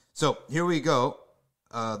So here we go.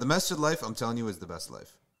 The Masjid life, I'm telling you, is the best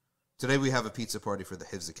life. Today we have a pizza party for the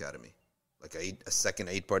Hifz Academy. Like a second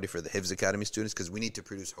Eid party for the Hifz Academy students, because we need to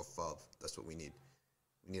produce huffaz. That's what we need.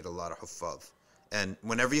 We need a lot of huffaz. And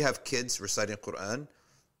whenever you have kids reciting Quran,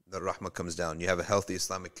 the rahmah comes down. You have a healthy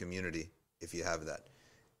Islamic community if you have that.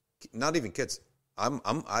 Not even kids.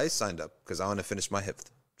 I signed up because I want to finish my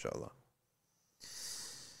hifz, inshallah.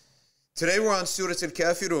 Today we're on Surah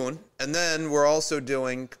Al-Kafiroon, and then we're also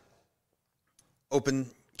doing open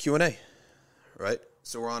Q&A, right?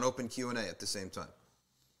 So we're on open Q&A at the same time.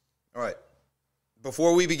 All right.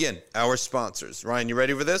 Before we begin, our sponsors. Ryan, you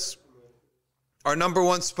ready for this? Our number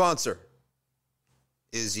one sponsor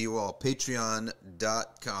is you all.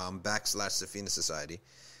 Patreon.com/Safina Society.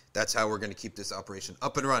 That's how we're going to keep this operation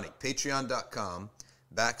up and running.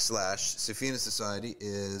 Patreon.com/Safina Society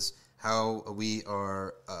is how we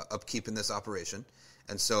are upkeeping this operation.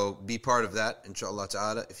 And so be part of that, inshallah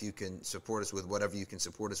ta'ala. If you can support us with whatever you can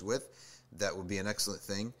support us with, that would be an excellent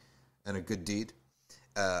thing and a good deed.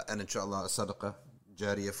 And inshallah, a sadaqah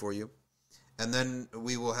jariyah for you. And then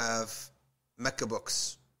we will have Mecca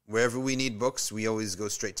books. Wherever we need books, we always go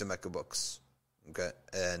straight to Mecca books. Okay?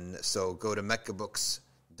 And so go to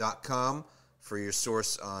meccabooks.com for your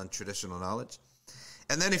source on traditional knowledge.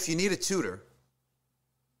 And then if you need a tutor,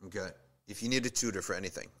 okay, if you need a tutor for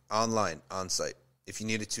anything, online, on-site, if you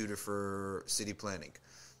need a tutor for city planning,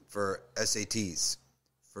 for SATs,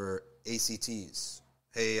 for ACTs,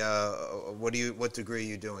 hey, what degree are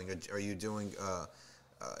you doing? Are you doing, are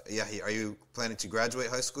you planning to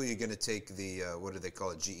graduate high school? You're going to take the, what do they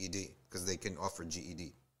call it, GED? Because they can offer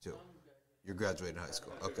GED too. You're graduating high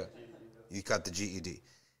school. Okay. You got the GED.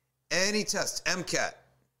 Any test, MCAT,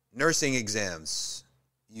 nursing exams,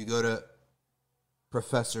 you go to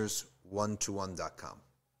professors121.com.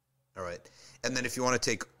 All right. And then if you want to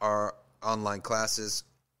take our online classes,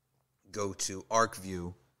 go to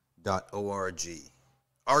arcview.org.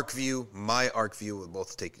 ArcView, my ArcView will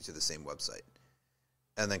both take you to the same website.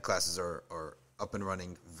 And then classes are up and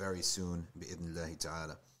running very soon, bi'idhnillahi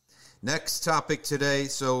ta'ala. Next topic today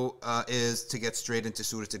is to get straight into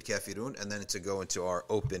Surah Al-Kafiroon and then to go into our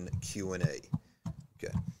open Q&A.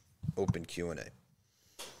 Okay, open Q&A.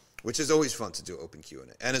 Which is always fun to do, open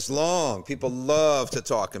Q&A. And it's long. People love to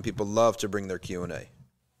talk and people love to bring their Q&A.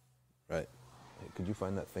 Right? Hey, could you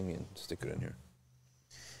find that thing and stick it in here?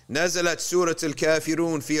 نزلت سورة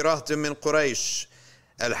الكافرون في رهط من قريش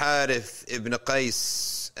الحارث ibn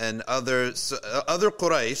Qais and other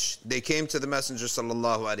Quraysh. They came to the Messenger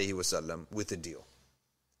sallallahu alaihi wasallam with a deal.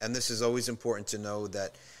 And this is always important to know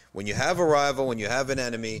that when you have a rival, when you have an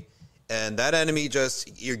enemy, and that enemy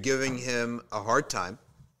you're giving him a hard time,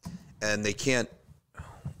 and they can't,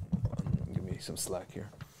 give me some slack here,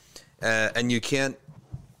 and they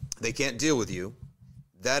can't deal with you,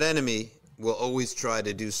 that enemy will always try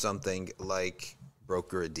to do something like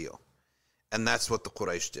broker a deal. And that's what the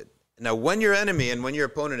Quraysh did. Now, when your enemy and when your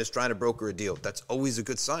opponent is trying to broker a deal, that's always a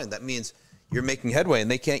good sign. That means you're making headway and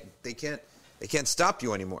they can't stop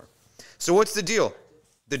you anymore. So what's the deal?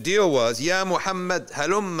 The deal was, Ya Muhammad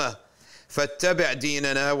halumma fattabi'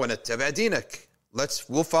 deenana wa nattabi' deenak.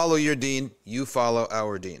 We'll follow your deen, you follow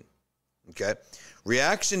our deen. Okay?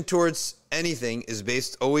 Reaction towards anything is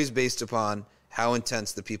always based upon how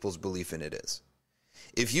intense the people's belief in it is.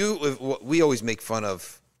 If we always make fun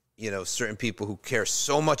of, certain people who care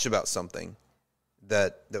so much about something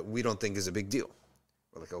that we don't think is a big deal.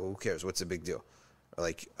 We're like, oh, who cares? What's a big deal? Or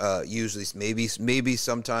like, usually, maybe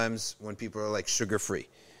sometimes when people are like sugar-free,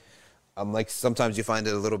 sometimes you find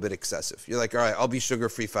it a little bit excessive. You're like, all right, I'll be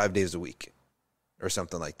sugar-free 5 days a week or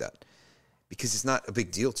something like that. Because it's not a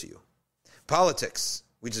big deal to you. Politics,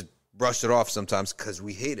 we just brush it off sometimes because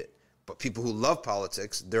we hate it. But people who love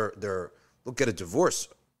politics, they'll get a divorce,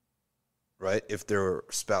 right? If their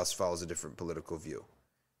spouse follows a different political view.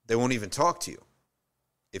 They won't even talk to you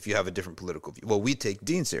if you have a different political view. Well, we take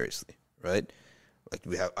deen seriously, right? Like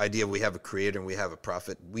we have a creator and we have a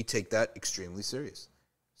prophet. We take that extremely serious.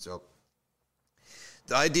 So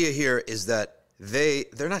the idea here is that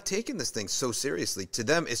they're not taking this thing so seriously. To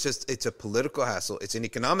them, it's a political hassle. It's an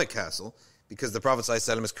economic hassle because the Prophet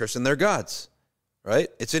ﷺ is cursing their gods. Right?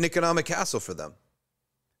 It's an economic hassle for them.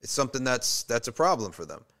 It's something that's a problem for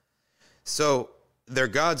them. So their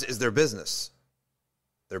gods is their business.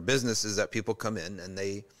 Their business is that people come in and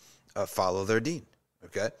they follow their deen.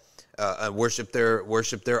 Okay, worship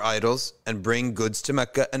their idols and bring goods to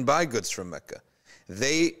Mecca and buy goods from Mecca.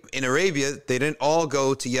 In Arabia, they didn't all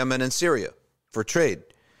go to Yemen and Syria for trade.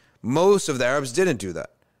 Most of the Arabs didn't do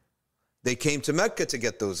that. They came to Mecca to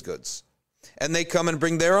get those goods. And they come and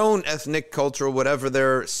bring their own ethnic, cultural, whatever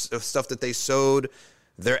their stuff that they sowed,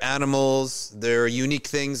 their animals, their unique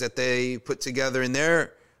things that they put together in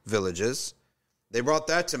their villages. They brought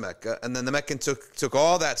that to Mecca, and then the Meccans took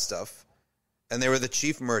all that stuff, and they were the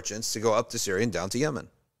chief merchants to go up to Syria and down to Yemen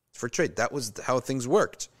for trade. That was how things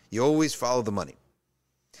worked. You always follow the money.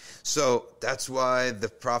 So that's why the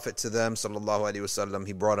Prophet to them, sallallahu alaihi wasallam,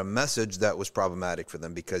 he brought a message that was problematic for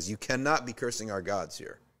them, because you cannot be cursing our gods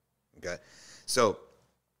here. Okay, so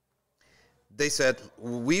they said,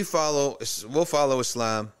 we'll follow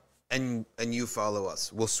Islam, and you follow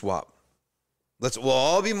us. We'll swap. We'll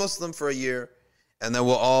all be Muslim for a year, and then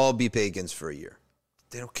we'll all be pagans for a year.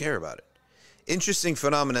 They don't care about it. Interesting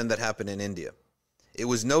phenomenon that happened in India. It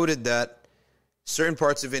was noted that certain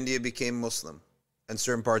parts of India became Muslim, and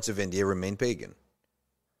certain parts of India remained pagan.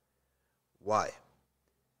 Why?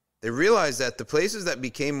 They realized that the places that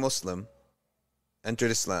became Muslim,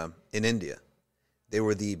 entered Islam in India, they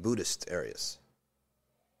were the Buddhist areas.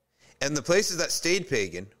 And the places that stayed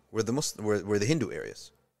pagan were the Hindu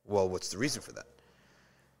areas. Well, what's the reason for that?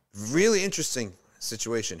 Really interesting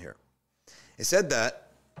situation here. It said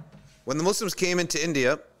that when the Muslims came into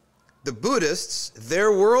India, the Buddhists, their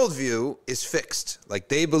worldview is fixed. Like,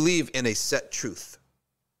 they believe in a set truth.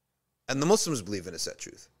 And the Muslims believe in a set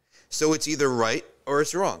truth. So it's either right or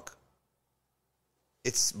it's wrong.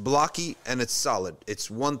 It's blocky and it's solid. It's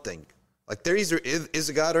one thing. Like, there either is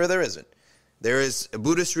a God or there isn't. There is a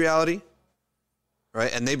Buddhist reality,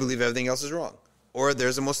 right? And they believe everything else is wrong. Or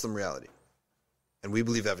there's a Muslim reality, and we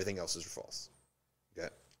believe everything else is false. Okay?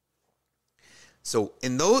 So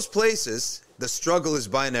in those places, the struggle is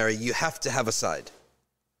binary. You have to have a side.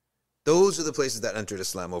 Those are the places that entered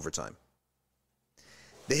Islam over time.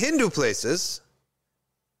 The Hindu places,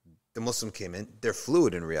 the Muslim came in, they're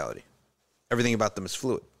fluid in reality. Everything about them is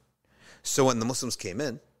fluid. So when the Muslims came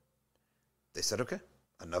in, they said, okay,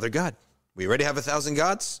 another God. We already have 1,000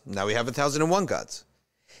 gods. Now we have 1,001 gods.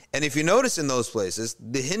 And if you notice in those places,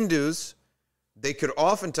 the Hindus, they could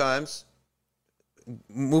oftentimes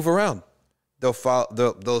move around.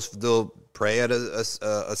 They'll pray at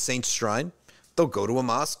a saint's shrine. They'll go to a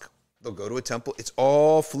mosque. They'll go to a temple. It's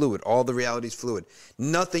all fluid. All the reality is fluid.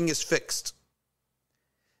 Nothing is fixed.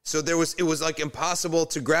 So it was like impossible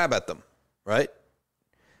to grab at them, right?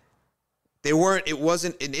 It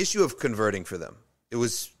wasn't an issue of converting for them.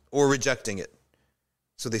 Or rejecting it.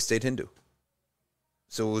 So they stayed Hindu.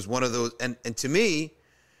 So it was one of those, and to me,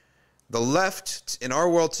 the left in our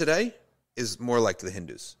world today is more like the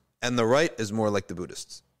Hindus, and the right is more like the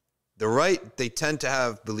Buddhists. The right, they tend to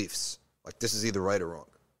have beliefs, like this is either right or wrong,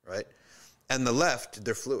 right? And the left,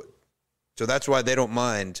 they're fluid. So that's why they don't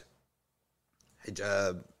mind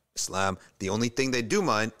hijab, Islam. The only thing they do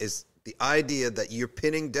mind is the idea that you're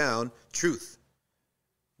pinning down truth.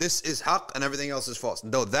 This is haqq and everything else is false.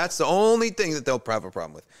 No, that's the only thing that they'll have a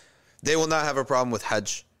problem with. They will not have a problem with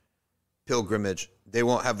hajj, pilgrimage. They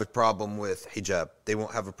won't have a problem with hijab. They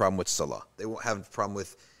won't have a problem with salah. They won't have a problem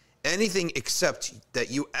with anything except that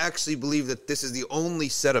you actually believe that this is the only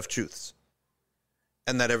set of truths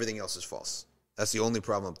and that everything else is false. That's the only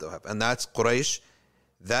problem they'll have. And that's Quraysh,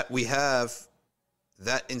 that we have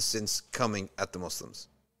that instance coming at the Muslims,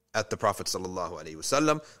 at the Prophet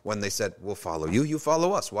ﷺ, when they said, we'll follow you, you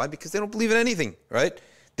follow us. Why? Because they don't believe in anything, right?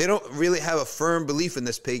 They don't really have a firm belief in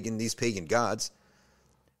these pagan gods.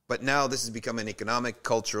 But now this has become an economic,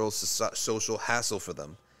 cultural, social hassle for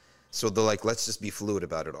them. So they're like, let's just be fluid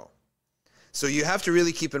about it all. So you have to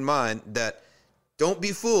really keep in mind that don't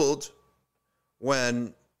be fooled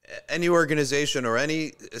when any organization or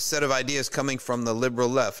any set of ideas coming from the liberal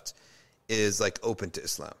left is like open to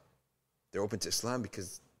Islam. They're open to Islam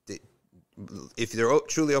because if they're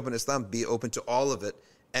truly open to Islam, be open to all of it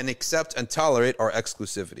and accept and tolerate our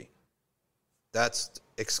exclusivity. That's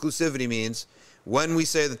exclusivity means when we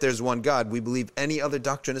say that there's one God, we believe any other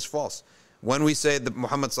doctrine is false. When we say that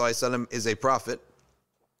Muhammad ﷺ is a prophet,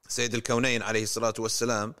 Sayyid al-Kawnayn alayhi salatu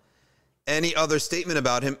wassalam, any other statement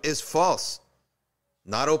about him is false.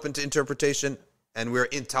 Not open to interpretation, and we're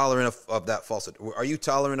intolerant of that falsehood. Are you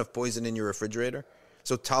tolerant of poison in your refrigerator?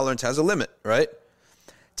 So tolerance has a limit, right?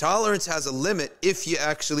 Tolerance has a limit if you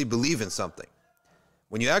actually believe in something.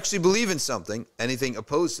 When you actually believe in something, anything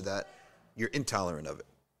opposed to that, you're intolerant of it,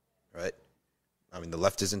 right? I mean, the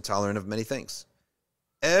left is intolerant of many things.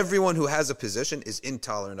 Everyone who has a position is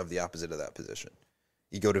intolerant of the opposite of that position.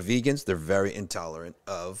 You go to vegans, they're very intolerant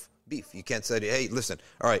of beef. You can't say, hey, listen,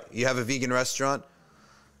 all right, you have a vegan restaurant,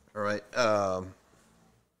 all right,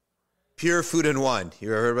 Pure Food and Wine.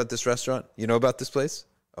 You ever heard about this restaurant? You know about this place?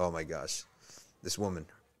 Oh, my gosh. This woman.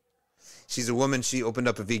 She's a woman. She opened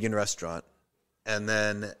up a vegan restaurant. And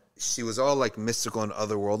then she was all like mystical and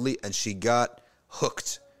otherworldly. And she got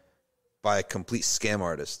hooked by a complete scam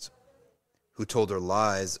artist who told her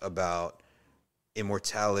lies about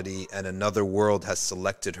immortality and another world has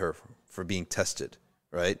selected her for being tested,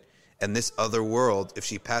 right? And this other world, if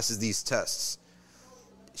she passes these tests,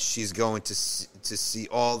 she's going to see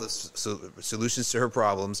all the solutions to her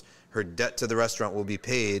problems. Her debt to the restaurant will be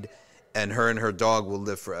paid, and her dog will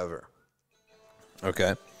live forever.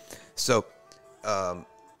 Okay? So,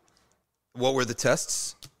 what were the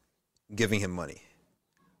tests? Giving him money.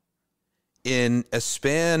 In a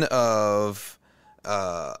span of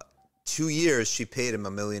 2 years, she paid him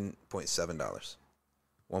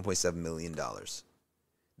 $1.7 million,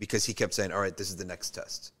 because he kept saying, all right, this is the next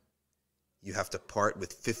test. You have to part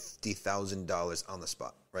with $50,000 on the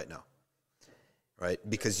spot right now, right?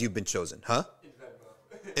 Because you've been chosen, huh?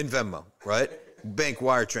 In Venmo, right? Bank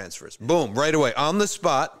wire transfers, boom, right away, on the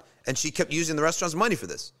spot, and she kept using the restaurant's money for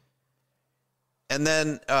this. And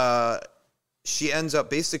then she ends up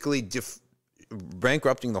basically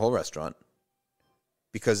bankrupting the whole restaurant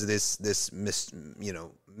because of this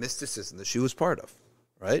mysticism that she was part of,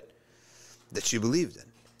 right? That she believed in.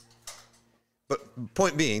 But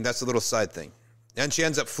point being, that's a little side thing. And she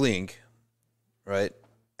ends up fleeing, right?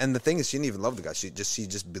 And the thing is, she didn't even love the guy. She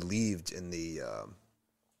just believed in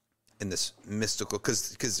in this mystical,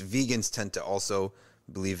 because vegans tend to also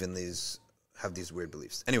believe in have these weird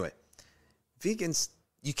beliefs. Anyway, vegans,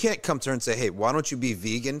 you can't come to her and say, hey, why don't you be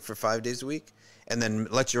vegan for 5 days a week and then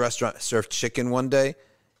let your restaurant serve chicken one day,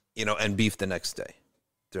 and beef the next day.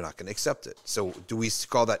 They're not going to accept it. So do we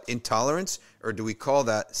call that intolerance, or do we call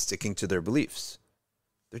that sticking to their beliefs?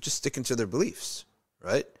 They're just sticking to their beliefs,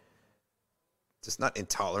 right? It's not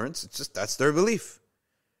intolerance. It's just that's their belief,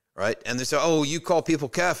 right? And they say, oh, you call people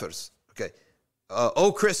kafirs. Okay.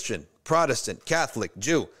 Oh, Christian, Protestant, Catholic,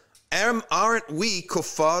 Jew. Aren't we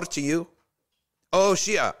kuffar to you? Oh,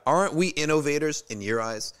 Shia, aren't we innovators in your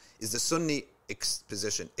eyes? Is the Sunni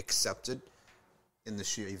position accepted in the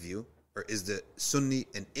Shia view? Or is the Sunni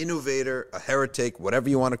an innovator, a heretic, whatever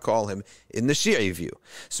you want to call him, in the Shia view?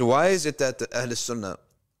 So why is it that the Ahl Sunnah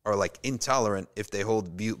are like intolerant if they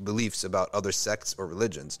hold beliefs about other sects or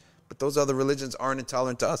religions, but those other religions aren't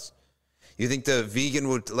intolerant to us? You think the vegan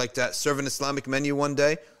would like to serve an Islamic menu one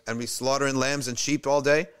day and be slaughtering lambs and sheep all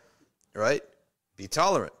day, right? Be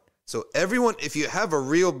tolerant. So everyone, if you have a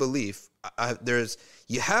real belief,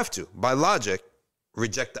 you have to, by logic,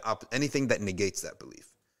 reject anything that negates that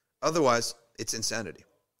belief. Otherwise, it's insanity.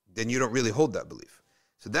 Then you don't really hold that belief.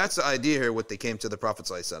 So that's the idea here, what they came to the Prophet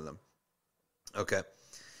ﷺ. Okay.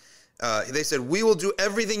 They said, we will do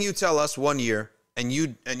everything you tell us 1 year, and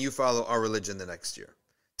you follow our religion the next year.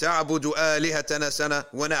 تعبد آلهتنا سنة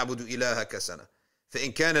ونعبد إلهك سنة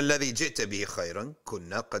فإن كان الذي جئت به خيرا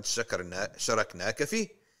كنا قد شركناك فيه.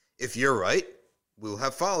 If you're right, we'll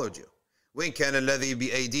have followed you. وإن كان الذي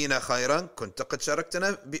بأيدينا خيرا كنت قد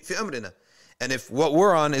شاركتنا في أمرنا. And if what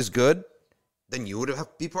we're on is good, then you would have to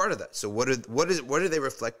be part of that. So what are they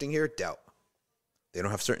reflecting here? Doubt. They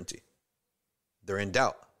don't have certainty. They're in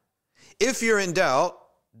doubt. If you're in doubt,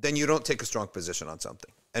 then you don't take a strong position on something.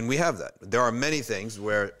 And we have that. There are many things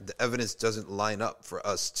where the evidence doesn't line up for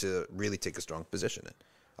us to really take a strong position in.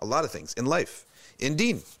 A lot of things in life, in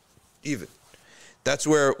deen, even. That's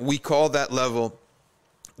where we call that level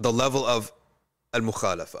the level of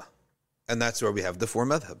al-mukhalafa. And that's where we have the four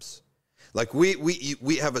madhabs. Like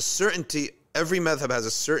we have a certainty, every madhab has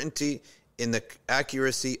a certainty in the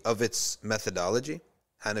accuracy of its methodology.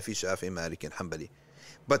 Hanafi, Shafi, Maliki, and Hanbali.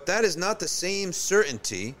 But that is not the same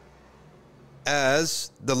certainty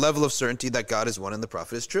as the level of certainty that God is one and the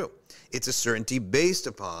Prophet is true. It's a certainty based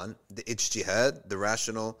upon the ijtihad, the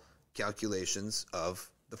rational calculations of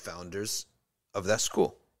the founders of that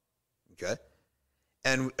school. Okay?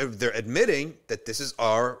 And they're admitting that this is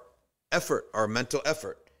our effort, our mental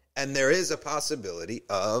effort. And there is a possibility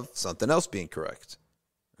of something else being correct.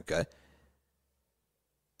 Okay?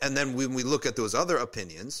 And then when we look at those other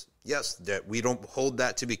opinions, yes, that we don't hold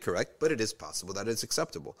that to be correct, but it is possible that it's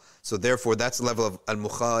acceptable. So therefore, that's the level of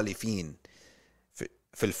al-mukhalifin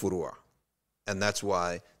fil furu'. And that's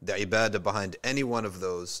why the ibadah behind any one of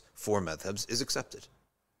those four madhabs is accepted.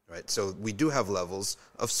 Right? So we do have levels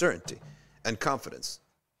of certainty and confidence.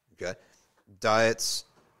 Okay? Diets,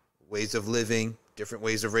 ways of living, different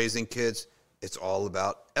ways of raising kids, it's all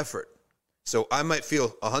about effort. So I might feel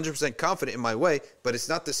 100% confident in my way, but it's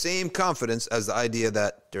not the same confidence as the idea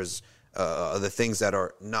that there's the things that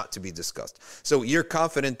are not to be discussed. So you're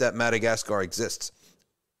confident that Madagascar exists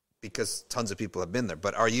because tons of people have been there,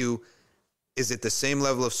 but is it the same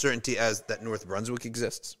level of certainty as that North Brunswick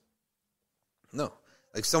exists? No.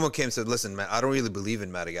 Like someone came and said, listen, man, I don't really believe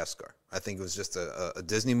in Madagascar. I think it was just a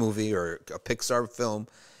Disney movie or a Pixar film.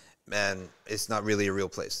 man, it's not really a real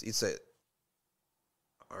place. You'd say,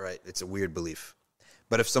 all right, it's a weird belief.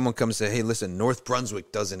 But if someone comes and say, hey, listen, North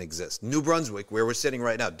Brunswick doesn't exist. New Brunswick, where we're sitting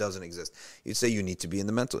right now, doesn't exist. You'd say you need to be in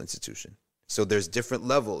the mental institution. So there's different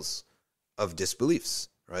levels of disbeliefs,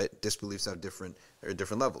 right? Disbeliefs have different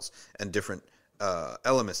levels and different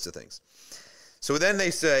elements to things. So then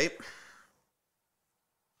they say,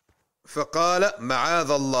 فَقَالَ مَعَاذَ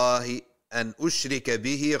اللَّهِ أَنْ أُشْرِكَ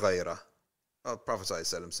بِهِ غَيْرَهُ. Prophet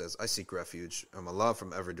ﷺ says, I seek refuge from Allah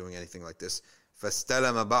from ever doing anything like this.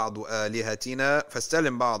 فَاسْتَلَمَ بَعْضُ آلِهَتِنَا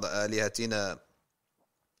فَاسْتَلِمْ بَعْضَ آلِهَتِنَا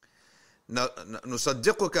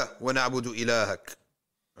نُصَدِّقُكَ وَنَعْبُدُ إِلَهَكَ.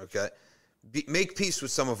 Okay? Make peace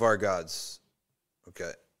with some of our gods.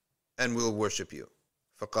 Okay? And we'll worship you.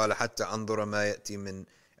 فَقَالَ حَتَّى أَنظُرَ مَا يَأْتِي مِنْ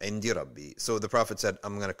عِنْدِ رَبِّي. So the Prophet said,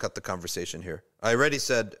 I'm going to cut the conversation here. I already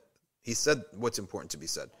said, he said what's important to be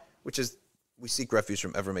said, which is we seek refuge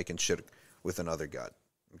from ever making shirk with another God.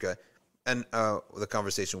 Okay? And the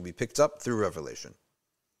conversation will be picked up through revelation.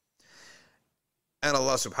 And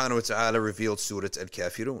Allah subhanahu wa ta'ala revealed Surah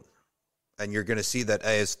Al-Kafiroon. And you're going to see that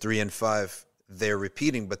ayahs 3 and 5, they're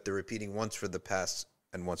repeating, but they're repeating once for the past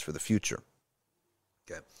and once for the future.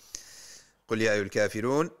 Okay. قُلْ يَا أَيُّهَا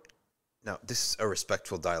الْكَافِرُونَ. Now, this is a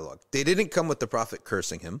respectful dialogue. They didn't come with the Prophet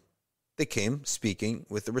cursing him. They came speaking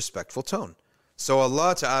with a respectful tone. So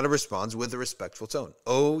Allah Ta'ala responds with a respectful tone.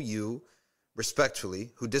 O you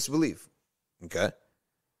respectfully who disbelieve. Okay?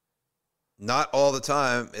 Not all the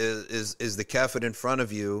time is the kafir in front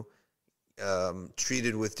of you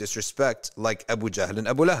treated with disrespect like Abu Jahl and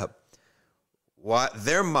Abu Lahab. Why?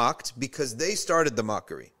 They're mocked because they started the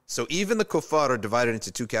mockery. So even the kuffar are divided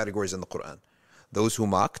into two categories in the Quran. Those who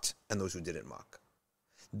mocked and those who didn't mock.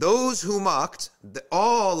 Those who mocked,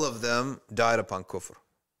 all of them died upon kufr.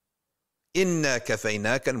 Inna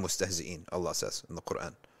kafaynaka al-mustahzi'in, Allah says in the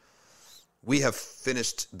Quran. We have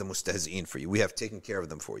finished the mustahzi'in for you. We have taken care of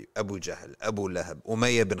them for you. Abu Jahl, Abu Lahab,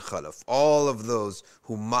 Umayyah bin Khalaf, all of those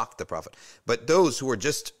who mocked the Prophet. But those who were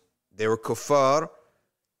they were kuffar,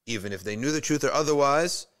 even if they knew the truth or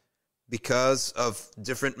otherwise, because of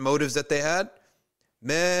different motives that they had,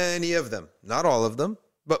 many of them, not all of them,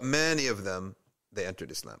 but many of them, they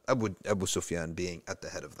entered Islam. Abu Sufyan being at the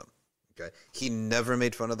head of them. Okay, he never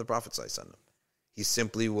made fun of the Prophet ﷺ. He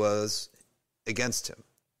simply was against him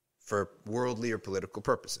for worldly or political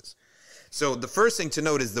purposes. So the first thing to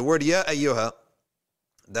note is the word ya ayyuha,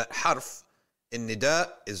 that harf in nida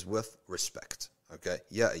is with respect. Okay,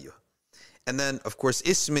 ya ayyuha. And then, of course,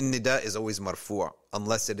 ism in nida is always marfu'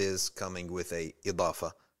 unless it is coming with a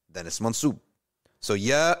idafa, then it's mansub. So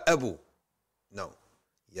ya abu, no,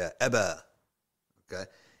 ya aba. Okay,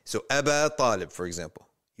 so Aba Talib, for example.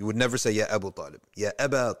 You would never say Ya Abu Talib. Ya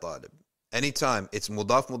Aba Talib. Anytime it's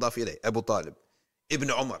mudaf ilayh, Abu Talib. Ibn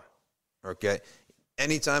Umar. Okay.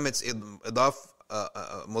 Anytime it's mudaf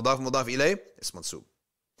ilayh, it's mansub.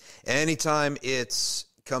 Anytime it's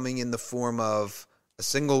coming in the form of a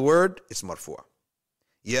single word, it's marfu'.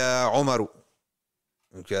 Ya Umaru.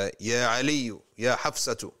 Okay. Ya Aliyu. Ya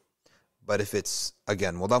Hafsatu. But if it's,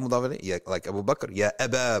 again, mudaf ilayh, like Abu Bakr, Ya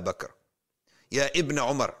Aba Bakr. Ya Ibn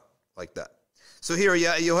Umar, like that. So here,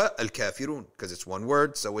 Ya Ayyuha al-Kafirun, because it's one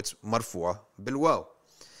word, so it's marfu'a bil waw.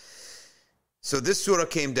 So this surah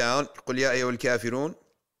came down, قُلْ يَا أَيُّهَا الْكَافِرُونَ,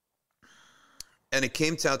 and it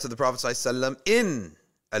came down to the Prophet ﷺ in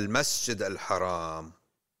al-Masjid al-Haram.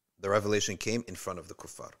 The revelation came in front of the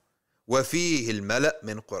kuffar. وَفِيهِ الْمَلَأْ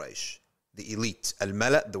مِنْ قُرَيْشِ. The elite.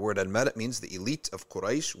 Al-Mala', the word Al-Mala' means the elite of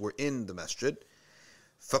Quraysh were in the masjid.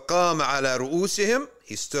 فَقَامَ عَلَى رُؤُوسِهِمْ.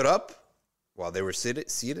 He stood up while they were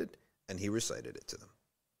seated, and he recited it to them.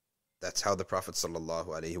 That's how the Prophet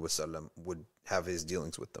ﷺ would have his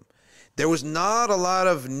dealings with them. There was not a lot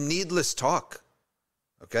of needless talk.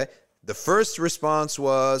 Okay? The first response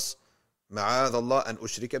was, مَعَاذَ اللَّهِ أَنْ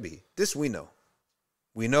أُشْرِكَ بِهِ. This we know.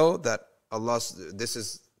 We know that this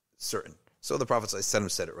is certain. So the Prophet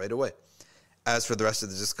ﷺ said it right away. As for the rest of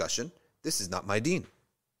the discussion, this is not my deen.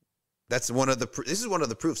 This is one of the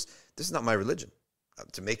proofs. This is not my religion.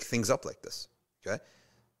 To make things up like this, okay,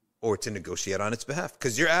 or to negotiate on its behalf,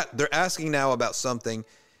 because they're asking now about something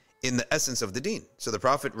in the essence of the deen. So the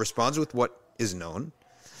Prophet responds with what is known,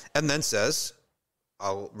 and then says,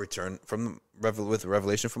 "I'll return with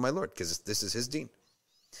revelation from my Lord, because this is His deen."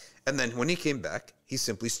 And then when he came back, he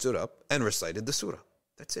simply stood up and recited the surah.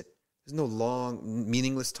 That's it. There's no long,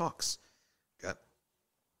 meaningless talks. Okay.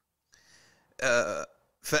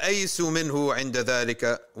 فَأَيْسُوا مِنْهُ عِنْدَ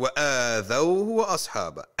ذَلِكَ وَآذَوْهُ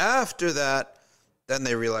وَأَصْحَابَهُ. After that, then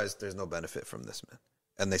they realized there's no benefit from this man.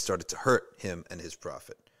 And they started to hurt him and his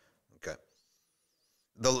prophet. Okay.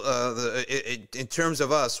 in terms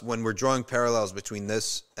of us, when we're drawing parallels between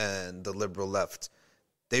this and the liberal left,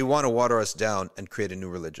 they want to water us down and create a new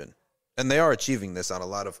religion. And they are achieving this on a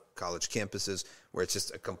lot of college campuses where it's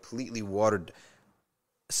just a completely watered.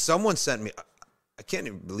 Someone sent me, I can't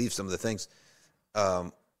even believe some of the things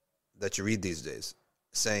that you read these days,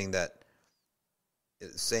 saying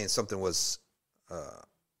something was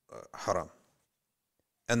haram.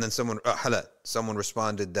 And then someone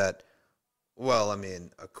responded that, well, I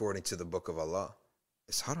mean, according to the book of Allah,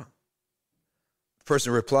 it's haram. The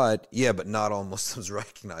person replied, yeah, but not all Muslims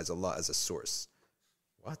recognize Allah as a source.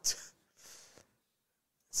 What?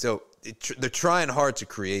 So they're trying hard to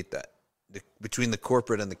create that. Between the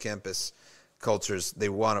corporate and the campus cultures, they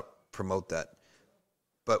want to promote that.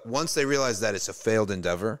 But once they realize that it's a failed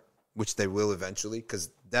endeavor, which they will eventually,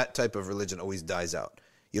 because that type of religion always dies out.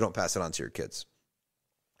 You don't pass it on to your kids.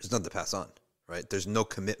 There's nothing to pass on, right? There's no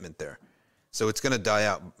commitment there. So it's going to die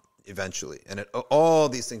out eventually. And all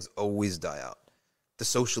these things always die out. The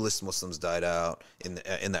socialist Muslims died out in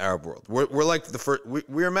the Arab world. We're like the first.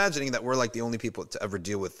 We're imagining that we're like the only people to ever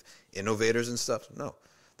deal with innovators and stuff. No,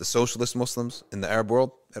 the socialist Muslims in the Arab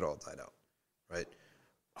world, it all died out, right?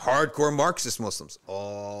 Hardcore Marxist Muslims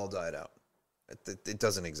all died out. It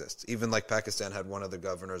doesn't exist. Even like Pakistan had one of the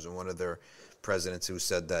governors and one of their presidents who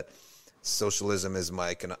said that socialism is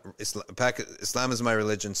my Islam is my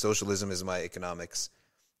religion, socialism is my economics,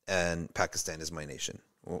 and Pakistan is my nation.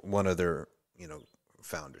 One of their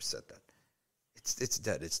founders said that. It's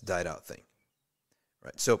dead. It's died out thing,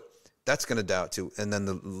 right? So that's going to die out too, and then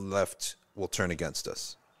the left will turn against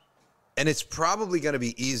us, and it's probably going to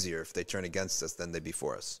be easier if they turn against us than they be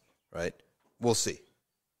for us, right? We'll see.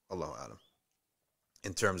 Allahu Alam.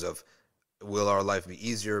 In terms of will our life be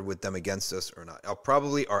easier with them against us or not?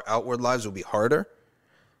 Probably our outward lives will be harder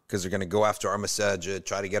because they're going to go after our masajid,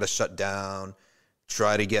 try to get us shut down,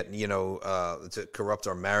 try to get, to corrupt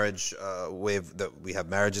our marriage wave that we have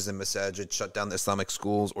marriages in masajid, shut down the Islamic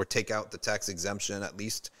schools or take out the tax exemption at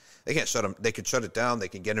least. They can't shut them. They could shut it down. They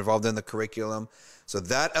can get involved in the curriculum. So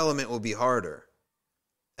that element will be harder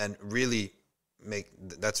and really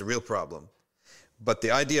that's a real problem. But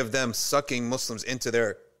the idea of them sucking Muslims into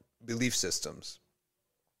their belief systems,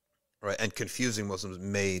 right, and confusing Muslims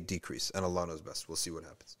may decrease, and Allah knows best. We'll see what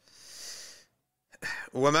happens.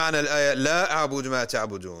 وَمَعْنَى الْآيَةِ لَا أَعْبُدُ مَا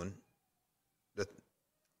تَعْبُدُونَ.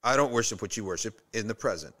 I don't worship what you worship in the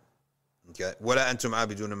present. Okay? وَلَا أَنْتُمْ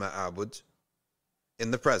عَابِدُونَ مَا أَعْبُدُ.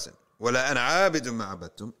 In the present. وَلَا أَنَا عَابِدٌ مَا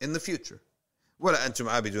عَبَدتُمْ. In the future. وَلَا أَنْتُمْ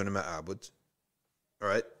عَابِدُونَ مَا أَعْبُدُ. All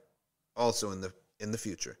right? Also in the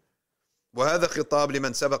future. وهذا خطاب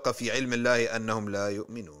لمن سبق في علم الله أنهم لا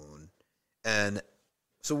يؤمنون. And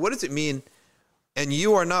so what does it mean? And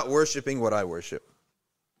you are not worshiping what I worship.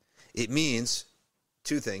 It means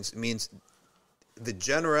two things. It means the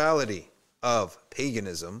generality of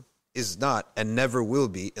paganism is not and never will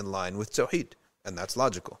be in line with Tawheed. And that's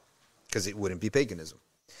logical because it wouldn't be paganism.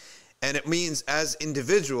 And it means as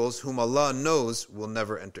individuals whom Allah knows will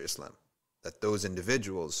never enter Islam. That those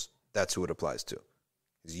individuals, that's who it applies to.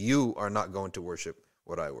 You are not going to worship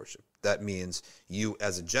what I worship. That means you,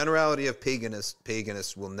 as a generality of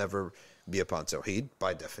paganists will never be upon Tawheed,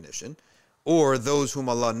 by definition. Or those whom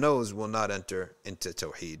Allah knows will not enter into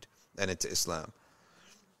Tawheed and into Islam.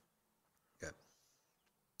 Okay.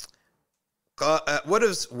 What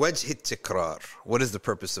is وجه التكرار? What is the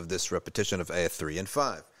purpose of this repetition of ayah 3 and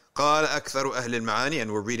 5? قال أكثر أهل المعاني,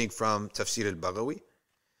 and we're reading from Tafsir al-Baghawi.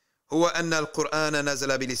 هو أن القرآن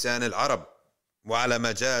نزل بلسان العرب وعلى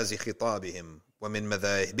مجاز خطابهم ومن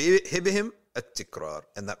مذاهبهم التكرار.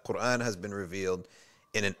 And that Quran has been revealed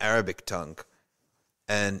in an Arabic tongue.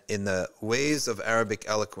 And in the ways of Arabic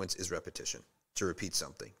eloquence is repetition. To repeat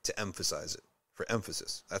something. To emphasize it. For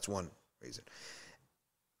emphasis. That's one reason.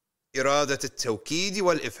 إرادة التوكيد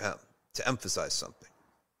والإفهام. To emphasize something.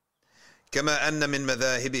 كما أن من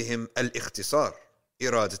مذاهبهم الاختصار.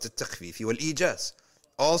 إرادة التخفيف والإيجاز.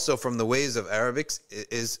 Also from the ways of Arabics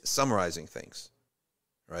is summarizing things,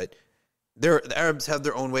 right? The Arabs have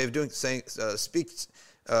their own way of doing speech.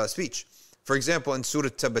 For example, in Surah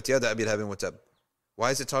Tabbat Yada Abi Lahabin wa Tab,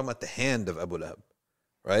 why is it talking about the hand of Abu Lahab,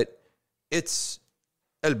 right? It's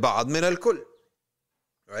al-ba'd min al-kull,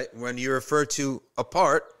 right? When you refer to a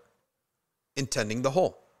part, intending the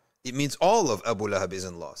whole. It means all of Abu Lahab is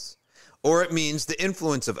in loss. Or it means the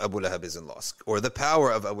influence of Abu Lahab is in loss, or the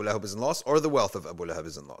power of Abu Lahab is in loss, or the wealth of Abu Lahab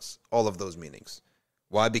is in loss. All of those meanings.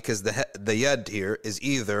 Why? Because the yad here is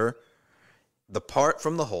either the part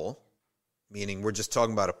from the whole, meaning we're just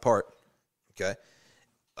talking about a part, okay,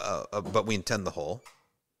 but we intend the whole,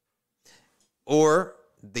 or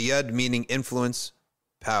the yad meaning influence,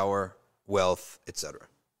 power, wealth, etc.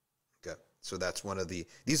 So that's one of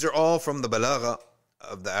these are all from the balagha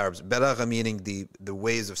of the Arabs. Balagha meaning the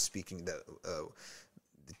ways of speaking,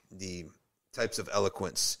 the types of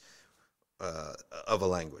eloquence of a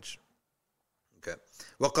language. Okay.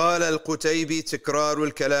 وقال القتيبي تكرار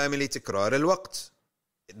الكلام لتكرار الوقت.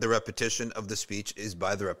 The repetition of the speech is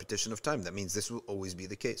by the repetition of time. That means this will always be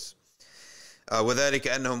the case. وذلك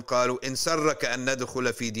أنهم قالوا إن سرك أن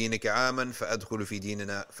ندخل في دينك عاما فأدخل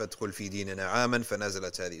في ديننا عاما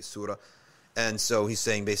فنزلت هذه السورة. And so he's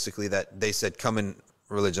saying basically that they said, come in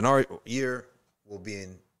religion our year, we'll be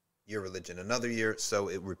in your religion another year. So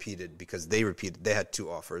it repeated because they had two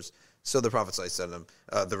offers. So the Prophet ﷺ,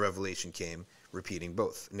 the revelation came repeating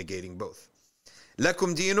both, negating both.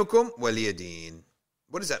 لَكُمْ دِينُكُمْ وَلِيَ دِينٌ.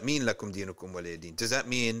 What does that mean, لَكُمْ دِينُكُمْ وَلِيَ دِينٌ? Does that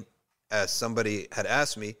mean, as somebody had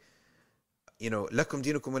asked me, لَكُمْ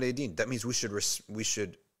دِينُكُمْ وَلِيَ دِينٌ, that means we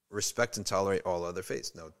should respect and tolerate all other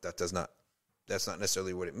faiths. No, that's not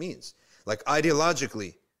necessarily what it means. Like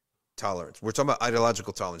ideologically tolerance. We're talking about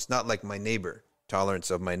ideological tolerance, not like my neighbor,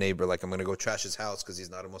 tolerance of my neighbor, like I'm going to go trash his house because he's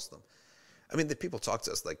not a Muslim. I mean, the people talk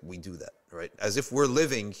to us like we do that, right? As if we're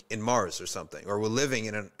living in Mars or something, or we're living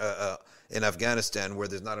in Afghanistan where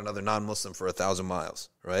there's not another non-Muslim for 1,000 miles,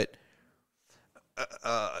 right?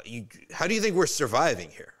 How do you think we're surviving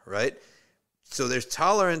here, right? So there's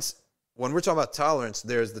tolerance. When we're talking about tolerance,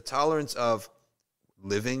 there's the tolerance of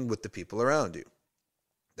living with the people around you.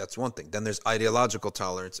 That's one thing. Then there's ideological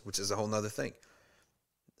tolerance, which is a whole other thing.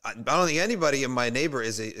 I don't think anybody in my neighbor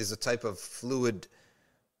is a type of fluid.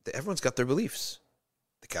 Everyone's got their beliefs.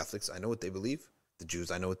 The Catholics, I know what they believe. The Jews,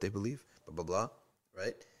 I know what they believe. Blah, blah, blah.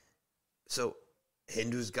 Right? So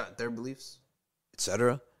Hindus got their beliefs,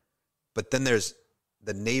 etc. But then there's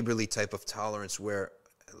the neighborly type of tolerance where,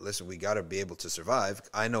 listen, we got to be able to survive.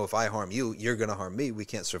 I know if I harm you, you're going to harm me. We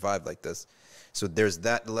can't survive like this. So there's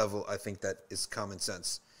that level, I think, that is common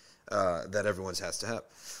sense that everyone has to have.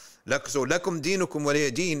 So lakum dinukum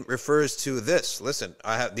waliya din refers to this. Listen,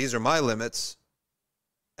 these are my limits,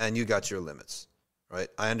 and you got your limits, right?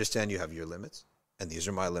 I understand you have your limits, and these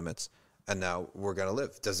are my limits, and now we're going to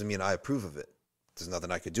live. Doesn't mean I approve of it. There's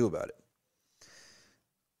nothing I could do about it.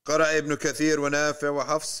 قرأ ابن كثير ونافع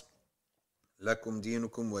وحفص لكم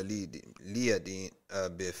دينكم ولي دين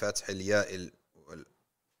بفتح الياء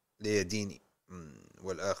لي ديني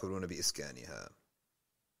والآخرون بإسكانها.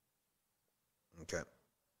 Okay.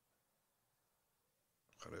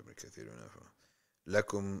 قرأ ابن كثير ونافع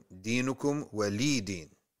لكم دينكم ولي دين.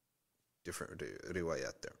 Different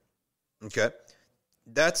riwayat there. Okay.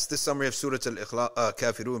 That's the summary of Surah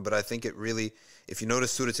Al-Kafiroon, but I think it really, if you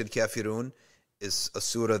notice, Surah Al-Kafiroon is a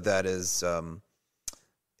surah that is,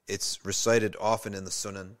 it's recited often in the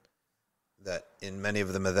Sunan, that in many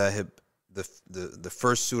of the madhahib, the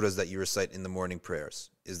first surahs that you recite in the morning prayers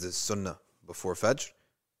is the Sunnah before Fajr,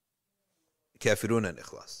 Kafiroon and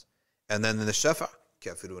Ikhlas. And then in the Shafa',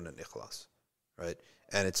 Kafiroon and Ikhlas, right?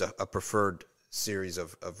 And it's a preferred series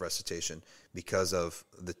of recitation because of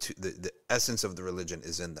the essence of the religion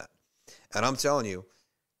is in that. And I'm telling you,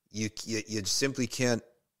 you simply can't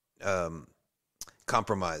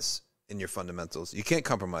compromise in your fundamentals. You can't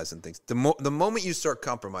compromise in things. The moment you start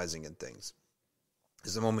compromising in things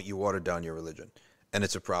is the moment you water down your religion, and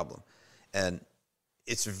it's a problem. And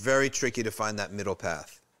it's very tricky to find that middle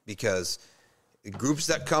path, because groups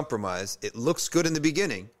that compromise, it looks good in the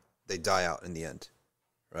beginning, they die out in the end,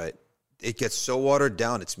 right? It gets so watered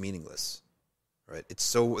down, it's meaningless, right?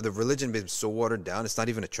 The religion is so watered down, it's not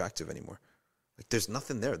even attractive anymore. Like, there's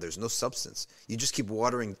nothing there. There's no substance. You just keep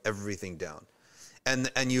watering everything down.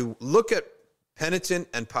 And you look at penitent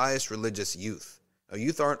and pious religious youth. Now,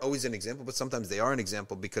 youth aren't always an example, but sometimes they are an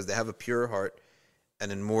example because they have a pure heart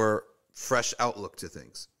and a more fresh outlook to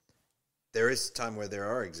things. There is a time where there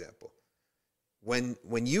are example. When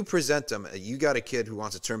you present them, you got a kid who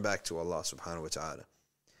wants to turn back to Allah subhanahu wa ta'ala.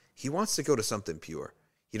 He wants to go to something pure.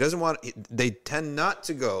 He doesn't want, they tend not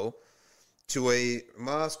to go to a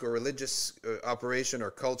mosque or religious operation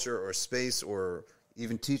or culture or space or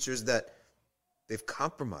even teachers that they've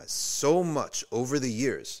compromised so much over the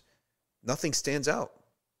years. Nothing stands out.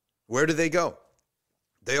 Where do they go?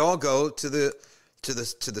 They all go to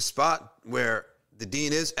the spot where the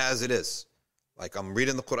deen is as it is. Like, I'm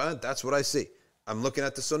reading the Quran, that's what I see. I'm looking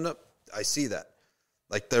at the Sunnah, I see that.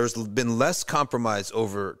 Like, there's been less compromise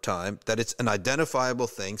over time, that it's an identifiable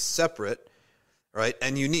thing, separate, right,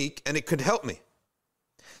 and unique, and it could help me.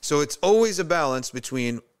 So it's always a balance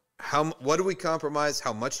between what do we compromise,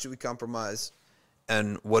 how much do we compromise,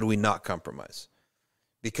 and what do we not compromise.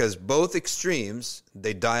 Because both extremes,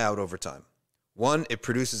 they die out over time. One, it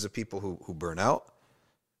produces a people who burn out,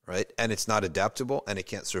 right, and it's not adaptable, and it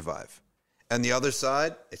can't survive. And the other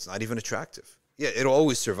side, it's not even attractive. Yeah, it'll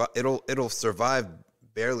always survive. It'll survive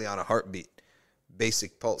barely on a heartbeat,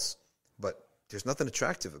 basic pulse. But there's nothing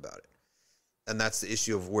attractive about it. And that's the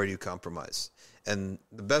issue of where you compromise. And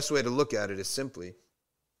the best way to look at it is simply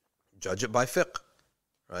judge it by fiqh,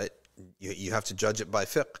 right? You have to judge it by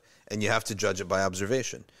fiqh, and you have to judge it by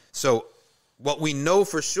observation. So what we know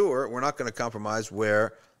for sure, we're not going to compromise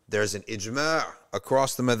where there's an ijma'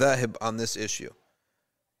 across the madhahib on this issue,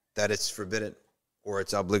 that it's forbidden or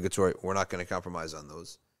it's obligatory. We're not going to compromise on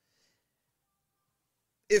those.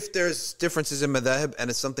 If there's differences in madhahib and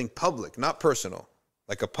it's something public, not personal,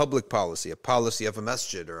 like a public policy, a policy of a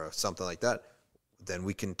masjid or something like that, then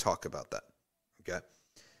we can talk about that. Okay?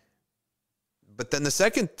 But then the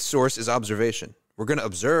second source is observation. We're going to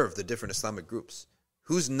observe the different Islamic groups.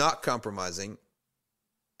 Who's not compromising,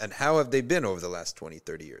 and how have they been over the last 20,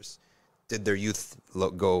 30 years? Did their youth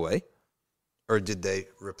go away, or did they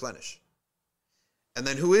replenish? And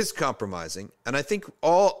then who is compromising? And I think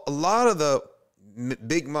a lot of the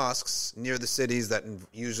big mosques near the cities that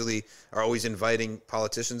usually are always inviting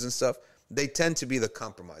politicians and stuff, they tend to be the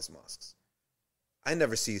compromised mosques. I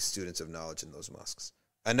never see students of knowledge in those mosques.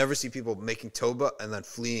 I never see people making tawbah and then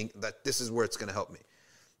fleeing, that this is where it's going to help me.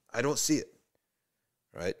 I don't see it,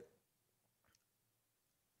 right?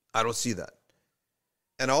 I don't see that.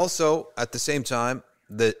 And also, at the same time,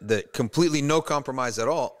 the completely no compromise at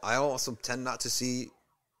all, I also tend not to see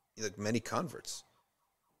like many converts.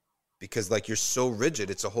 Because like you're so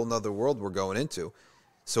rigid, it's a whole nother world we're going into.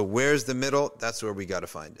 So where's the middle? That's where we got to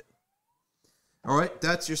find it. All right,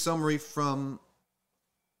 that's your summary from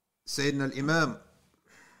Sayyidina al-Imam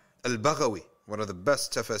al-Baghawi, one of the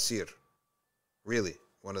best tafsir. Really,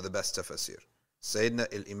 one of the best tafsir.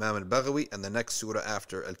 Sayyidina al-Imam al-Baghawi, and the next surah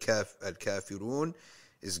after al-Kafiroon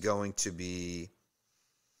is going to be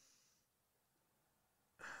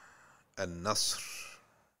An-Nasr.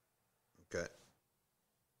 Okay.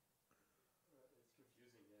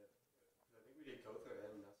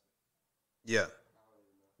 Yeah.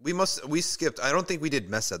 We skipped. I don't think we did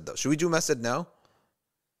Mesed though. Should we do Mesed now?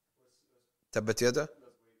 Tabbat Yada?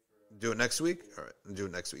 Do it next week? All right, do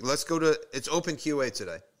it next week. Let's go to, it's open QA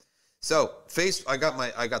today. So, I got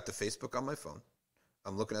the Facebook on my phone.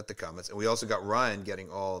 I'm looking at the comments. And we also got Ryan getting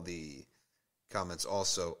all the comments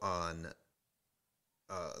also on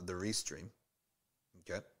the restream.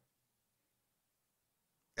 Okay.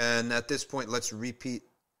 And at this point, let's repeat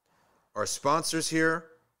our sponsors here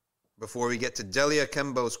before we get to Delia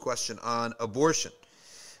Kembo's question on abortion.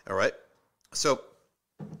 All right. So,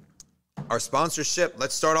 our sponsorship,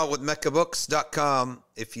 let's start out with MeccaBooks.com.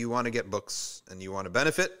 If you want to get books and you want to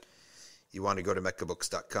benefit, you want to go to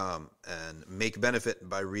MeccaBooks.com and make benefit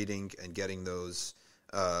by reading and getting those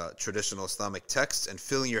traditional Islamic texts and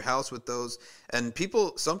filling your house with those. And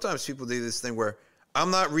sometimes people do this thing where I'm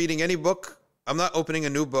not reading any book, I'm not opening a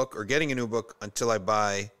new book or getting a new book until I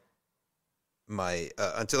buy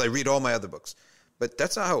until I read all my other books. But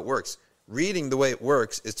that's not how it works. Reading, the way it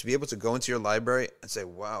works, is to be able to go into your library and say,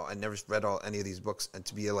 wow, I never read any of these books, and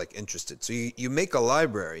to be like interested. So you make a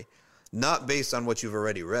library not based on what you've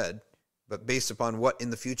already read, but based upon what in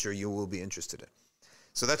the future you will be interested in.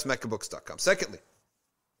 So that's MeccaBooks.com. Secondly,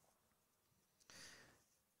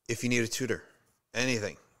 if you need a tutor,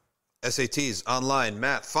 anything, SATs, online,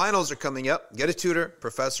 math, finals are coming up, get a tutor,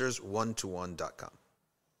 professors1to1.com.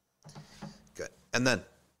 Good. And then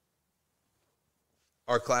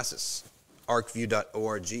our classes,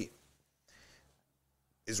 arcview.org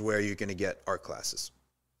is where you're going to get our classes.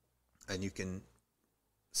 And you can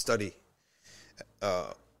study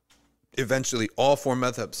eventually all four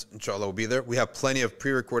madhabs, inshallah, will be there. We have plenty of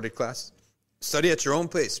pre-recorded classes. Study at your own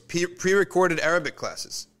pace. Pre-recorded Arabic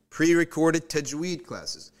classes, pre-recorded tajweed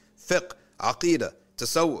classes, fiqh, aqidah,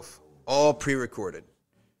 tasawwuf, all pre-recorded.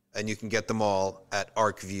 And you can get them all at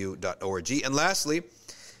arcview.org. And lastly,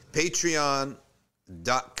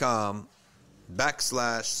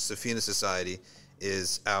 patreon.com/Safina Society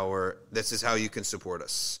this is how you can support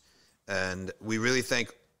us. And we really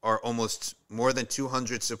thank our almost more than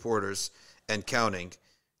 200 supporters and counting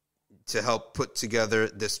to help put together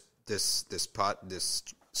this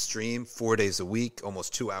stream 4 days a week,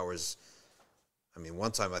 almost 2 hours. I mean,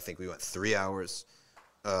 one time I think we went 3 hours.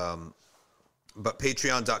 But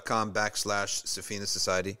patreon.com/Safina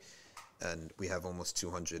Society, and we have almost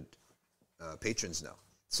 200 patrons now.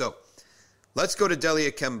 So let's go to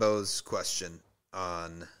Delia Kembo's question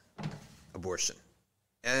on abortion.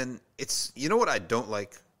 And it's, you know what I don't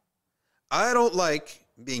like? I don't like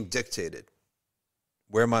being dictated.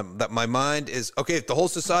 Where my mind is, okay, if the whole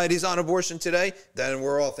society's on abortion today, then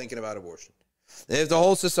we're all thinking about abortion. If the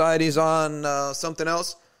whole society's on something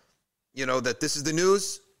else, that this is the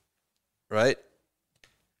news, right?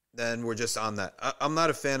 Then we're just on that. I'm not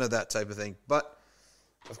a fan of that type of thing, but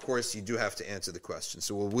of course you do have to answer the question.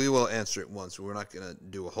 So we will answer it once. We're not going to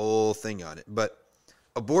do a whole thing on it. But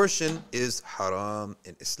abortion is haram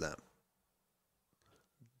in Islam.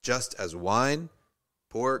 Just as wine,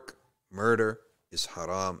 pork, murder is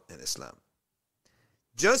haram in Islam.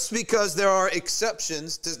 Just because there are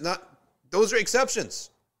exceptions those are exceptions.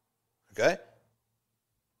 Okay?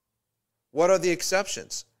 What are the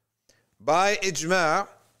exceptions? By ijma',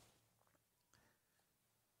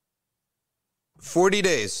 40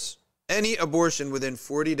 days. Any abortion within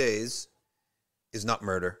 40 days is not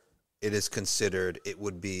murder. It is considered, it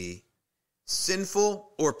would be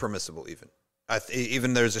sinful or permissible even.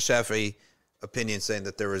 Even there's a Shafi'i opinion saying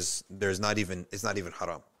that it's not even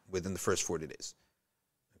haram within the first 40 days.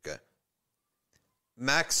 Okay.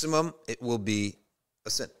 Maximum, it will be a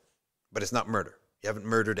sin, but it's not murder. You haven't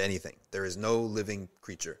murdered anything. There is no living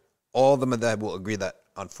creature. All the madhab will agree that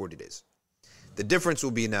on 40 days. The difference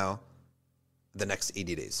will be now the next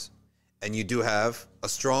 80 days. And you do have a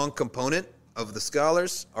strong component of the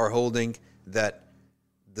scholars are holding that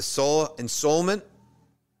the ensoulment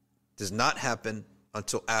does not happen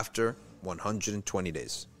until after 120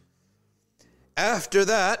 days. After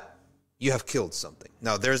that, you have killed something.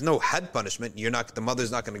 Now, there's no had punishment. The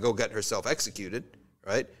mother's not going to go get herself executed,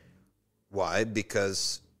 right? Why?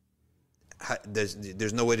 Because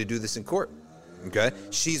there's no way to do this in court. Okay?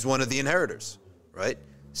 She's one of the inheritors, right?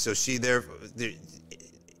 So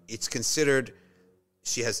it's considered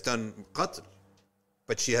she has done qatl,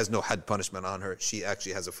 but she has no had punishment on her. She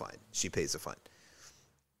actually has a fine. She pays a fine.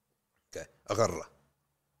 Okay, agharra.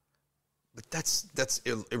 But that's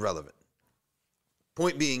irrelevant.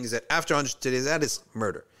 Point being is that after 100 days, that is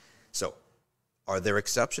murder. So, are there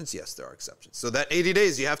exceptions? Yes, there are exceptions. So that 80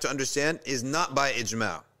 days, you have to understand, is not by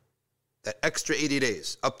ijma'. That extra 80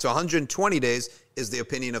 days, up to 120 days, is the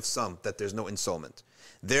opinion of some, that there's no ensoulment.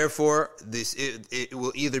 Therefore, it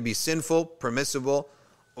will either be sinful, permissible,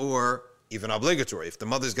 or even obligatory. If the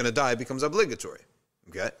mother's going to die, it becomes obligatory.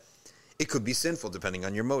 Okay? It could be sinful depending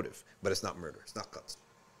on your motive, but it's not murder. It's not qatl.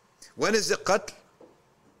 When is it qatl?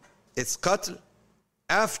 It's qatl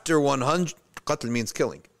after 100. Qatl means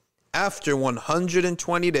killing. After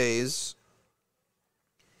 120 days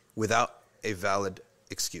without a valid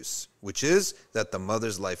excuse, which is that the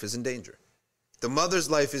mother's life is in danger. If the mother's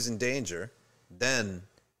life is in danger, then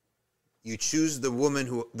you choose the woman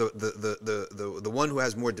the one who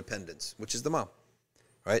has more dependence, which is the mom.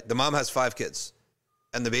 Right? The mom has 5 kids,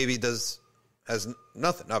 and the baby has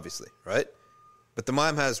nothing, obviously, right? But the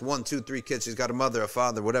mom has 1, 2, 3 kids. She's got a mother, a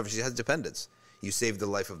father, whatever. She has dependence. You save the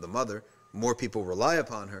life of the mother. More people rely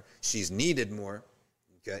upon her. She's needed more,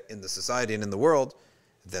 okay, in the society and in the world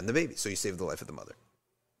than the baby. So you save the life of the mother.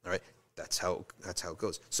 All right? That's how it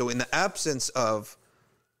goes. So in the absence of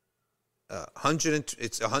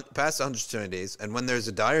past 120 days, and when there's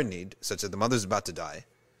a dire need, such as the mother's about to die,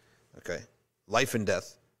 okay, life and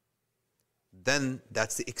death, then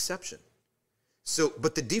that's the exception. So,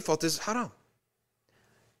 but the default is haram.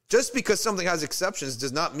 Just because something has exceptions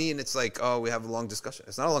does not mean it's like, oh, we have a long discussion.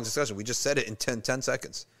 It's not a long discussion. We just said it in 10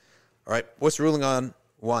 seconds. All right, what's the ruling on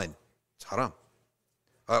wine? It's haram.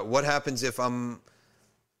 What happens if I'm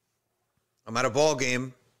at a ball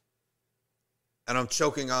game and I'm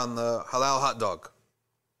choking on the halal hot dog?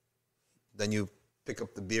 Then you pick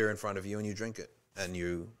up the beer in front of you and you drink it and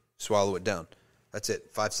you swallow it down. That's it,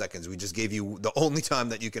 5 seconds. We just gave you the only time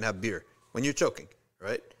that you can have beer, when you're choking,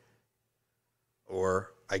 right?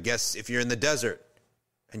 Or I guess if you're in the desert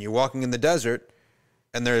and you're walking in the desert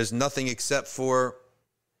and there is nothing except for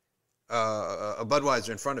a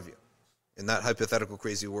Budweiser in front of you, in that hypothetical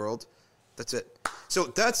crazy world, that's it. So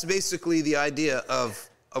that's basically the idea of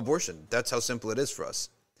abortion. That's how simple it is for us.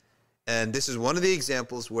 And this is one of the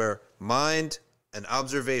examples where mind and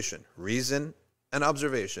observation, reason and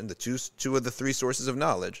observation, the two of the 3 sources of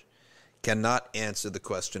knowledge, cannot answer the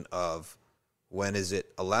question of when is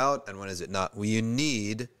it allowed and when is it not. You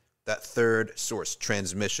need that third source,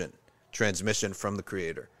 transmission from the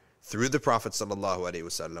Creator through the Prophet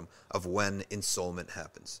ﷺ of when ensoulment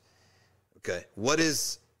happens. Okay, what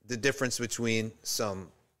is the difference between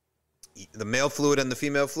the male fluid and the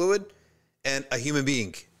female fluid and a human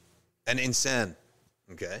being, an insan?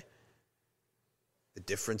 Okay, the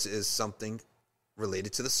difference is something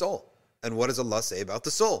related to the soul. And what does Allah say about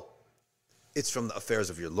the soul? It's from the affairs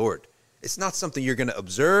of your Lord. It's not something you're going to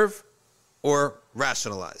observe or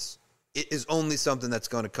rationalize. It is only something that's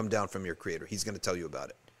going to come down from your Creator. He's going to tell you about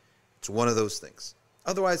it. It's one of those things.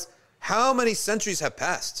 Otherwise, how many centuries have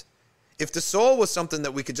passed? If the soul was something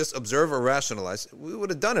that we could just observe or rationalize, we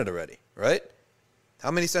would have done it already, right?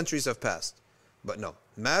 How many centuries have passed? But no,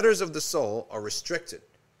 matters of the soul are restricted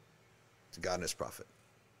to God and His Prophet.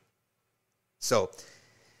 So,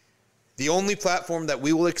 the only platform that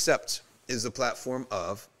we will accept is the platform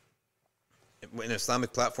of an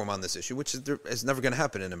Islamic platform on this issue, which is never going to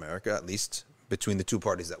happen in America, at least between the two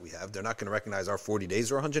parties that we have. They're not going to recognize our 40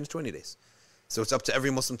 days or 120 days. So it's up to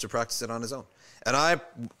every Muslim to practice it on his own. And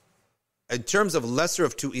in terms of lesser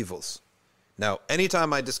of two evils, now,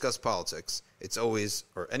 anytime I discuss politics, it's always,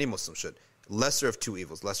 or any Muslim should, lesser of two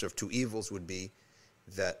evils. Lesser of two evils would be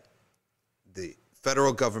that the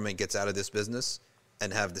federal government gets out of this business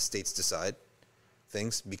and have the states decide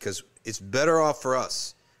things, because it's better off for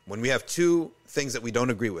us when we have two things that we don't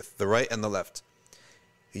agree with, the right and the left.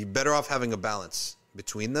 You're better off having a balance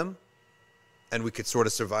between them, and we could sort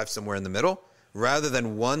of survive somewhere in the middle, rather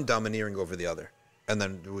than one domineering over the other, and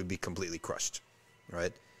then we'd be completely crushed,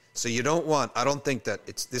 right? So you don't want, I don't think that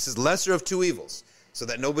this is lesser of two evils, so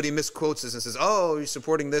that nobody misquotes this and says, oh, you're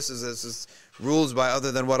supporting this as rules by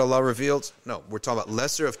other than what Allah revealed. No, we're talking about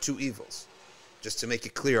lesser of two evils. Just to make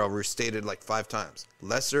it clear, I'll restate it like 5 times.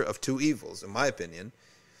 Lesser of two evils, in my opinion,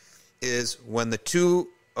 is when the two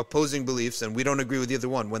opposing beliefs, and we don't agree with either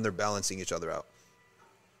one, when they're balancing each other out,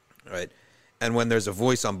 right? And when there's a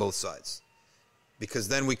voice on both sides. Because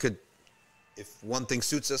then we could, if one thing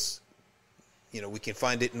suits us, we can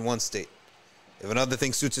find it in one state. If another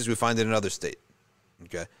thing suits us, we find it in another state.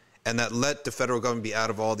 Okay? And that let the federal government be out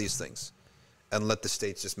of all these things, and let the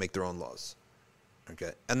states just make their own laws.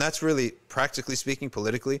 Okay? And that's really, practically speaking,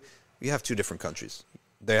 politically, you have 2 different countries.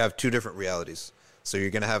 They have 2 different realities. So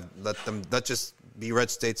you're going to let just be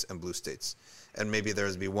red states and blue states. And maybe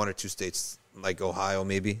there's be 1 or 2 states, like Ohio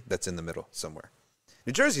maybe, that's in the middle somewhere.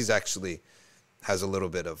 New Jersey's actually has a little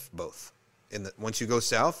bit of both. Once you go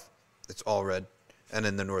south, it's all red, and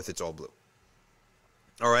in the north, it's all blue.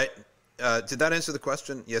 All right. Did that answer the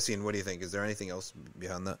question? Yassine, what do you think? Is there anything else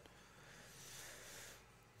behind that?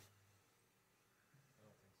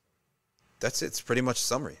 That's it. It's pretty much a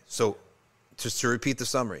summary. So, just to repeat the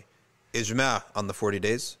summary, Ijma' on the 40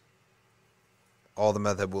 days. All the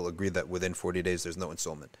madhab will agree that within 40 days, there's no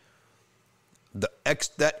ensoulment.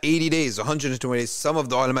 That 80 days, 120 days, some of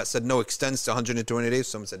the ulama said no, extends to 120 days.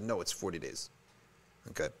 Some said no, it's 40 days.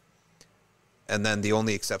 Okay. And then the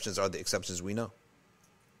only exceptions are the exceptions we know.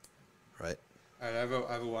 Right? All right, I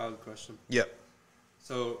have a wild question. Yeah.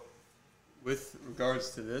 So, with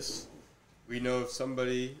regards to this, we know if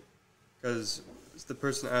somebody, because the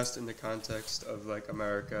person asked in the context of like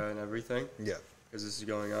America and everything. Yeah. Because this is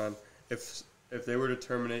going on. If they were to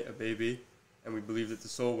terminate a baby, and we believe that the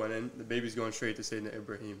soul went in, the baby's going straight to Sayyidina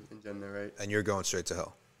Ibrahim in Jannah, right? And you're going straight to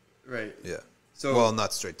hell. Right. Yeah. So, well,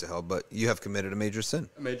 not straight to hell, but you have committed a major sin.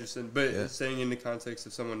 A major sin. But it's saying in the context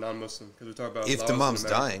of someone non-Muslim, because we're talking about if the mom's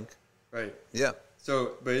dying. Right. Yeah.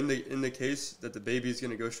 So, but in the case that the baby is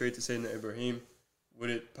going to go straight to Sayyidina Ibrahim,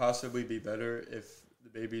 would it possibly be better if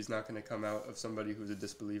the baby is not going to come out of somebody who's a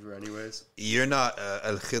disbeliever anyways? You're not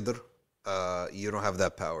al-Khidr. You don't have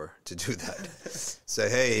that power to do that. Say,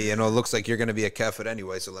 hey, it looks like you're going to be a kafir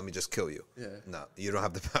anyway, so let me just kill you. Yeah. No, you don't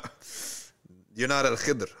have the power. You're not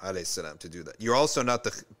al-Khidr, alayhi salam, to do that. You're also not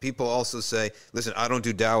people also say, listen, I don't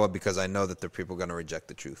do da'wah because I know that the people are going to reject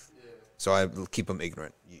the truth. Yeah. So I will keep them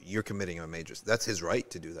ignorant. You're committing a major. That's his right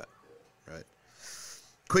to do that. Right?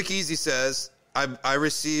 Quick Easy says, I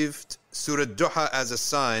received Surah Duha as a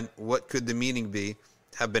sign. What could the meaning be?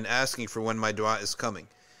 Have been asking for when my dua is coming.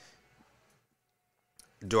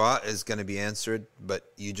 Dua is going to be answered, but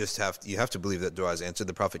you have to believe that dua is answered.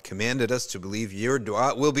 The Prophet commanded us to believe your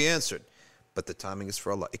dua will be answered, but the timing is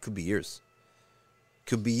for Allah. It could be years.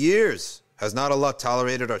 Could be years. Has not Allah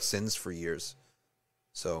tolerated our sins for years?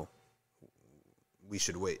 So we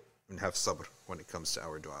should wait and have sabr when it comes to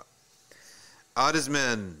our dua.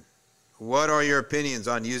 Adizman, what are your opinions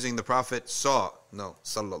on using the Prophet sallallahu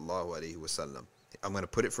alaihi wasallam? I'm going to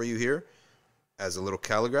put it for you here. As a little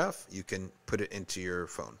calligraph, you can put it into your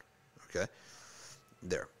phone. Okay?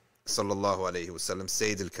 There. Sallallahu alayhi wasallam,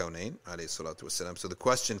 Sayyid al-Kawnayn, alayhi salatu wasallam. So the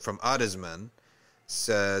question from Adizman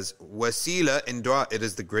says, wasila in dua,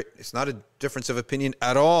 it's not a difference of opinion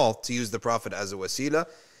at all to use the Prophet as a wasila,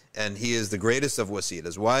 and he is the greatest of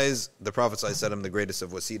wasilas. Why is the Prophet ﷺ the greatest of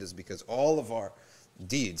wasilas? Because all of our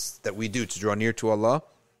deeds that we do to draw near to Allah,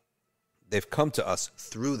 they've come to us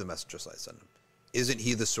through the Messenger ﷺ. Isn't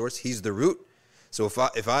he the source? He's the root. So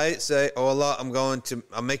if I say, oh Allah,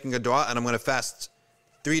 I'm making a dua and I'm going to fast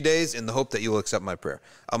 3 days in the hope that you will accept my prayer.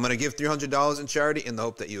 I'm going to give $300 in charity in the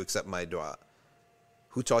hope that you accept my dua.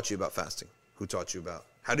 Who taught you about fasting? Who taught you about?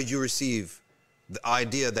 How did you receive the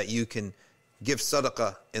idea that you can give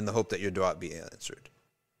sadaqah in the hope that your dua be answered.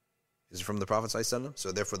 Is it from the Prophet ﷺ?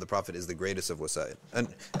 So therefore the Prophet is the greatest of wasa'il.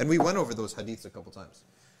 And we went over those hadiths a couple times.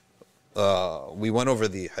 We went over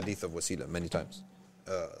the hadith of wasila many times.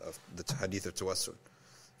 Of the hadith of tawassul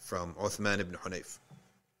from Uthman ibn Hunayf.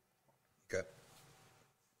 Okay.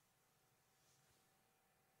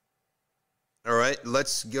 All right,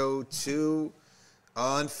 let's go to,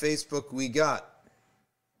 on Facebook we got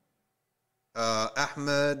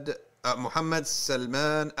Muhammad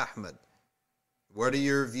Salman Ahmed. What are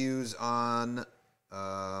your views on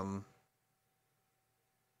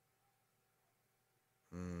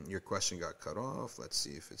your question got cut off. Let's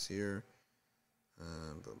see if it's here.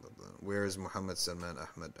 Blah, blah, blah. Where is Muhammad Salman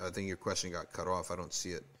Ahmed? I think your question got cut off. I don't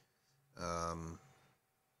see it. I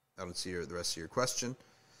don't see the rest of your question.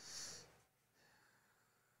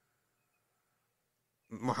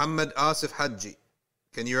 Muhammad Asif Haji,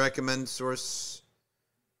 can you recommend source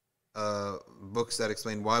books that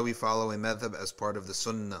explain why we follow a madhab as part of the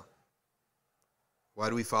sunnah? Why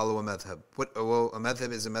do we follow a madhab? Well, a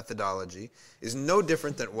madhab is a methodology. Is no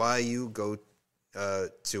different than why you go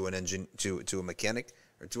to an engine, to a mechanic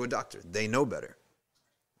or to a doctor. They know better,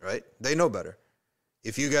 right? They know better.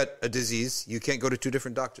 If you got a disease, you can't go to two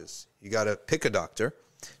different doctors. You got to pick a doctor.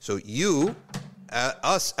 So you,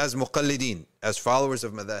 us as muqallideen, as followers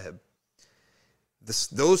of madhab,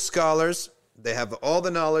 those scholars, they have all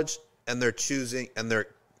the knowledge and they're choosing and they're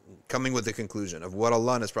coming with the conclusion of what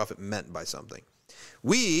Allah and His Prophet meant by something.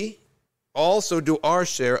 We also do our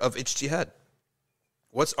share of ijtihad.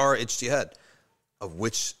 What's our ijtihad? Of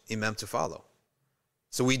which imam to follow.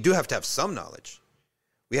 So we do have to have some knowledge.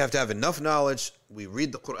 We have to have enough knowledge. We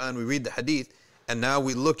read the Quran, we read the hadith, and now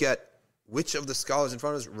we look at which of the scholars in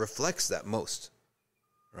front of us reflects that most,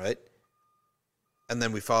 right? And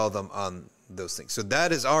then we follow them on those things. So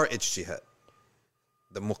that is our ijtihad.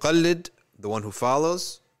 The muqallid, the one who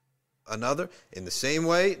follows another, in the same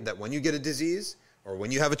way that when you get a disease or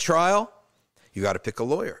when you have a trial, you got to pick a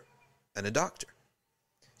lawyer and a doctor.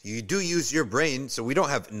 You do use your brain, so we don't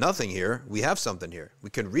have nothing here. We have something here. We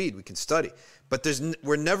can read, we can study. But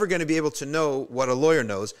we're never going to be able to know what a lawyer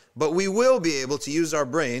knows, but we will be able to use our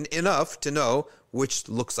brain enough to know which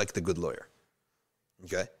looks like the good lawyer.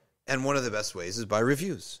 Okay? And one of the best ways is by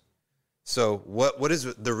reviews. So what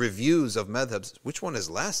is the reviews of madhabs? Which one has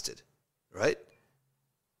lasted, right?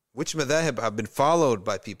 Which madhab have been followed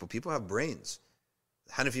by people? People have brains.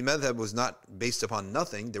 The Hanafi madhab was not based upon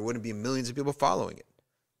nothing. There wouldn't be millions of people following it.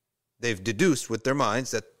 They've deduced with their minds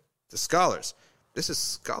that the scholars, this is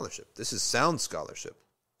scholarship. This is sound scholarship.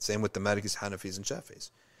 Same with the Malikis, Hanafis, and Shafis.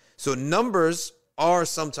 So numbers are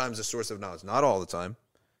sometimes a source of knowledge. Not all the time,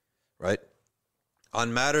 right?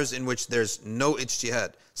 On matters in which there's no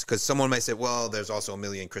ijtihad. Because someone may say, well, there's also 1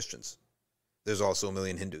 million Christians. There's also 1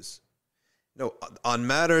 million Hindus. No, on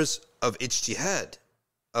matters of ijtihad,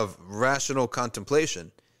 of rational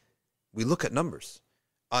contemplation, we look at numbers.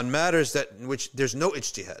 On matters in which there's no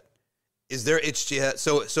ijtihad, is there ijtihad?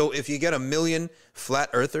 So if you get 1 million flat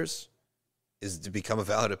earthers, is it to become a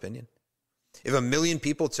valid opinion? If 1 million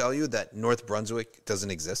people tell you that North Brunswick doesn't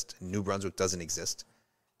exist, New Brunswick doesn't exist,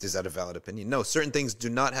 is that a valid opinion? No, certain things do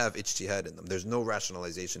not have ijtihad in them. There's no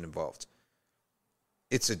rationalization involved.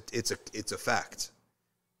 It's a fact.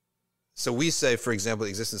 So we say, for example, the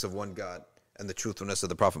existence of one God and the truthfulness of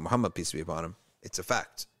the Prophet Muhammad, peace be upon him, it's a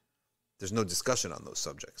fact. There's no discussion on those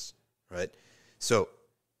subjects, right? So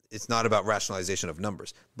it's not about rationalization of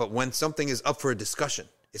numbers. But when something is up for a discussion,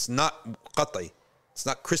 it's not qat'i, it's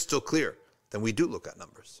not crystal clear, then we do look at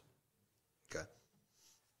numbers. Okay.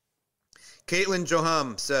 Caitlin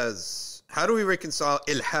Joham says, how do we reconcile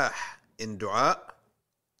ilhah in dua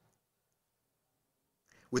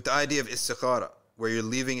with the idea of istikhara, where you're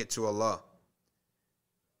leaving it to Allah?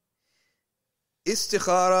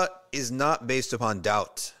 Istikhara is not based upon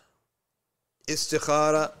doubt.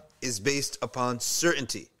 Istikhara is based upon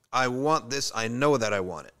certainty. I want this, I know that I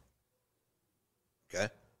want it. Okay?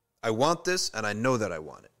 I want this, and I know that I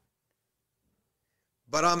want it.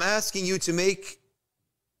 But I'm asking you to make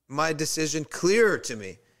my decision clearer to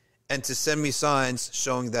me and to send me signs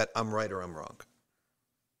showing that I'm right or I'm wrong.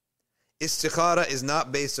 Istikhara is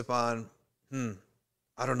not based upon,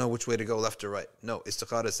 I don't know which way to go, left or right. No,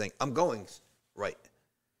 istikhara is saying, I'm going right.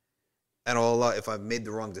 And oh Allah, if I've made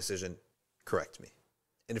the wrong decision, correct me.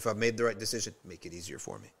 And if I've made the right decision, make it easier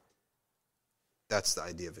for me. That's the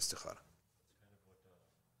idea of istikhara. That's kind of what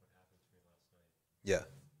happened to me last night. Yeah.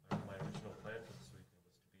 My original plan for this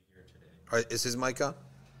weekend was to be here today. All right, is his mic on?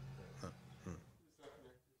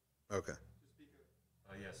 Okay.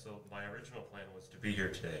 Yeah, so my original plan was to be here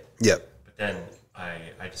today. Yep. But then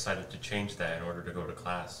I decided to change that in order to go to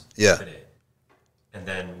class Yeah. today. And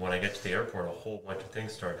then when I get to the airport, a whole bunch of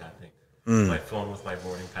things started happening. My phone with my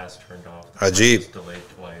boarding pass turned off. The flight Ajib. was delayed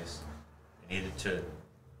twice. I needed to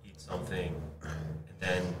eat something, and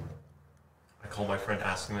then I called my friend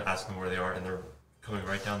asking them where they are, and they're coming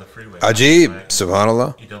right down the freeway. Ajib. Right?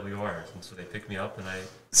 Subhanallah. EWRs, and so they picked me up, and I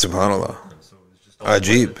Subhanallah. and so it was just all kinds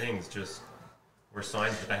Ajib. of things just were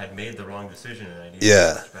signs that I had made the wrong decision, and I needed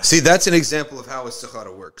Yeah. to switch back. See, that's an example of how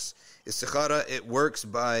istikhara works. Istikhara, it works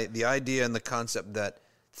by the idea and the concept that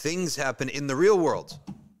things happen in the real world,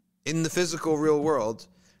 in the physical real world,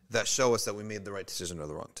 that show us that we made the right decision or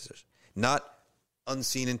the wrong decision. Not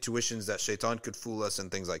unseen intuitions that shaitan could fool us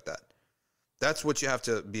and things like that. That's what you have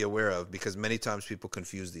to be aware of, because many times people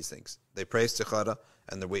confuse these things. They pray istikhara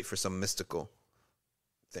and they wait for some mystical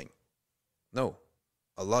thing. No.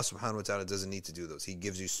 Allah subhanahu wa ta'ala doesn't need to do those. He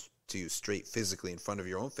gives you to you straight physically in front of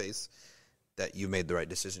your own face that you made the right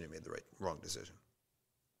decision, you made the wrong decision.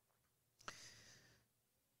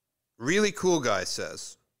 Really cool guy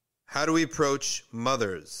says, how do we approach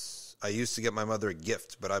mothers? I used to get my mother a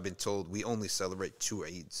gift, but I've been told we only celebrate 2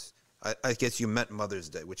 Eids. I guess you meant Mother's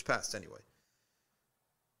Day, which passed anyway.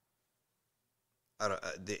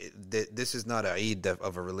 This is not a Eid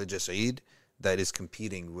of a religious Eid that is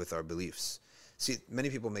competing with our beliefs. See, many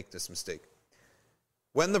people make this mistake.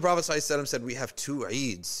 When the Prophet ﷺ said we have 2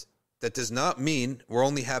 Eids, that does not mean we're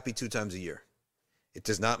only happy 2 times a year. It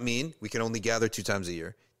does not mean we can only gather 2 times a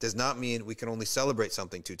year. It does not mean we can only celebrate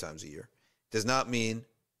something 2 times a year. It does not mean,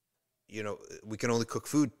 we can only cook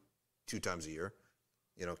food 2 times a year,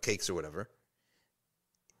 cakes or whatever.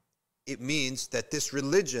 It means that this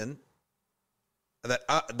religion, that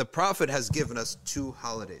the Prophet has given us 2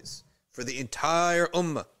 holidays for the entire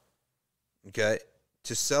ummah, okay,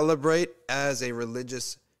 to celebrate as a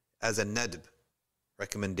religious, as a nadb,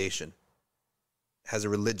 recommendation, has a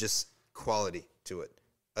religious quality to it,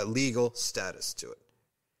 a legal status to it.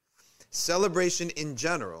 Celebration in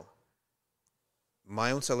general,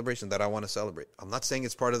 my own celebration that I want to celebrate. I'm not saying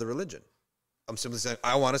it's part of the religion. I'm simply saying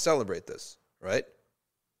I want to celebrate this, right?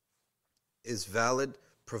 Is valid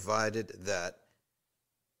provided that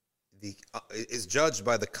is judged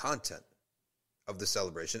by the content of the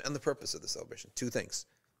celebration and the purpose of the celebration. 2 things,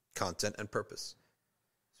 content and purpose.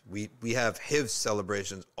 We have Hifz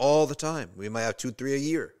celebrations all the time. We might have 2, 3 a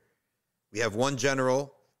year. We have one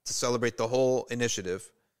general to celebrate the whole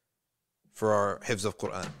initiative for our Hifz of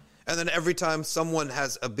Quran. And then every time someone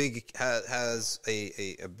has a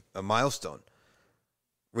milestone,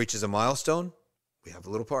 reaches a milestone, we have a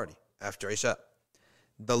little party after Isha.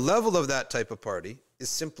 The level of that type of party is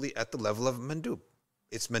simply at the level of mandub.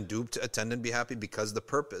 It's mandub to attend and be happy because the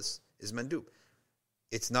purpose is mandub.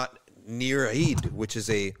 It's not near Eid, which is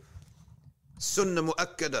a sunnah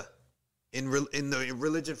mu'akkada in the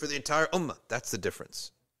religion for the entire ummah. That's the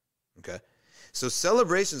difference. Okay? So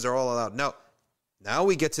celebrations are all allowed. Now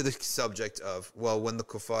we get to the subject of, when the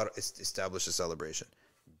kuffar establish a celebration.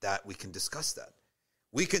 That we can discuss that.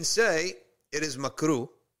 We can say it is makruh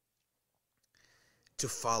to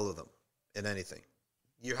follow them in anything.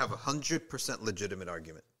 You have 100% legitimate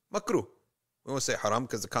argument. Makruh. We won't say haram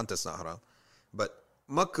because the content's not haram. But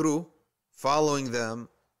makruh, following them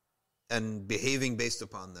and behaving based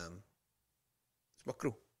upon them, it's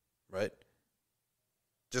makruh, right?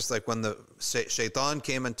 Just like when the shaitan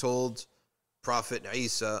came and told Prophet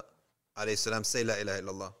Isa, alayhi salam, say la ilaha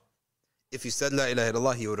illallah. If he said la ilaha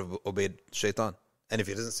illallah, he would have obeyed shaitan. And if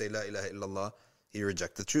he doesn't say la ilaha illallah, he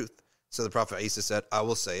rejected the truth. So the Prophet Isa said, I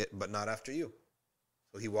will say it, but not after you.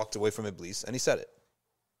 So he walked away from Iblis and he said it.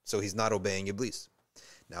 So he's not obeying Iblis.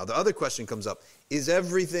 Now the other question comes up. Is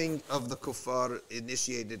everything of the kuffar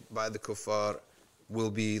initiated by the kuffar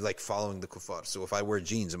will be like following the kuffar? So if I wear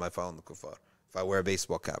jeans, am I following the kuffar? If I wear a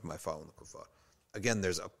baseball cap, am I following the kuffar? Again,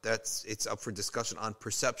 it's up for discussion on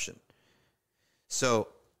perception. So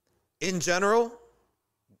in general,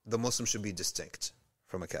 the Muslim should be distinct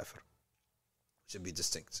from a kafir. Should be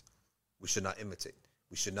distinct. We should not imitate.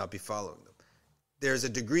 We should not be following them. There's a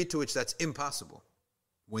degree to which that's impossible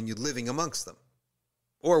when you're living amongst them,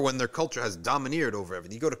 or when their culture has domineered over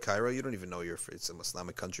everything. You go to Cairo, you don't even know if it's an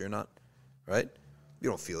Islamic country or not, right? You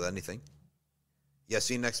don't feel anything.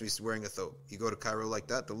 Yasin next to me is wearing a thobe. You go to Cairo like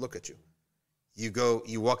that, they'll look at you.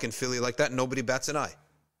 You walk in Philly like that, nobody bats an eye,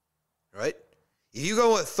 right? If you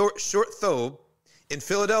go with short thobe in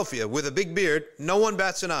Philadelphia with a big beard, no one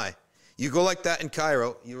bats an eye. You go like that in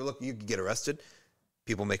Cairo, you can get arrested.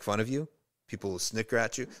 People make fun of you. People will snicker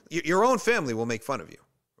at you. Your own family will make fun of you,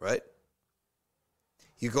 right?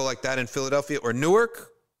 You go like that in Philadelphia or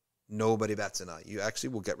Newark, nobody bats an eye. You actually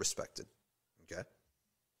will get respected, okay?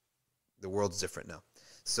 The world's different now.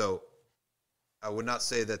 So I would not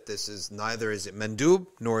say that this is, neither is it mandub,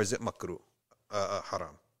 nor is it makruh,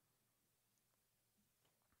 haram.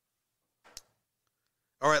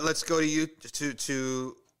 All right, let's go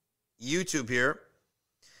to YouTube here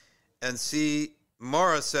and see.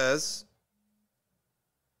 Mara says,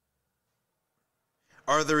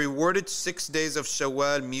 are the rewarded 6 days of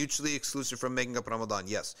Shawwal mutually exclusive from making up Ramadan?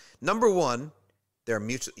 Yes. Number one, they're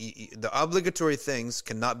the obligatory things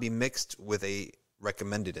cannot be mixed with a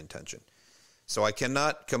recommended intention. So I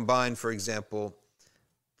cannot combine, for example,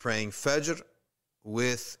 praying Fajr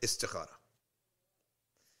with istikhara.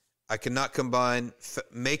 I cannot combine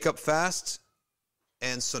makeup fast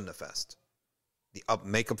and sunnah fast. The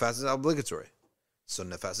makeup fast is obligatory.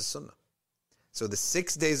 Sunnah fast is sunnah. So the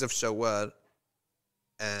 6 days of Shawwal,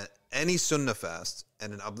 any sunnah fast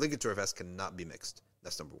and an obligatory fast cannot be mixed.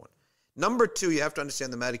 That's number one. Number two, you have to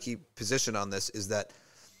understand the Maliki position on this is that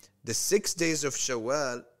the 6 days of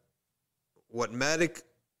Shawwal, what Malik,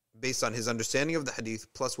 based on his understanding of the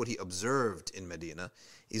hadith plus what he observed in Medina,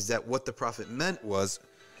 is that what the Prophet meant was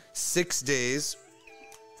 6 days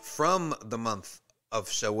from the month of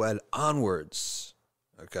Shawwal onwards.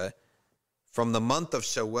 Okay? From the month of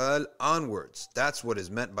Shawwal onwards. That's what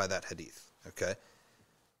is meant by that hadith. Okay?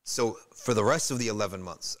 So for the rest of the 11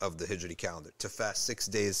 months of the Hijri calendar, to fast 6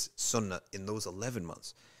 days sunnah in those 11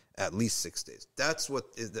 months, at least 6 days. That's what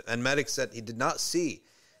is and Malik said he did not see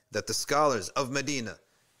that the scholars of Medina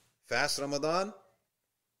fast Ramadan,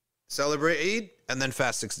 celebrate Eid, and then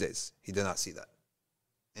fast 6 days. He did not see that.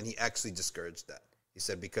 And he actually discouraged that. He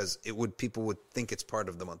said because people would think it's part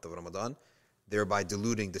of the month of Ramadan, thereby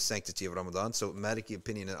diluting the sanctity of Ramadan. So Maliki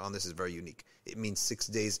opinion on this is very unique. It means 6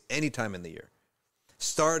 days anytime in the year,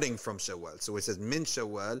 starting from Shawwal. So it says min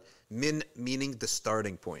Shawwal, min meaning the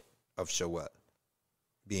starting point of Shawwal,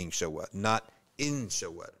 being Shawwal, not in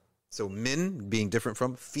Shawwal. So min being different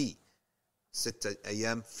from fi. Sitta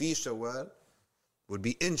ayam fi Shawwal would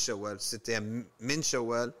be in Shawwal. Sitta ayam min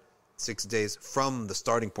Shawwal, 6 days from the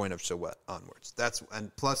starting point of Shawwal onwards.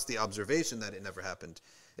 And plus the observation that it never happened.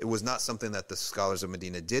 It was not something that the scholars of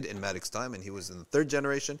Medina did in Malik's time, and he was in the third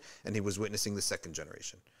generation, and he was witnessing the second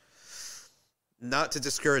generation. Not to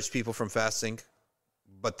discourage people from fasting,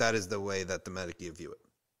 but that is the way that the Maliki view it.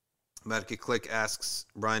 Maliki Click asks,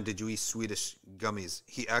 Brian, did you eat Swedish gummies?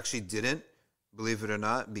 He actually didn't, believe it or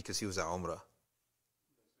not, because he was at Umrah.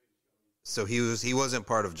 So he wasn't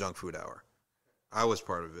part of junk food hour. I was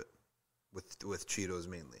part of it, with Cheetos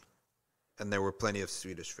mainly. And there were plenty of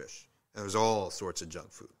Swedish fish. And there was all sorts of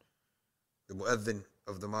junk food. The muezzin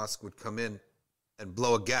of the mosque would come in and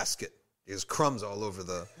blow a gasket. There's crumbs all over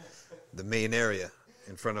the main area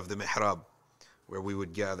in front of the mihrab where we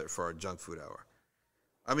would gather for our junk food hour.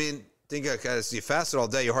 I mean, think as you fasted all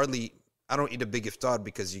day, I don't eat a big iftar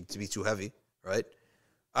because to be too heavy, right?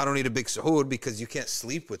 I don't eat a big suhoor because you can't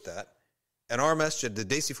sleep with that. And our masjid, the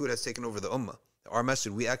desi food has taken over the ummah. Our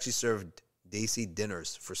masjid, we actually served desi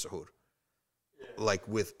dinners for suhoor. Like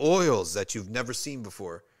with oils that you've never seen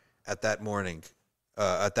before at that morning,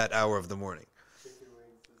 at that hour of the morning.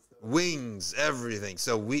 Wings, everything.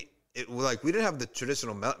 So we didn't have the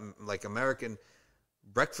traditional like American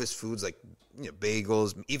breakfast foods like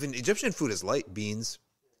bagels. Even Egyptian food is light, beans,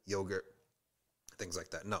 yogurt, things like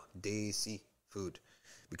that. No, desi food,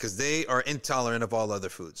 because they are intolerant of all other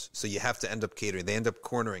foods. So you have to end up catering. They end up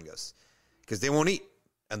cornering us because they won't eat,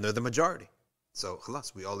 and they're the majority. So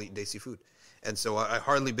khalas, we all eat desi food. And so I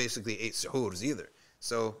hardly basically ate suhoors either.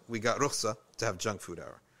 So we got rukhsa to have junk food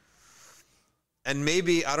hour. And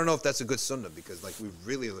maybe, I don't know if that's a good sunnah because we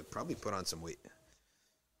really probably put on some weight.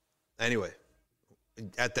 Anyway,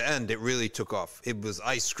 at the end, it really took off. It was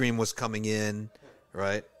ice cream was coming in,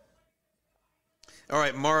 right? All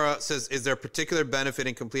right, Mara says, is there a particular benefit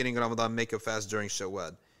in completing Ramadan makeup fast during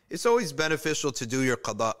Shawwal? It's always beneficial to do your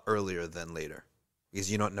qada earlier than later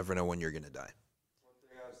because you don't never know when you're going to die.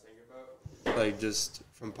 Just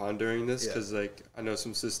from pondering this, because I know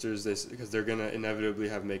some sisters, because they're gonna inevitably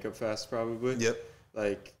have makeup fast probably. Yep.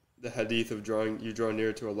 Like the hadith of you draw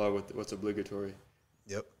near to Allah with what's obligatory.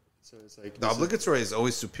 Yep. So it's like the obligatory is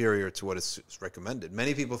always superior to what is recommended.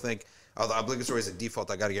 Many people think, oh, the obligatory is a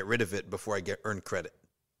default. I got to get rid of it before I earn credit.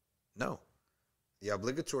 No, the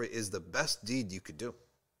obligatory is the best deed you could do,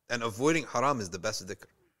 and avoiding haram is the best dhikr.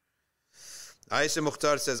 Aisha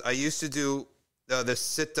Mukhtar says, I used to do the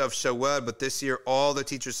sitta of Shawwal, but this year all the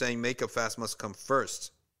teachers saying makeup fast must come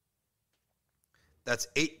first. That's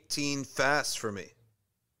 18 fasts for me.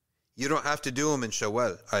 You don't have to do them in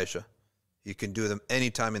Shawwal, Aisha. You can do them any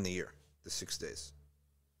time in the year, the 6 days.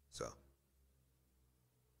 So.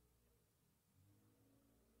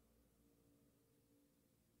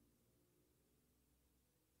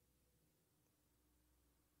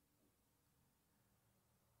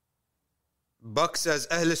 Buck says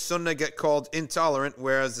Ahl Sunnah get called intolerant,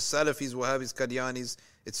 whereas the Salafis, Wahhabis, Qadianis,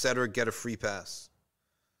 etc. get a free pass.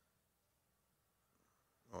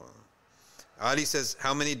 Ali says,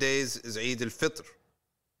 how many days is Eid al-Fitr?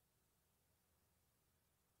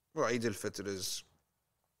 Well, Eid al-Fitr is,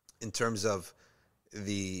 in terms of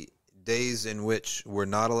the days in which we're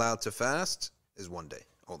not allowed to fast, is one day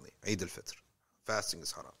only. Eid al-Fitr. Fasting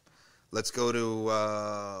is haram. Let's go to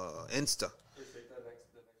Insta.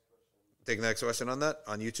 Take the next question on that,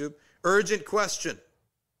 on YouTube. Urgent question.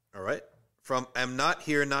 All right. From I'm Not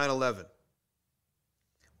Here 9/11.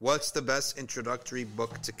 What's the best introductory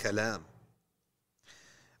book to Kalam?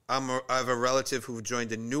 I have a relative who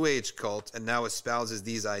joined a New Age cult and now espouses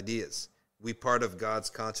these ideas. We part of God's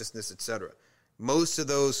consciousness, etc. Most of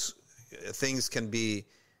those things can be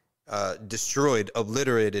destroyed,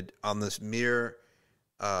 obliterated on this mere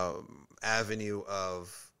avenue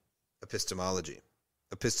of epistemology.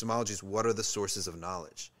 Epistemology is what are the sources of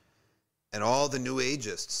knowledge. And all the New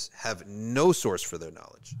Ageists have no source for their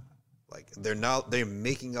knowledge. Like they're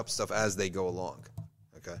making up stuff as they go along.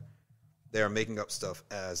 Okay? They are making up stuff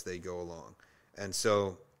as they go along. And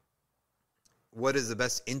so what is the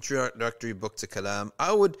best introductory book to Kalam?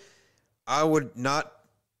 I would not.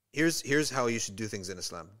 Here's how you should do things in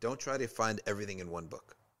Islam. Don't try to find everything in one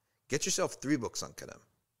book. Get yourself 3 books on Kalam.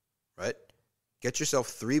 Right? Get yourself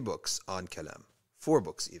 3 books on Kalam. 4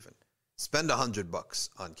 books even. Spend $100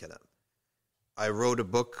 on Kalam. I wrote a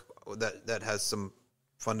book that has some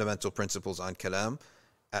fundamental principles on Kalam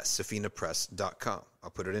at SafinaPress.com. I'll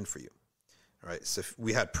put it in for you. All right. So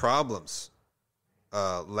we had problems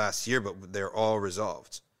last year, but they're all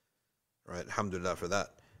resolved. All right. Alhamdulillah for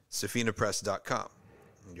that. SafinaPress.com.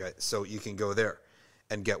 Okay. So you can go there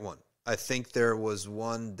and get one. I think there was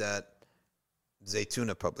one that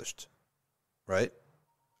Zaytuna published. Right?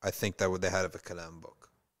 I think that what they had of a Kalam book.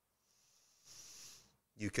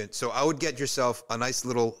 So I would get yourself a nice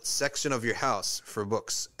little section of your house for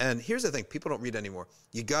books. And here's the thing, people don't read anymore.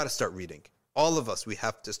 You got to start reading. All of us, we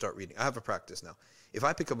have to start reading. I have a practice now. If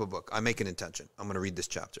I pick up a book, I make an intention. I'm going to read this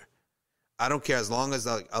chapter. I don't care as long as,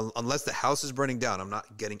 unless the house is burning down, I'm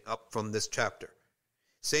not getting up from this chapter.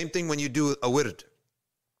 Same thing when you do a wird.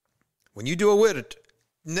 When you do a wird,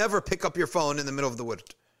 never pick up your phone in the middle of the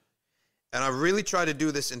wird. And I really try to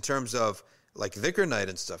do this in terms of like dhikr night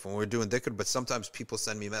and stuff when we're doing dhikr, but sometimes people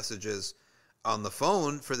send me messages on the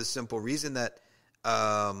phone for the simple reason that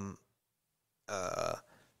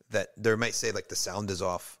that they might say like the sound is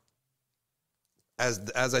off.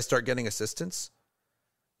 As I start getting assistance,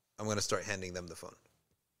 I'm going to start handing them the phone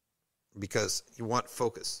because you want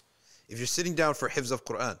focus. If you're sitting down for hifz of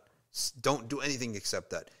Quran, don't do anything except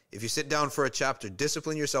that. If you sit down for a chapter,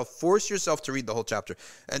 discipline yourself, force yourself to read the whole chapter.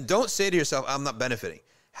 And don't say to yourself, I'm not benefiting.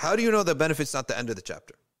 How do you know the benefit's not the end of the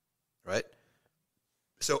chapter? Right?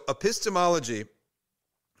 So epistemology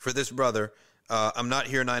for this brother, I'm Not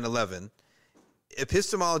Here 9/11.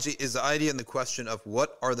 Epistemology is the idea and the question of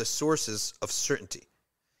what are the sources of certainty.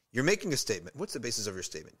 You're making a statement. What's the basis of your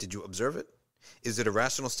statement? Did you observe it? Is it a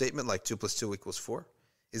rational statement like 2 + 2 = 4?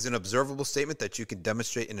 Is it an observable statement that you can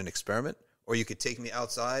demonstrate in an experiment? Or you could take me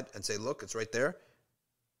outside and say, look, it's right there.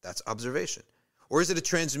 That's observation. Or is it a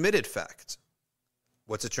transmitted fact?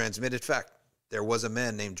 What's a transmitted fact? There was a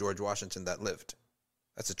man named George Washington that lived.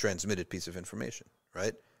 That's a transmitted piece of information,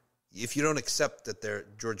 right? If you don't accept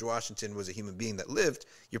that George Washington was a human being that lived,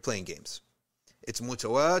 you're playing games. It's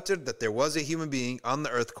mutawatir that there was a human being on the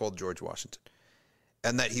earth called George Washington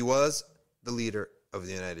and that he was the leader of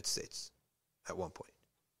the United States at one point.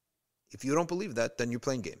 If you don't believe that, then you're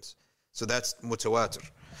playing games. So that's mutawatir.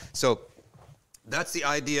 So that's the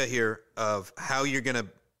idea here of how you're going to,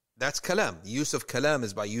 that's kalam. The use of kalam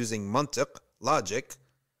is by using mantiq, logic,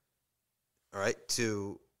 all right,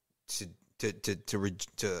 to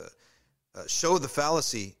show the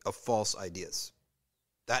fallacy of false ideas.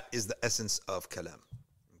 That is the essence of kalam.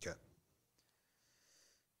 Okay.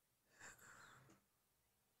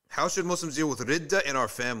 How should Muslims deal with ridda in our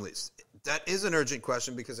families? That is an urgent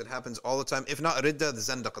question because it happens all the time. If not ridda, the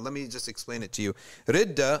zandaqa. Let me just explain it to you.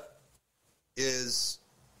 Ridda is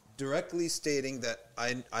directly stating that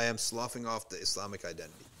I am sloughing off the Islamic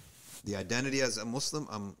identity. The identity as a Muslim,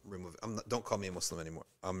 I'm removing. Don't call me a Muslim anymore.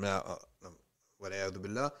 I'm now, wal'iyadu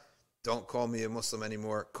billah, don't call me a Muslim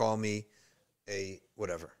anymore. Call me a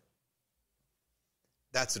whatever.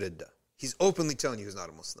 That's ridda. He's openly telling you he's not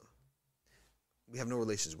a Muslim. We have no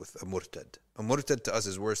relations with a murtad. A murtad to us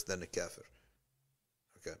is worse than a kafir.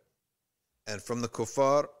 Okay. And from the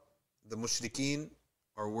kuffar, the mushrikeen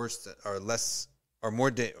are worse,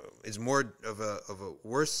 is more of a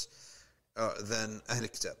worse than Ahl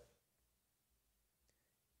Kitab.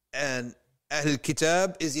 And Ahl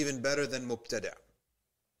Kitab is even better than Mubtada'.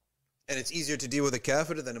 And it's easier to deal with a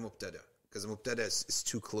kafir than a Mubtada', because a Mubtada' is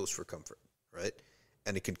too close for comfort, right?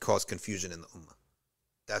 And it can cause confusion in the ummah.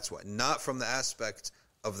 That's why. Not from the aspect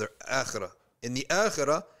of their akhirah. In the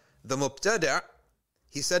akhirah, the Mubtada',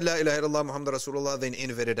 he said, La ilaha illallah Muhammad Rasulullah, then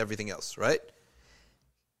innovated everything else, right?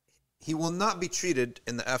 He will not be treated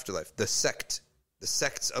in the afterlife. The sects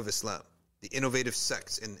of Islam, the innovative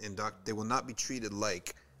sects they will not be treated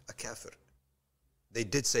like a kafir. They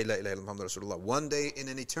did say La ilaha illallah Muhammad Rasulullah. One day in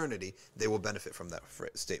an eternity, they will benefit from that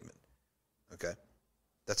statement. Okay?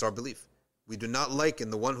 That's our belief. We do not liken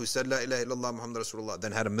the one who said La ilaha illallah Muhammad Rasulullah,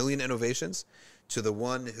 then had a million innovations, to the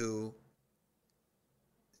one who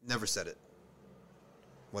never said it.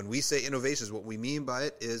 When we say innovations, what we mean by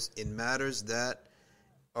it is in matters that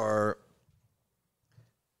are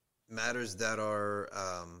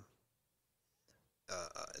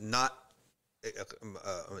not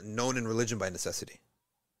known in religion by necessity.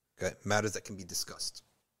 Okay, matters that can be discussed.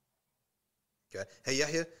 Okay, hey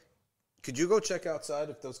Yahya, could you go check outside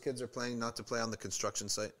if those kids are playing not to play on the construction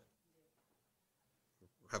site?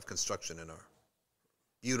 We have construction in our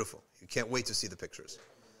beautiful. You can't wait to see the pictures.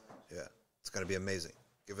 Yeah, it's going to be amazing.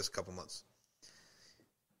 Give us a couple months.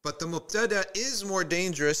 But the Mubtada' is more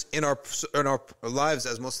dangerous in our lives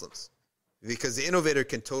as Muslims, because the innovator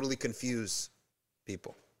can totally confuse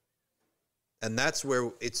people. And that's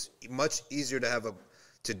where it's much easier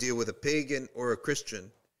to deal with a pagan or a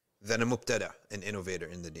Christian than a Mubtada', an innovator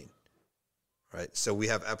in the deen. Right? So we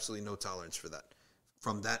have absolutely no tolerance for that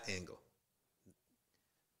from that angle.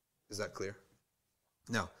 Is that clear?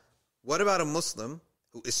 Now, what about a Muslim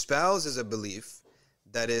who espouses a belief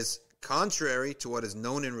that is contrary to what is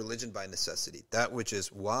known in religion by necessity, that which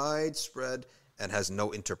is widespread and has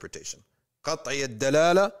no interpretation? قطعي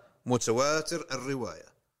الدلالة متواتر الرواية.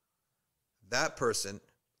 That person,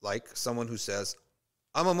 like someone who says,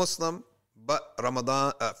 I'm a Muslim, but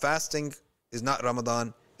Ramadan fasting is not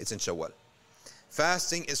Ramadan, it's in Shawwal.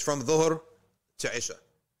 Fasting is from Dhuhr to Isha,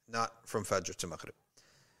 not from Fajr to Maghrib.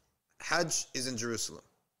 Hajj is in Jerusalem.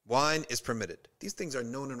 Wine is permitted. These things are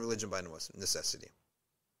known in religion by necessity.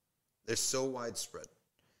 They're so widespread.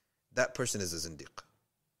 That person is a zindiq.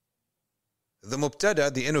 The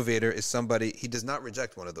Mubtada', the innovator, is somebody, he does not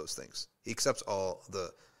reject one of those things. He accepts all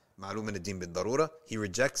the ma'lum min ad-din bin darura. He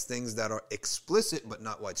rejects things that are explicit but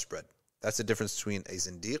not widespread. That's the difference between a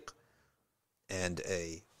zindiq and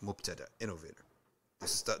a Mubtada', innovator.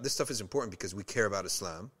 This stuff is important because we care about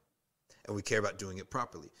Islam and we care about doing it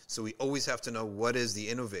properly. So we always have to know what is the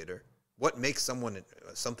innovator, what makes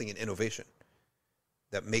something an innovation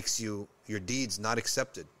that makes your deeds not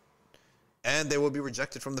accepted. And they will be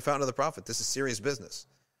rejected from the fountain of the Prophet. This is serious business.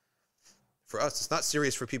 For us, it's not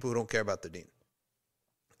serious for people who don't care about the deen.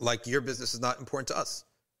 Like your business is not important to us.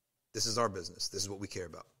 This is our business. This is what we care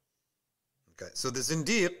about. Okay, so the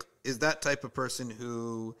zindiq is that type of person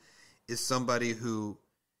who is somebody who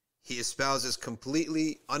he espouses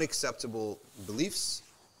completely unacceptable beliefs,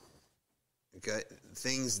 okay,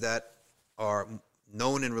 things that are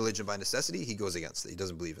known in religion by necessity, he goes against it. He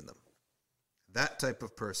doesn't believe in them. That type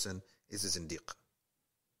of person is a zindiq.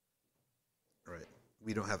 Right?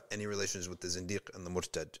 We don't have any relations with the zindiq and the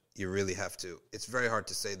murtad. You really have to. It's very hard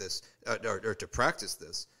to say this or to practice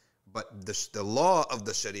this, but the law of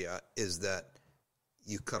the Sharia is that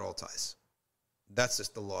you cut all ties. That's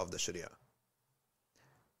just the law of the Sharia.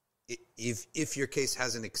 If your case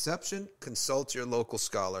has an exception, consult your local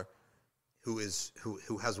scholar who has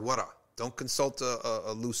wara. Don't consult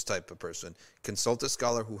a loose type of person. Consult a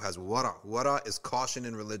scholar who has wara. Wara is caution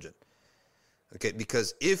in religion. Okay,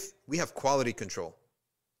 because if we have quality control,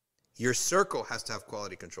 your circle has to have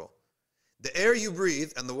quality control. The air you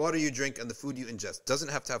breathe and the water you drink and the food you ingest doesn't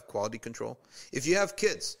have to have quality control. If you have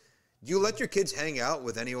kids, do you let your kids hang out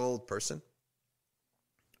with any old person?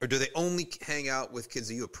 Or do they only hang out with kids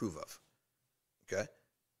that you approve of? Okay?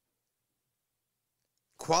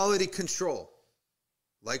 Quality control.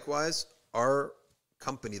 Likewise, our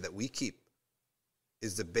company that we keep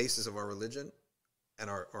is the basis of our religion and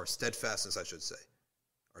our steadfastness, I should say.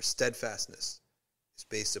 Our steadfastness is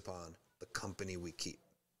based upon the company we keep.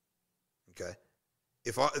 Okay?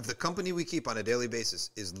 If the company we keep on a daily basis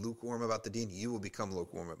is lukewarm about the deen, you will become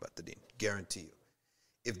lukewarm about the deen. Guarantee you.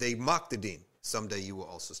 If they mock the deen, someday you will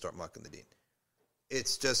also start mocking the deen.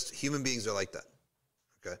 It's just human beings are like that.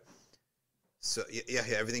 Okay? So, yeah,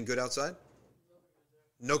 everything good outside?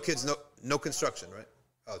 No kids, no construction, right?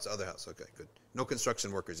 Oh, it's the other house. Okay, good. No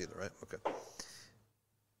construction workers either, right? Okay.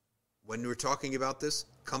 When we're talking about this,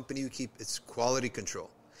 company you keep, it's quality control.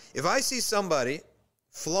 If I see somebody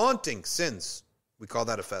flaunting sins, we call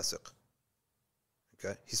that a fasiq.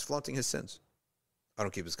 Okay? He's flaunting his sins. I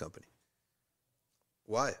don't keep his company.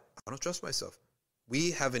 Why? I don't trust myself. We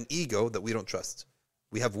have an ego that we don't trust.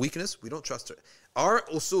 We have weakness, we don't trust her. Our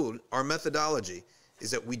usul, our methodology, is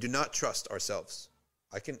that we do not trust ourselves.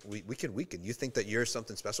 We can weaken. You think that you're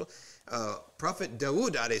something special? Prophet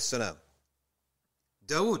Dawood alayhi salam.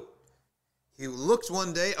 Dawood, he looked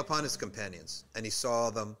one day upon his companions and he saw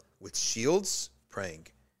them with shields praying.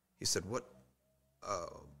 He said, what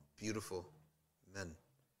beautiful men.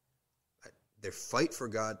 They fight for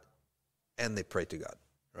God and they pray to God,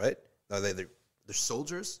 right? Now they're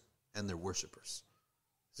soldiers and they're worshipers.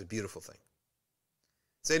 It's a beautiful thing.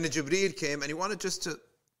 Sayyidina Jibreel came and he wanted just to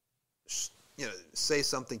say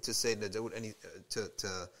something to Sayyidina Dawood and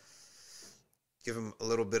to give him a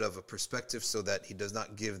little bit of a perspective so that he does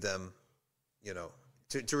not give them,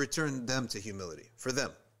 to return them to humility for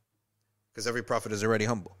them. Because every prophet is already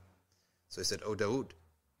humble. So he said, "O Dawood,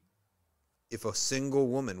 if a single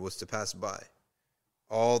woman was to pass by,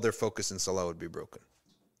 all their focus in salah would be broken."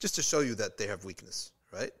 Just to show you that they have weakness,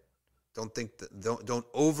 right? Don't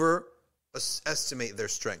overestimate their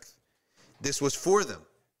strength. This was for them,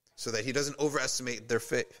 so that he doesn't overestimate their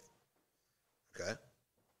faith. Okay?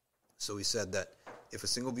 So he said that if a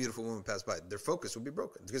single beautiful woman passed by, their focus would be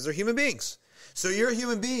broken because they're human beings. So you're a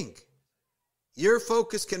human being. Your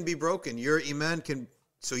focus can be broken. Your iman can.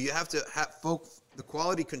 So you have to have the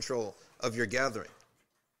quality control of your gathering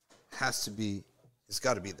has to be. It's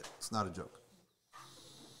got to be there. It's not a joke.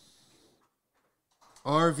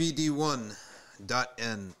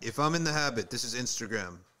 RVD1.N. If I'm in the habit, this is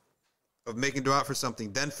Instagram, of making dua for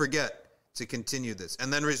something, then forget to continue this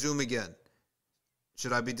and then resume again.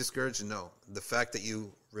 Should I be discouraged? No. The fact that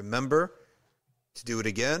you remember to do it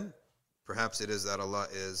again, perhaps it is that Allah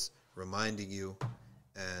is reminding you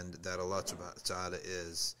and that Allah subhanahu wa ta'ala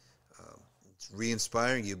is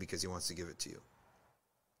re-inspiring you because He wants to give it to you.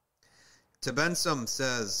 Tabensum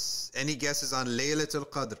says, any guesses on Laylatul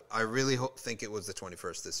Qadr? I really think it was the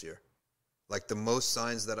 21st this year. Like the most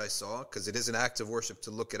signs that I saw, because it is an act of worship to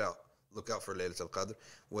look out for Laylatul Qadr,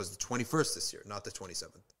 was the 21st this year, not the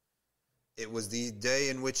 27th. It was the day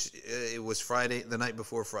in which it was Friday, the night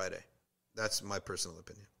before Friday. That's my personal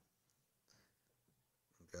opinion.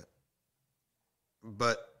 Okay.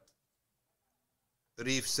 But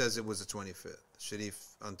Reef says it was the 25th.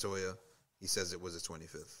 Sharif Antoya, he says it was the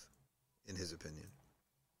 25th. In his opinion.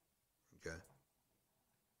 Okay.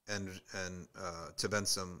 And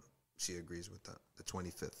Tabensum, she agrees with that. The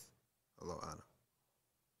 25th. Allah Anna.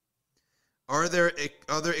 Are there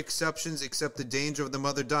other exceptions except the danger of the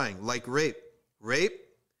mother dying? Like rape. Rape,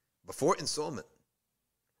 before installment.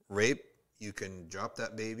 Rape, you can drop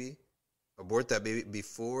that baby, abort that baby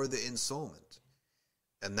before the installment.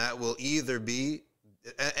 And that will either be,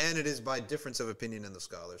 and it is by difference of opinion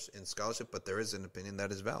in scholarship, but there is an opinion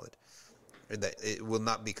that is valid. That it will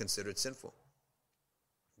not be considered sinful.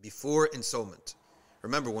 Before installment.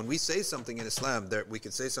 Remember, when we say something in Islam, we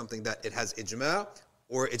can say something that it has ijma'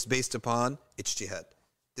 or it's based upon ijtihad.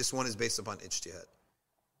 This one is based upon ijtihad.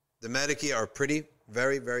 The Maliki are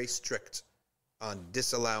very, very strict on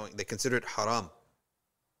disallowing. They consider it haram.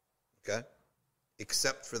 Okay?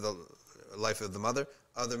 Except for the life of the mother.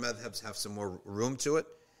 Other madhabs have some more room to it.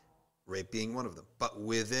 Rape being one of them. But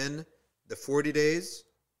within the 40 days...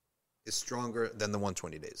 is stronger than the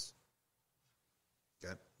 120 days.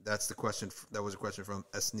 Okay, that's the question. That was a question from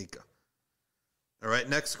Esnika. All right,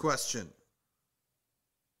 next question.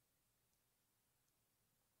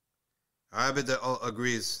 Abida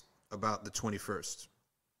agrees about the 21st.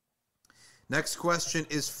 Next question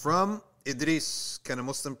is from Idris. Can a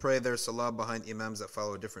Muslim pray their salah behind imams that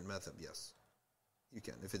follow a different method? Yes, you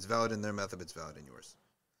can. If it's valid in their method, it's valid in yours.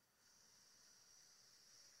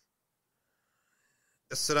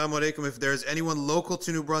 Assalamu alaikum. If there's anyone local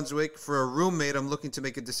to New Brunswick for a roommate, I'm looking to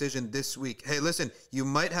make a decision this week. Hey, listen, you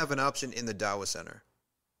might have an option in the Dawah Center.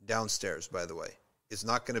 Downstairs, by the way. It's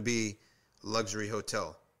not going to be a luxury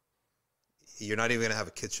hotel. You're not even going to have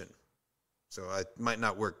a kitchen. So it might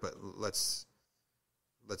not work, but let's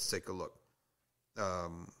take a look.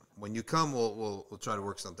 When you come, we'll try to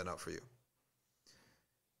work something out for you.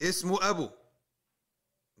 Ismu Abu.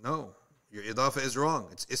 No, your idafa is wrong.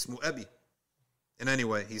 It's Ismu Abi. And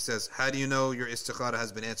anyway, he says, how do you know your istikhara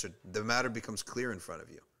has been answered? The matter becomes clear in front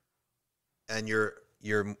of you. And your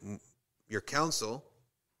counsel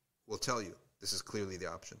will tell you this is clearly the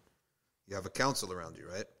option. You have a counsel around you,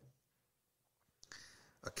 right?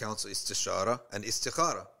 A counsel, istishara and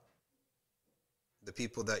istikhara. The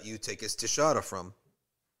people that you take istishara from,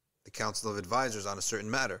 the council of advisors on a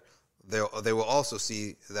certain matter, they will also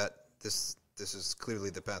see that this is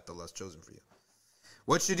clearly the path Allah has chosen for you.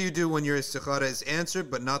 What should you do when your istikhara is answered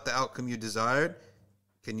but not the outcome you desired?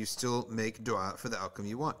 can you still make dua for the outcome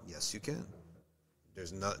you want? Yes, you can.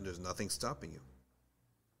 There's nothing stopping you.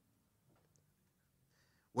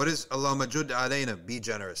 What is Allahumma jud alayna? Be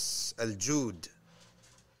generous. Al-jud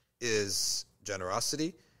is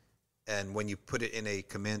generosity, and when you put it in a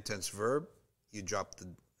command tense verb, you drop the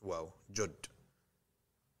waw, jud.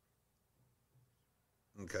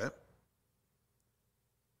 Okay.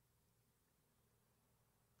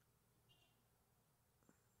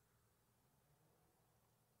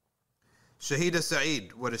 Shahida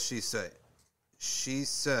Saeed, what does she say? She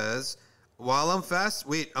says, while I'm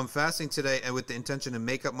fasting today and with the intention to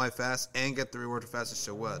make up my fast and get the reward of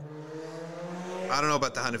fasting Shawwal. I don't know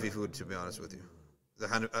about the Hanafi food, to be honest with you. The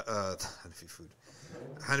Hanafi food.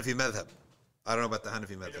 Hanafi madhab. I don't know about the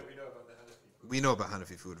Hanafi madhab. We know about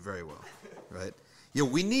Hanafi food very well, right?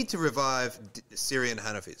 We need to revive Syrian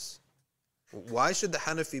Hanafis. Why should the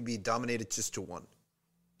Hanafi be dominated just to one?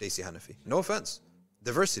 Desi Hanafi. No offense.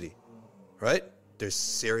 Diversity, right? There's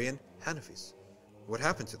Syrian Hanafis. What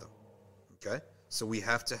happened to them? Okay, so we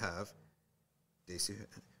have to have Desi.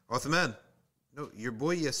 Othman, no, your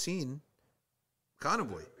boy Yasin, Kana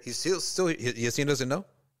boy. He's still Yasin doesn't know.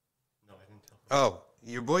 No, I didn't tell him. Oh,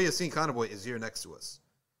 your boy Yasin Kana boy is here next to us,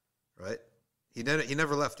 right? He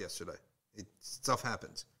never left yesterday. Stuff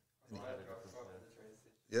happened.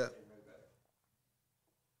 Yeah.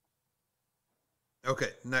 Okay,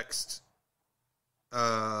 next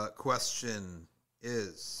question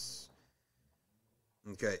is.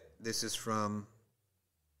 Okay, this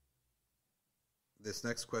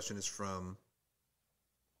next question is from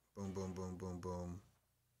boom.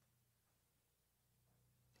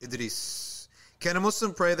 Idris. Can a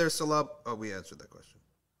Muslim pray their salah? Oh, we answered that question.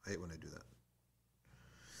 I hate when I do that.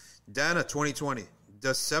 Dana, 2020.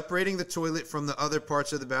 Does separating the toilet from the other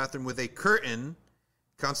parts of the bathroom with a curtain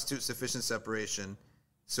constitute sufficient separation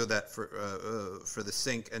so that for the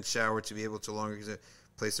sink and shower to be able to longer a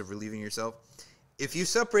place of relieving yourself? If you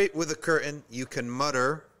separate with a curtain, you can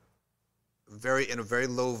mutter in a very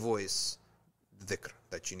low voice dhikr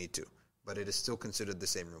that you need to, but it is still considered the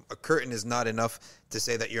same room. A curtain is not enough to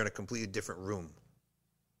say that you're in a completely different room.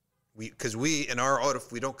 Because in our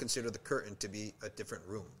urf, we don't consider the curtain to be a different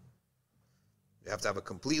room. You have to have a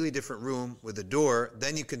completely different room with a door.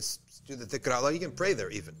 Then you can do the dhikr Allah. You can pray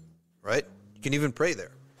there even, right? You can even pray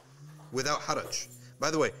there without haraj.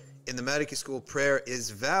 By the way, in the Maliki school, prayer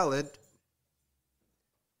is valid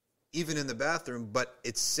even in the bathroom, but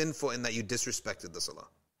it's sinful in that you disrespected the salah.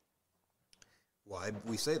 Why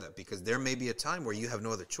we say that? Because there may be a time where you have no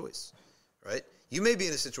other choice, right? You may be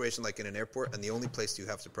in a situation like in an airport, and the only place you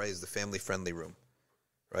have to pray is the family-friendly room,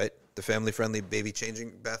 right? The family-friendly baby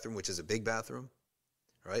changing bathroom, which is a big bathroom,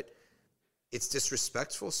 right? It's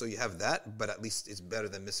disrespectful, so you have that, but at least it's better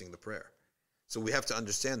than missing the prayer. So we have to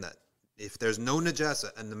understand that. If there's no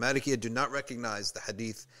najasa, and the Malikiya do not recognize the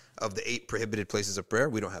hadith of the 8 prohibited places of prayer,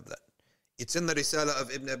 we don't have that. It's in the Risala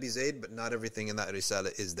of Ibn Abi Zayd, but not everything in that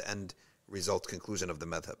Risala is the end result conclusion of the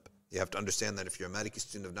madhab. You have to understand that if you're a Maliki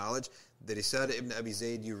student of knowledge, the Risala Ibn Abi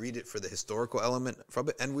Zayd, you read it for the historical element from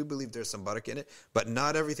it, and we believe there's some barak in it, but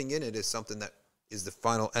not everything in it is something that is the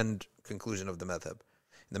final end conclusion of the madhab.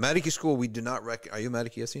 In the Maliki school, we do not are you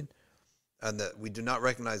Maliki, Yasin? And that we do not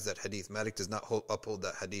recognize that hadith. Malik does not uphold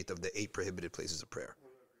that hadith of the 8 prohibited places of prayer.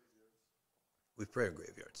 We pray in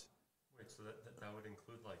graveyards. Wait, so that would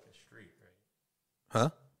include like a street, right? Huh?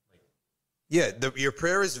 Yeah, your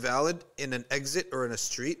prayer is valid in an exit or in a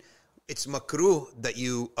street. It's makruh that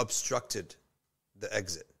you obstructed the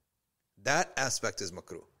exit. That aspect is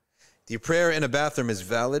makruh. The prayer in a bathroom is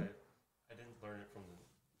valid. I didn't learn it from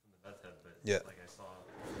the madhab, but yeah. Like I saw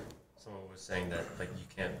someone was saying that like you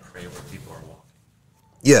can't pray where people are walking.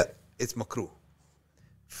 Yeah, it's makruh.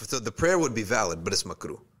 So the prayer would be valid, but it's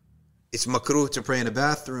makruh. It's makruh to pray in a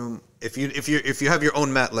bathroom if you have your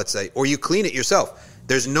own mat, let's say, or you clean it yourself.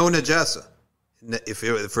 There's no najasa.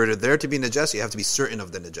 For there to be najasa, you have to be certain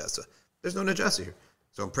of the najasa. There's no najasa here,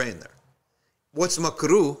 so I'm praying there. What's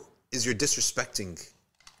makruh is you're disrespecting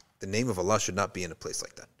the name of Allah. Should not be in a place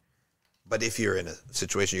like that. But if you're in a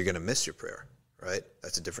situation you're going to miss your prayer, right?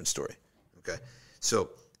 That's a different story. Okay, so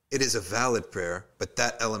it is a valid prayer, but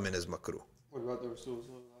that element is makruh. What about the Rasul?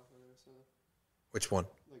 Which one?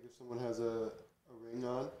 Like if someone has a ring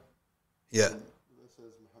on. Yeah. That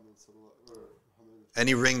says Muhammad or Muhammad.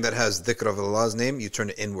 Any ring that has dhikr of Allah's name, you turn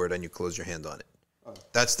it inward and you close your hand on it. Oh.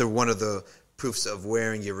 That's one of the proofs of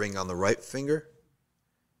wearing your ring on the right finger,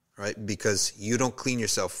 right? Because you don't clean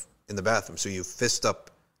yourself in the bathroom, so you fist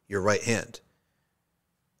up your right hand,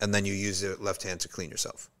 and then you use your left hand to clean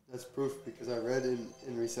yourself. That's proof because I read in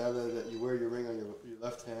Risala that you wear your ring on your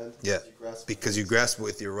left hand. Yeah, because you grasp it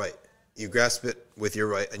with your right. you grasp it with your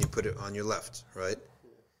right and you put it on your left, right?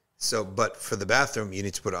 So, but for the bathroom, you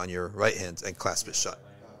need to put it on your right hand and clasp it shut.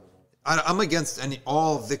 I'm against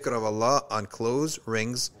all dhikr of Allah on clothes,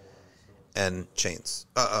 rings, and chains,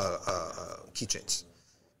 keychains.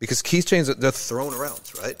 Because keychains, they're thrown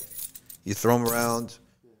around, right? You throw them around,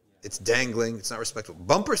 it's dangling, it's not respectful.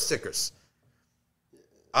 Bumper stickers,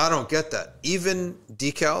 I don't get that. Even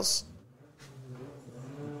decals,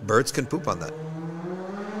 birds can poop on that.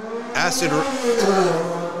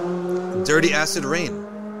 Dirty acid rain.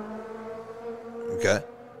 Okay?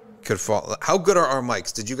 Could fall. How good are our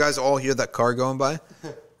mics? Did you guys all hear that car going by?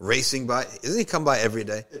 Racing by? Doesn't he come by every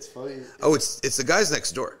day? It's funny. Oh, it's the guys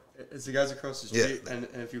next door. It's the guys across the street, Yeah. and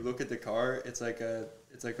if you look at the car, it's like an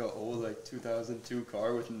old 2002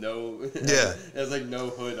 car with no Yeah. it has like no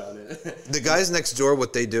hood on it. The guys next door,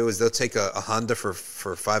 what they do is they'll take a Honda for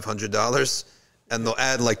 $500 and they'll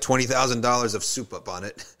add like $20,000 of soup up on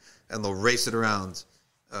it and they'll race it around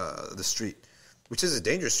the street, which is a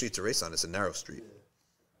dangerous street to race on. It's a narrow street.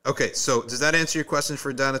 Okay, so does that answer your question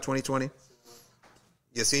for Dana 2020?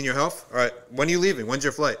 You seen your health? All right. When are you leaving? When's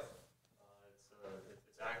your flight?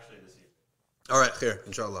 It's actually this evening. All right, khair,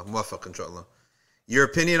 inshallah. Muwaffaq, inshallah. Your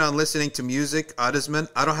opinion on listening to music, adisman?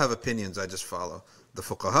 I don't have opinions. I just follow the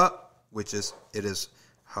fuqaha, which is it is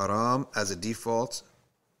haram as a default.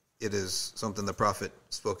 It is something the Prophet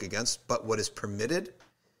spoke against. But what is permitted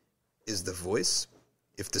is the voice.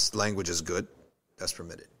 If this language is good, that's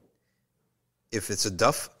permitted. If it's a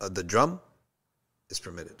duff, the drum is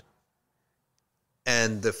permitted.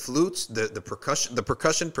 And the flutes, the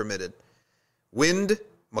percussion permitted. Wind,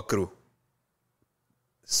 makruh.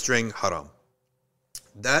 String, haram.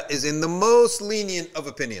 That is in the most lenient of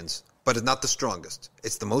opinions, but it's not the strongest.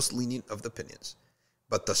 It's the most lenient of the opinions.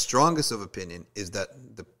 But the strongest of opinion is that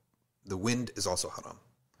the wind is also haram.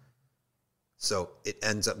 So it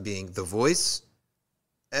ends up being the voice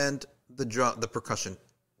and the drum, the percussion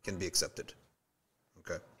can be accepted.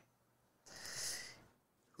 Okay.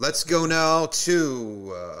 Let's go now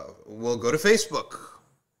to, we'll go to Facebook.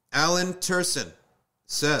 Alan Turson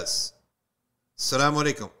says, Assalamu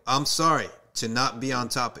alaikum. I'm sorry to not be on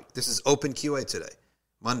topic. This is open QA today.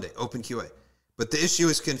 Monday, open QA. But the issue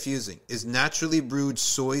is confusing. Is naturally brewed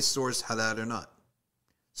soy source halal or not?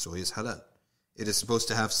 Soy is halal. It is supposed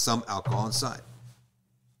to have some alcohol inside.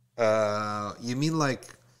 You mean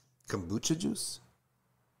like kombucha juice?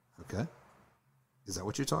 Okay. Is that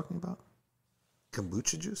what you're talking about?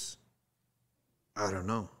 Kombucha juice? I don't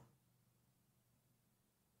know.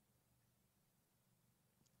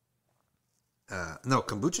 No,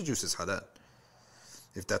 kombucha juice is halal.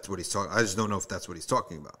 If that's what he's talking, I just don't know if that's what he's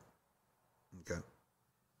talking about. Okay.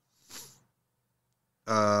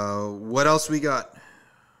 What else we got?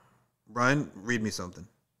 Brian, read me something.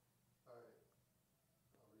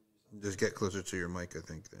 Just get closer to your mic, I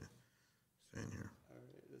think. Saying here. All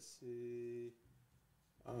right, let's see.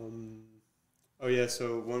 Oh yeah,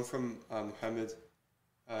 so one from Muhammad.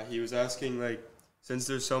 He was asking, like, since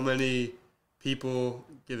there's so many people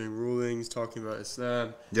giving rulings, talking about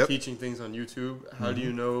Islam, teaching things on YouTube, how do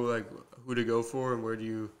you know, like, who to go for and where do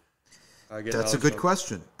you get That's a good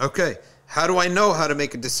question. Okay. How do I know how to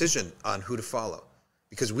make a decision on who to follow?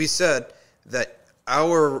 Because we said that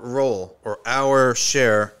our role or our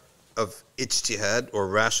share of ijtihad or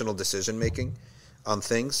rational decision making on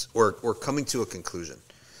things or coming to a conclusion.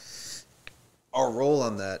 Our role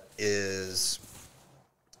on that is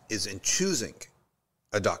in choosing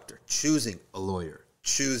a doctor, choosing a lawyer,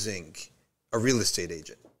 choosing a real estate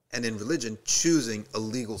agent, and in religion, choosing a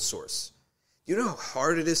legal source. You know how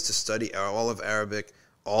hard it is to study all of Arabic,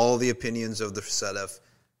 all the opinions of the Salaf,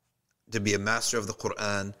 to be a master of the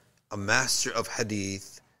Quran, a master of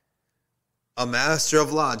hadith, a master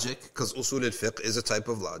of logic, because usul al-fiqh is a type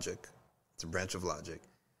of logic. It's a branch of logic.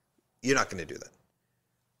 You're not going to do that.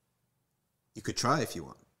 You could try if you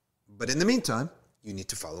want. But in the meantime, you need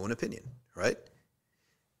to follow an opinion, right?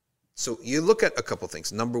 So you look at a couple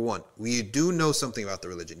things. Number one, you do know something about the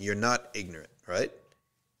religion. You're not ignorant, right?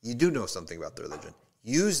 You do know something about the religion.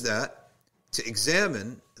 Use that to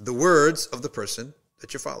examine the words of the person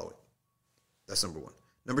that you're following. That's number one.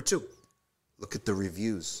 Number two, look at the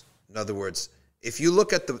reviews. In other words, if you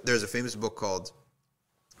look at there's a famous book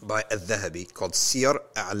by Al-Dhahabi called Siyar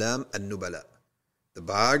A'lam Al-Nubala, the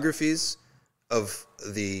biographies of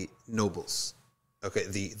the nobles, okay,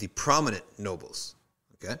 the prominent nobles,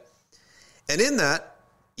 okay? And in that,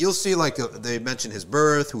 you'll see they mention his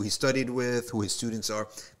birth, who he studied with, who his students are,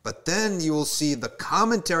 but then you will see the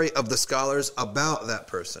commentary of the scholars about that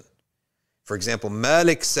person. For example,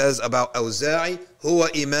 Malik says about Awza'i, huwa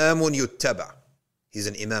imamun yuttaba. He's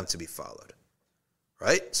an imam to be followed,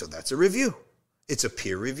 right? So that's a review. It's a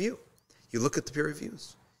peer review. You look at the peer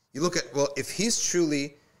reviews. You look at, well, if this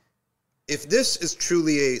is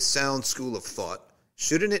truly a sound school of thought,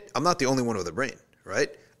 shouldn't it, I'm not the only one with a brain, right?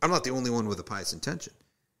 I'm not the only one with a pious intention.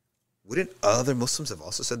 Wouldn't other Muslims have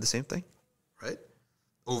also said the same thing, right?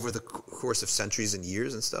 Over the course of centuries and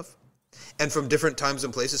years and stuff? And from different times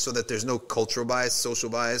and places, so that there's no cultural bias, social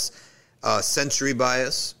bias, sensory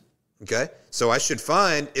bias, okay? So I should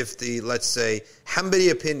find if the, let's say,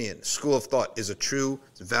 Hanbali opinion, school of thought, is a true,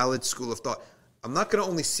 valid school of thought, I'm not going to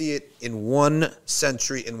only see it in one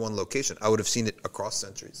century, in one location. I would have seen it across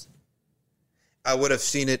centuries. I would have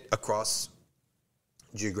seen it across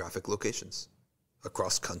geographic locations,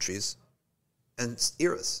 across countries and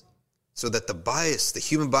eras, so that the bias, the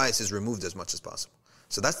human bias, is removed as much as possible.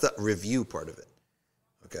 So that's the review part of it.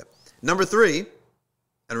 Okay. Number 3,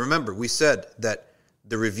 and remember, we said that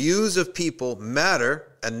the reviews of people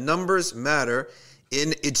matter and numbers matter in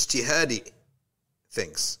ijtihadi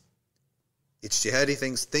things. Ijtihadi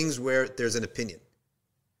things, things where there's an opinion.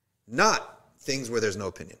 Not things where there's no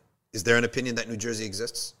opinion. Is there an opinion that New Jersey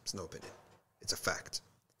exists? It's no opinion. It's a fact.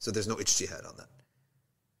 So there's no ijtihad on that.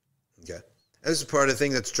 Okay? This is part of the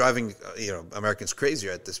thing that's driving Americans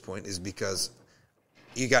crazier at this point, is because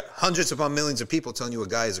you got hundreds upon millions of people telling you a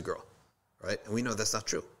guy is a girl, right? And we know that's not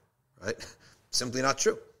true, right? Simply not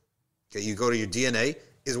true. Okay, you go to your DNA,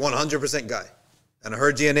 is 100% guy. And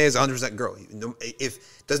her DNA is 100% girl.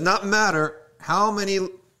 If does not matter how many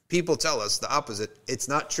people tell us the opposite, it's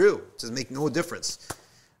not true. It doesn't make no difference.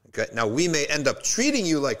 Okay, now we may end up treating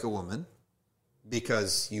you like a woman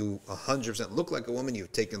because you 100% look like a woman.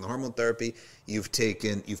 You've taken the hormone therapy. You've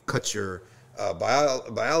cut your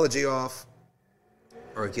biology off,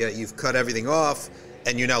 or you've cut everything off,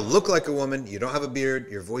 and you now look like a woman. You don't have a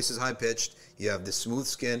beard. Your voice is high pitched. You have this smooth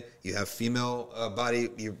skin. You have female body.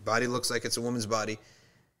 Your body looks like it's a woman's body.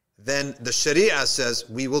 Then the Sharia says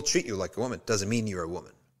we will treat you like a woman. Doesn't mean you're a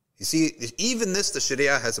woman. You see, even this, the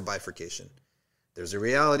Sharia has a bifurcation. There's a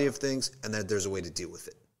reality of things, and then there's a way to deal with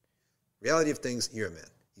it. Reality of things, you're a man.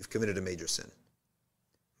 You've committed a major sin.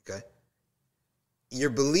 Okay?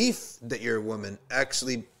 Your belief that you're a woman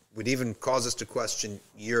actually would even cause us to question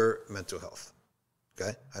your mental health.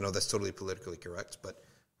 Okay? I know that's totally politically correct, but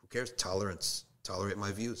who cares? Tolerance. Tolerate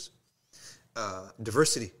my views.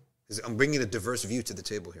 Diversity. I'm bringing a diverse view to the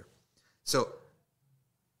table here. So,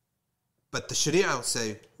 but the Sharia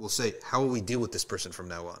will say, how will we deal with this person from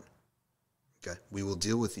now on? Okay? We will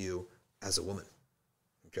deal with you as a woman.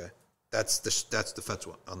 Okay? That's the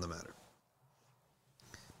fatwa on the matter.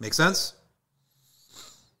 Make sense?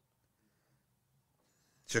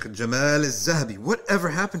 Sheikh Jamal al-Zahabi. Whatever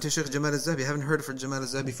happened to Sheikh Jamal al-Zahabi? I haven't heard from Jamal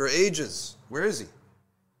al-Zahabi for ages. Where is he?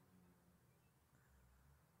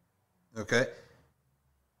 Okay.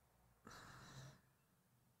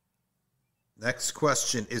 Next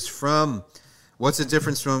question is from, what's the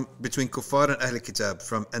difference between Kuffar and Ahl al-Kitab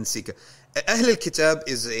from Ansika? Ahl al-Kitab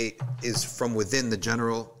is from within the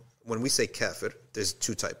general. When we say kafir, there's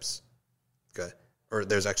 2 types. Okay? Or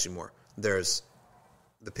there's actually more. There's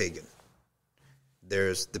the pagan.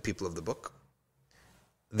 There's the people of the book.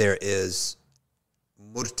 There is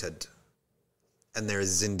murtad. And there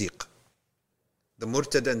is zindiq. The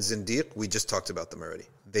murtad and zindiq, we just talked about them already.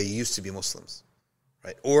 They used to be Muslims.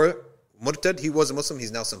 Right? Or murtad, he was a Muslim,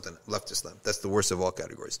 he's now something, left Islam. That's the worst of all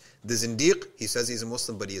categories. The zindiq, he says he's a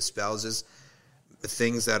Muslim, but he espouses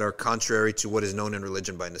things that are contrary to what is known in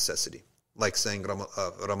religion by necessity. Like saying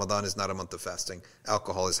Ramadan is not a month of fasting.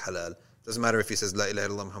 Alcohol is halal. Doesn't matter if he says La ilaha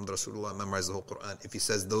illallah Muhammad Rasulullah, memorize the whole Quran. If he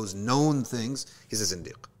says those known things, he's a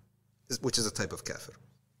zindiq, which is a type of kafir.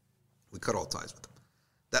 We cut all ties with them.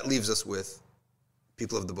 That leaves us with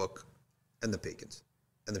people of the book and the pagans.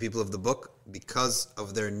 And the people of the book, because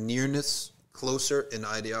of their nearness, closer in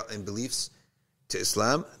idea and beliefs to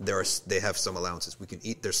Islam, they have some allowances. We can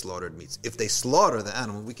eat their slaughtered meats. If they slaughter the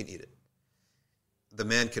animal, we can eat it. The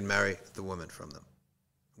man can marry the woman from them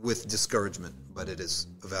with discouragement, but it is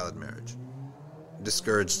a valid marriage.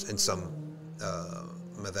 Discouraged in some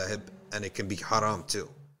madhahib, and it can be haram too,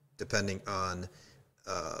 depending on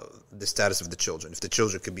the status of the children. If the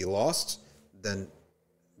children could be lost, then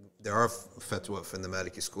there are fatwa from the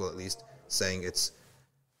Maliki school at least saying it's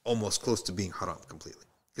almost close to being haram completely,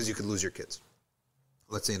 because you could lose your kids,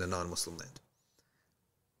 let's say in a non-Muslim land.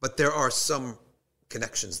 But there are some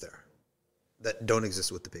connections there that don't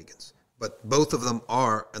exist with the pagans. But both of them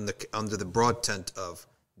are under the broad tent of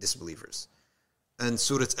disbelievers. And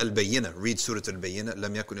Surah Al-Bayyinah, read Surah Al-Bayyinah,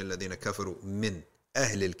 لَمْ يَكُنِ الَّذِينَ كَفَرُوا مِنْ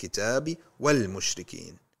أَهْلِ الْكِتَابِ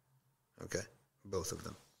وَالْمُشْرِكِينَ. Okay, both of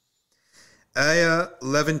them. Ayah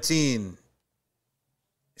 11.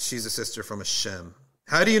 She's a sister from Asham.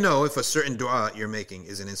 How do you know if a certain dua you're making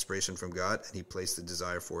is an inspiration from God and He placed the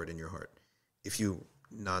desire for it in your heart? If you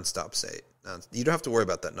nonstop say it. You don't have to worry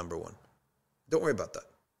about that, number one. Don't worry about that.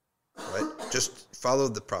 Right? Just follow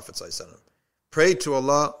the Prophet ﷺ. Pray to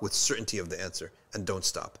Allah with certainty of the answer and don't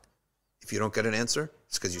stop. If you don't get an answer,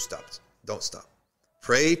 it's because you stopped. Don't stop.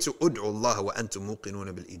 Pray to ud'u Allah wa antum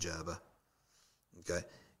muqinuna bil ijaba. Okay?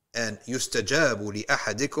 And yustajabu li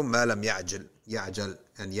ahadikum ma lam ya'jal. Ya'jal.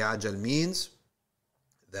 And ya'jal means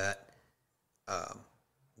that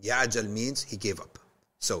ya'jal means he gave up.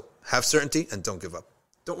 So have certainty and don't give up.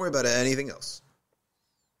 Don't worry about anything else.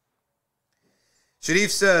 Sharif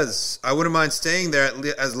says, I wouldn't mind staying there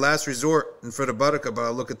as last resort and for the barakah, but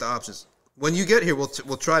I'll look at the options. When you get here,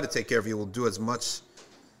 we'll try to take care of you. We'll do as much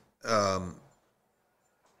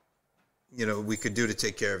we could do to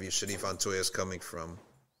take care of you. Sharif Antoya is coming from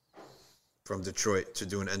Detroit to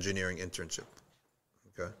do an engineering internship.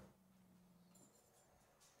 Okay.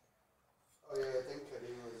 Oh yeah, I think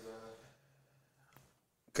Kareem was.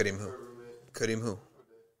 Kareem who? Kareem who?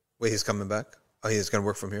 Wait, he's coming back? Oh, he's going to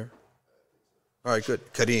work from here? All right, good.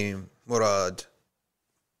 Kareem, Murad,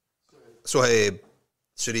 Suhaib,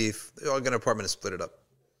 Sharif, they all get an apartment and split it up.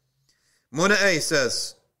 Muna A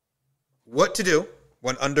says, what to do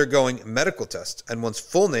when undergoing medical tests and one's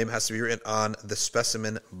full name has to be written on the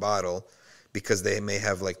specimen bottle because they may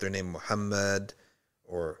have like their name Muhammad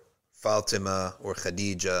or Fatima or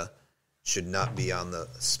Khadija should not be on the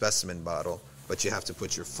specimen bottle, but you have to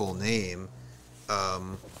put your full name.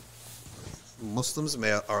 Muslims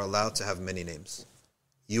are allowed to have many names.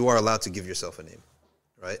 You are allowed to give yourself a name,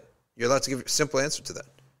 right? You're allowed to give a simple answer to that.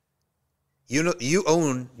 You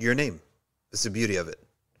own your name. That's the beauty of it,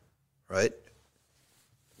 right?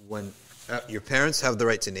 When your parents have the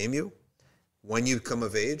right to name you, when you come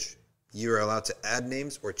of age, you are allowed to add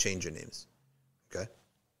names or change your names. Okay?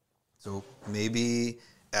 So maybe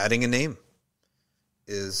adding a name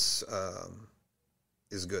is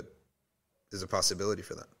good. There's a possibility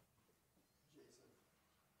for that.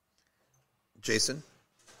 Jason?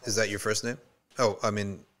 Is that your first name? Oh, I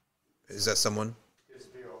mean, is that someone?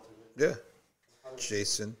 Yeah.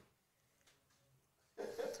 Jason.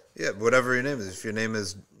 Yeah, whatever your name is. If your name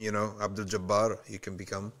is, Abdul Jabbar, you can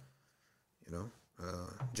become,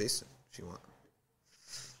 Jason if you want.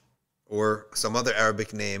 Or some other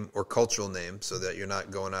Arabic name or cultural name so that you're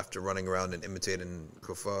not going after running around and imitating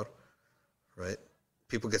kuffar, right?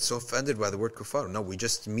 People get so offended by the word kuffar. No, we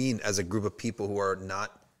just mean as a group of people who are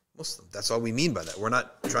not Muslim. That's all we mean by that. We're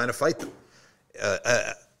not trying to fight them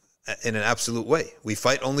in an absolute way. We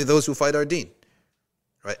fight only those who fight our deen,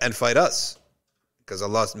 right? And fight us. Because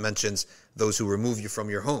Allah mentions those who remove you from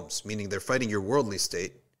your homes, meaning they're fighting your worldly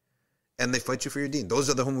state, and they fight you for your deen. Those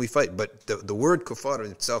are the whom we fight. But the word kuffar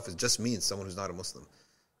in itself just means someone who's not a Muslim.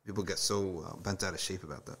 People get so bent out of shape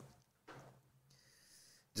about that.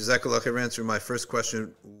 Jazakallah khair for answering my first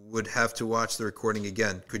question. Would have to watch the recording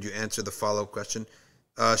again. Could you answer the follow-up question?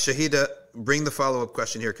 Shahida, bring the follow-up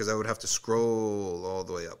question here because I would have to scroll all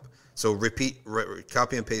the way up. So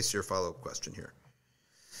copy and paste your follow-up question here.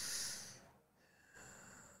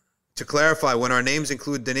 To clarify, when our names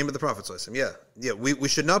include the name of the Prophet, we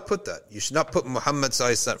should not put that. You should not put Muhammad,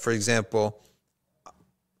 for example.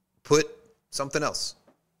 Put something else,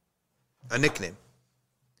 a nickname,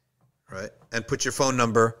 right? And put your phone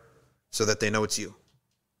number so that they know it's you.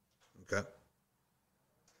 Okay.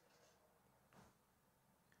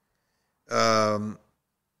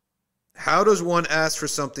 How does one ask for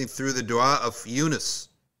something through the dua of Yunus?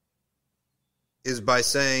 Is by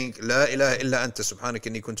saying La ilaha illa anta subhanaka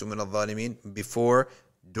inni kuntu min al-zalimin before,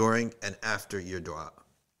 during, and after your dua.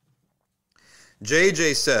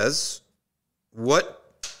 JJ says, what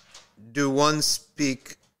to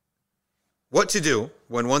do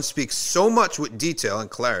when one speaks so much with detail and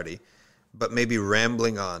clarity, but maybe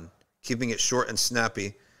rambling on, keeping it short and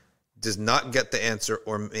snappy, does not get the answer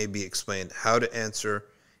or maybe explain how to answer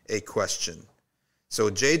a question. So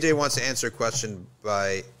JJ wants to answer a question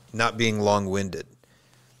by not being long-winded.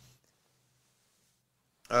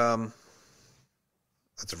 That's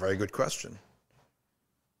a very good question.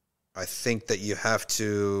 I think that you have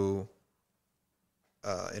to,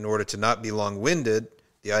 in order to not be long-winded,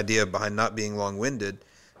 the idea behind not being long-winded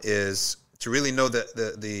is to really know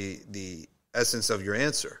the essence of your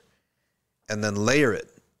answer and then layer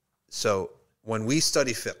it. So when we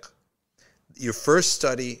study fiqh, you first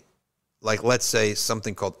study, like let's say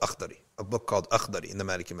something called Akhdari, a book called Akhdari in the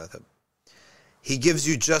Maliki Madhab. He gives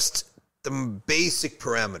you just the basic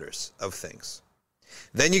parameters of things.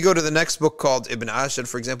 Then you go to the next book called Ibn Ashir,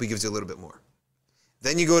 for example, he gives you a little bit more.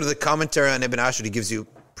 Then you go to the commentary on Ibn Ashir, he gives you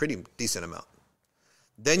a pretty decent amount.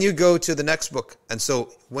 Then you go to the next book. And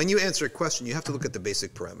so when you answer a question, you have to look at the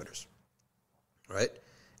basic parameters, right?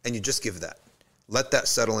 And you just give that. Let that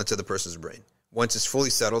settle into the person's brain. Once it's fully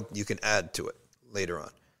settled, you can add to it later on.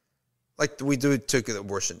 Like we took the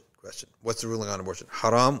abortion question. What's the ruling on abortion?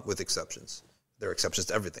 Haram with exceptions. There are exceptions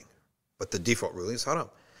to everything. But the default ruling is haram.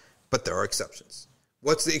 But there are exceptions.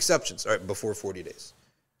 What's the exceptions? All right, before 40 days.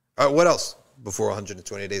 All right, what else? Before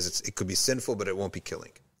 120 days, it could be sinful, but it won't be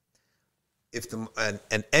killing.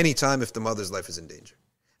 And any time if the mother's life is in danger.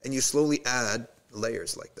 And you slowly add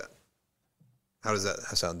layers like that. How does that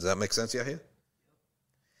sound? Does that make sense, Yahya?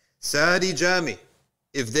 Sadi Jami.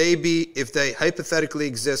 If they hypothetically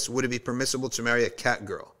exist, would it be permissible to marry a cat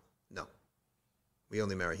girl? No. We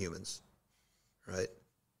only marry humans. Right?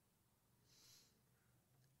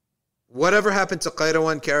 Whatever happened to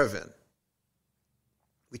Qayrawan Caravan?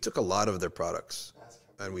 We took a lot of their products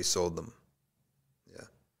and we sold them. Yeah.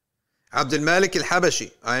 Abdul Malik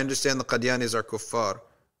al-Habashi. I understand the Qadianis are kuffar.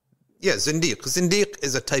 Yeah, Zindiq. Zindiq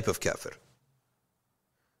is a type of kafir.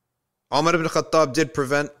 Umar ibn Khattab did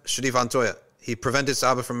prevent Sharif Antoya. He prevented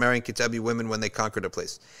Sahaba from marrying Kitabi women when they conquered a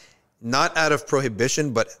place. Not out of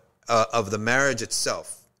prohibition, but of the marriage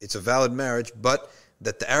itself. It's a valid marriage, but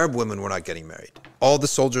that the Arab women were not getting married. All the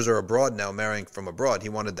soldiers are abroad now, marrying from abroad. He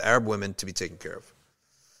wanted the Arab women to be taken care of.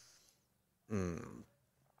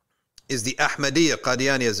 Is the Ahmadiyya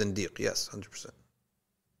Qadianiya Zindiq? Yes, 100%.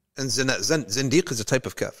 And Zindiq is a type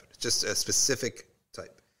of kafir. It's just a specific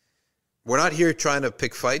type. We're not here trying to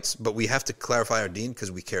pick fights, but we have to clarify our deen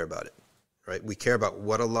because we care about it. Right? We care about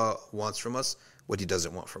what Allah wants from us, what He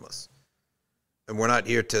doesn't want from us. And we're not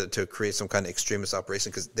here to create some kind of extremist operation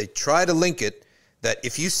because they try to link it that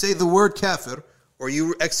if you say the word kafir or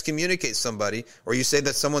you excommunicate somebody or you say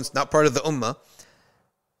that someone's not part of the ummah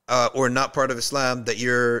or not part of Islam,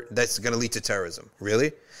 that's going to lead to terrorism.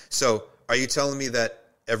 Really? So are you telling me that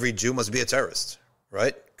every Jew must be a terrorist?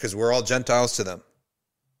 Right? Because we're all Gentiles to them.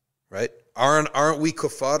 Right? Aren't we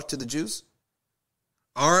kuffar to the Jews?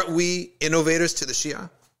 Aren't we innovators to the Shia?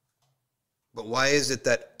 But why is it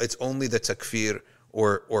that it's only the takfir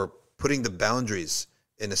or putting the boundaries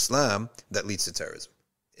in Islam that leads to terrorism?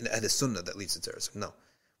 In Ahl Sunnah that leads to terrorism? No.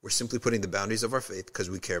 We're simply putting the boundaries of our faith because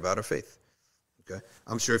we care about our faith. Okay?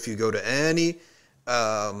 I'm sure if you go to any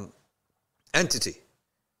entity,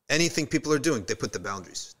 anything people are doing, they put the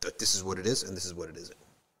boundaries. This is what it is and this is what it isn't.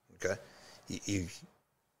 Okay?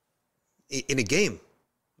 In a game,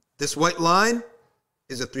 this white line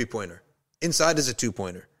is a 3-pointer. Inside is a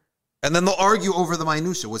 2-pointer. And then they'll argue over the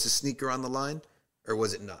minutia. Was his sneaker on the line or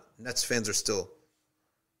was it not? Nets fans are still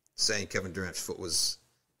saying Kevin Durant's foot was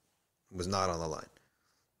not on the line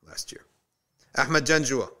last year. Ahmad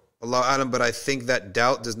Janjua, Allahu Alam, but I think that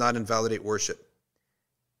doubt does not invalidate worship.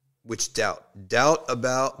 Which doubt? Doubt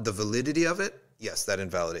about the validity of it? Yes, that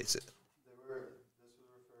invalidates it. This was referring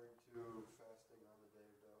to fasting on the day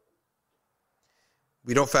of doubt.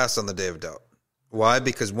 We don't fast on the day of doubt. Why?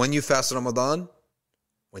 Because when you fast Ramadan,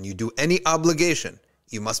 when you do any obligation,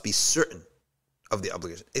 you must be certain of the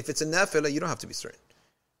obligation. If it's a nafilah, you don't have to be certain.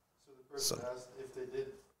 So the person asked if they did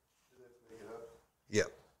they have to make it up? Yeah.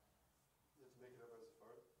 They have to make it up as a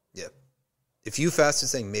part? Yeah. If you fasted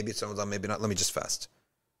saying maybe it's Ramadan, maybe not, let me just fast.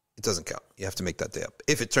 It doesn't count. You have to make that day up.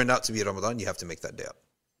 If it turned out to be Ramadan, you have to make that day up.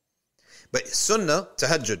 But sunnah,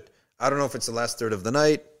 tahajjud, I don't know if it's the last third of the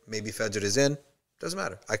night, maybe Fajr is in, doesn't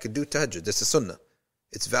matter. I could do tahajjud. This is sunnah.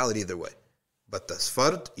 It's valid either way. But the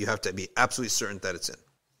fard, you have to be absolutely certain that it's in.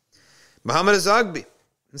 Muhammad Azagbi.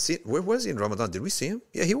 Where was he in Ramadan? Did we see him?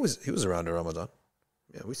 Yeah, he was around in Ramadan.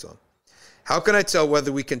 Yeah, we saw him. How can I tell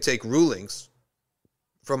whether we can take rulings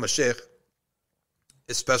from a sheikh,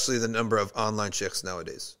 especially the number of online sheikhs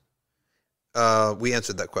nowadays? We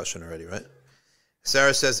answered that question already, right?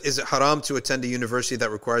 Sarah says, is it haram to attend a university that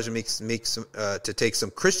requires me to take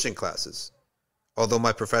some Christian classes, although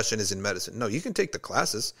my profession is in medicine? No, you can take the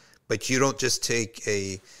classes, but you don't just take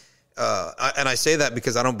and I say that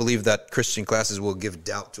because I don't believe that Christian classes will give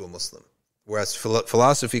doubt to a Muslim, whereas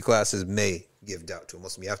philosophy classes may give doubt to a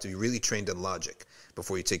Muslim. You have to be really trained in logic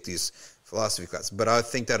before you take these philosophy classes. But I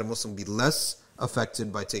think that a Muslim will be less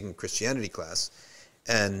affected by taking Christianity class.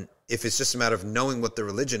 And if it's just a matter of knowing what the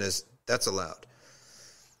religion is, that's allowed,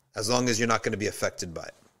 as long as you're not going to be affected by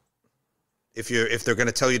it. If they're going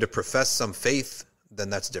to tell you to profess some faith, then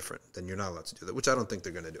that's different. Then you're not allowed to do that, which I don't think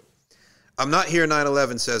they're going to do. I'm not here.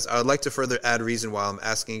 9/11 says, I would like to further add reason why I'm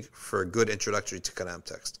asking for a good introductory to Kalam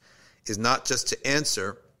text is not just to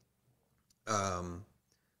answer,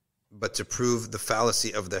 but to prove the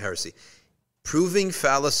fallacy of the heresy. Proving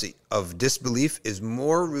fallacy of disbelief is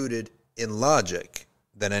more rooted in logic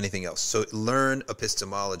than anything else. So learn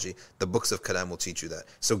epistemology. The books of Kalam will teach you that.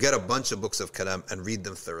 So get a bunch of books of Kalam and read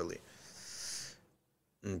them thoroughly.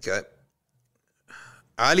 Okay.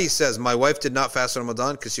 Ali says, my wife did not fast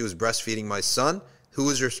Ramadan because she was breastfeeding my son. Who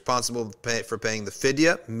is responsible for paying the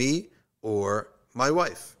fidya? Me or my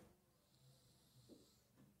wife?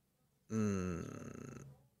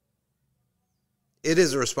 It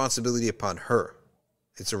is a responsibility upon her.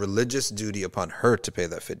 It's a religious duty upon her to pay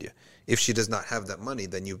that fidya. If she does not have that money,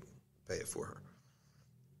 then you pay it for her.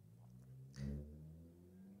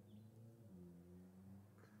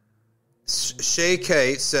 Shay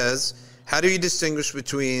K says, how do you distinguish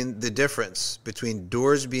between the difference between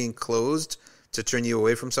doors being closed to turn you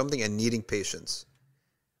away from something and needing patience?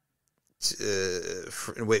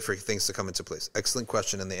 Wait for things to come into place. Excellent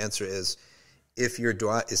question. And the answer is, if your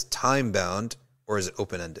dua is time-bound or is it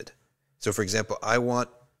open-ended? So, for example, I want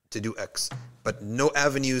to do X, but no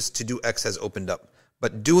avenues to do X has opened up.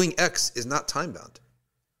 But doing X is not time-bound.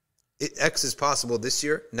 X is possible this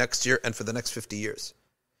year, next year, and for the next 50 years.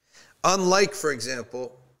 Unlike, for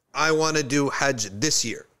example, I want to do Hajj this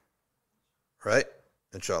year, right?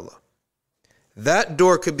 Inshallah. That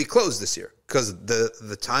door could be closed this year because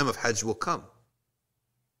the time of Hajj will come.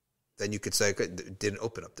 Then you could say, okay, it didn't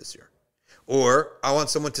open up this year. Or I want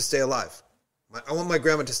someone to stay alive. I want my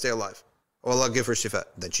grandma to stay alive. Oh, Allah give her shifa.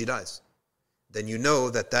 Then she dies. Then you know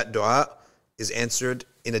that that dua is answered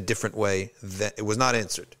in a different way. That it was not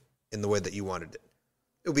answered in the way that you wanted it.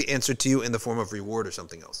 It will be answered to you in the form of reward or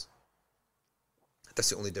something else. That's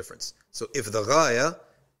the only difference. So if the ghaya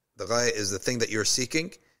is the thing that you're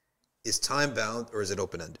seeking, is time-bound or is it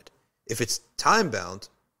open-ended? If it's time-bound,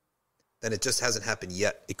 then it just hasn't happened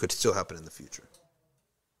yet. It could still happen in the future.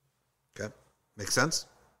 Okay? Make sense?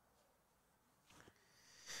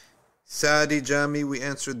 Sadi Jami, we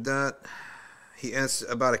answered that. He answered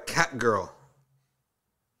about a cat girl.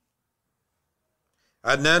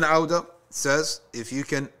 Adnan Auda says, if you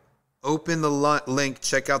can open the link,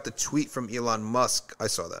 check out the tweet from Elon Musk. I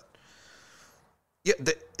saw that. Yeah,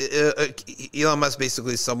 Elon Musk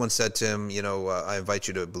basically, someone said to him, I invite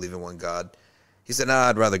you to believe in one God. He said,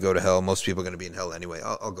 I'd rather go to hell. Most people are going to be in hell anyway.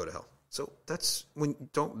 I'll go to hell. So that's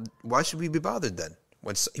why should we be bothered then?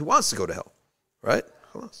 When he wants to go to hell, right?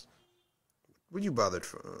 Khalas. What are you bothered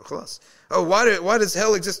for? Khalas. Oh, why does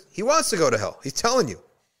hell exist? He wants to go to hell. He's telling you.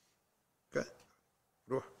 Okay.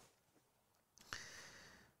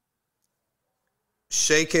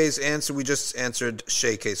 Sheik's answer, we just answered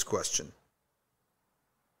Sheik's question.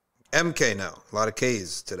 MK now. A lot of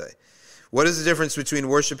K's today. What is the difference between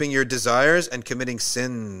worshiping your desires and committing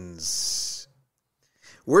sins?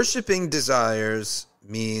 Worshiping desires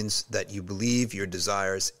means that you believe your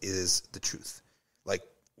desires is the truth. Like,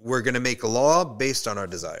 we're going to make a law based on our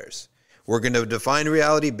desires. We're going to define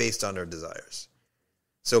reality based on our desires.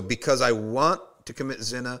 So because I want to commit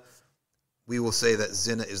zina, we will say that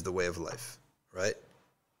zina is the way of life, right?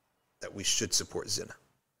 That we should support zina.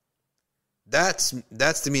 That's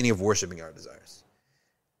the meaning of worshiping our desires.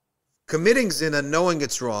 Committing zina, knowing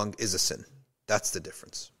it's wrong, is a sin. That's the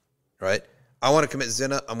difference, right? I want to commit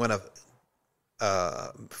zina. I'm going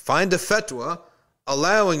to find a fatwa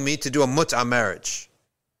allowing me to do a mut'a marriage,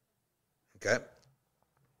 okay?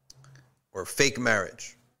 Or fake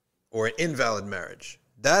marriage, or an invalid marriage.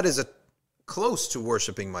 That is close to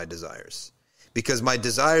worshiping my desires, because my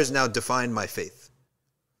desires now define my faith.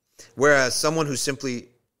 Whereas someone who simply,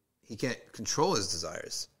 he can't control his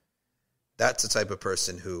desires, that's the type of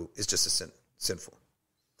person who is just sinful.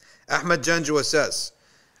 Ahmad Janjua says,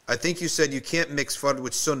 I think you said you can't mix fard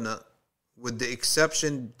with sunnah, with the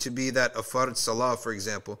exception to be that a fard salah, for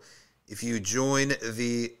example, if you join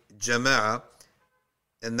the jama'ah,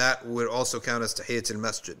 and that would also count as tahiyyat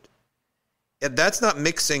al-masjid. That's not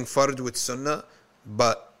mixing fard with sunnah,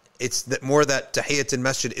 but it's more that tahiyyat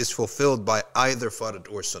al-masjid is fulfilled by either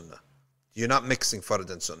fard or sunnah. You're not mixing fard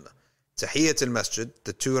and sunnah. Tahiyyat al-masjid,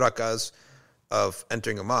 the 2 rak'ahs of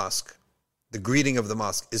entering a mosque, the greeting of the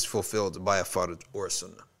mosque is fulfilled by a fard or a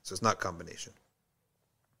sunnah. So it's not combination.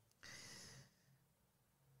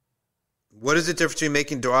 What is the difference between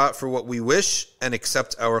making dua for what we wish and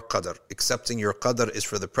accept our qadr? Accepting your qadr is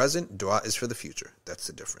for the present, dua is for the future. That's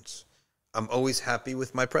the difference. I'm always happy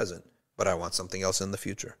with my present, but I want something else in the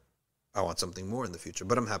future. I want something more in the future,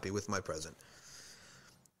 but I'm happy with my present.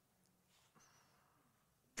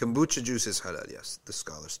 Kombucha juice is halal, yes. The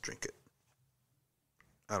scholars drink it.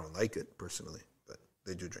 I don't like it, personally, but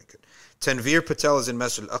they do drink it. Tanveer Patel is in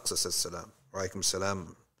Masjid al-Aqsa, says salam. Wa alaikum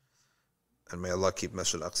salam. And may Allah keep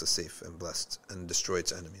Masjid al-Aqsa safe and blessed and destroy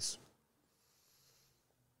its enemies.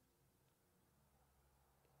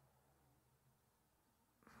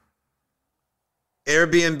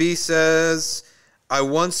 Airbnb says, I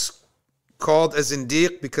once called as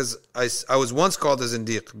Zindiq because I was once called as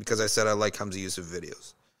Zindiq because I said I like Hamza Yusuf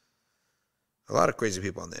videos. A lot of crazy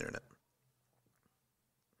people on the internet.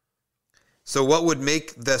 So what would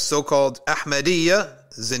make the so-called Ahmadiyya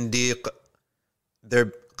Zindiq?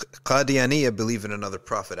 Their Qadianiyya believe in another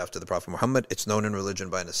prophet after the Prophet Muhammad. It's known in religion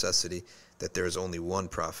by necessity that there is only one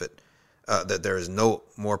prophet, that there is no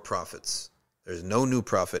more prophets. There is no new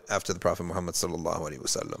prophet after the Prophet Muhammad sallallahu alaihi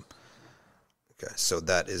wasallam. Okay, so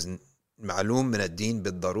that is ma'loom min ad-din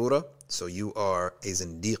bid-darura. So you are a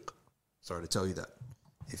Zindiq. Sorry to tell you that.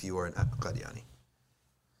 If you are an Qadiani.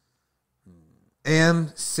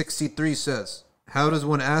 AM63 says, how does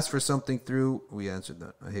one ask for something through... We answered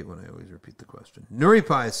that. I hate when I always repeat the question. Nuri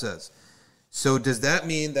Pai says, so does that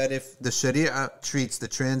mean that if the Sharia treats the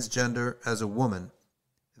transgender as a woman,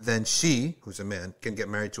 then she, who's a man, can get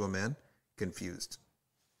married to a man? Confused.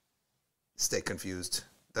 Stay confused.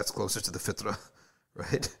 That's closer to the fitrah,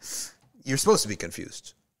 right? You're supposed to be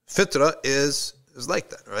confused. Fitrah is like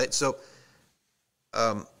that, right? So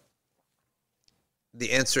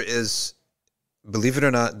the answer is, believe it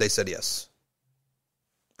or not, they said yes.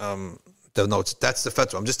 That's the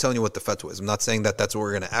fatwa. I'm just telling you what the fatwa is. I'm not saying that that's what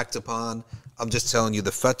we're going to act upon. I'm just telling you the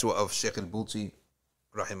fatwa of Sheikh al-Bulti,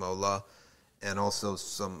 rahimahullah, and also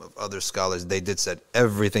some of other scholars. They did said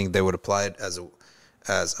everything they would apply it as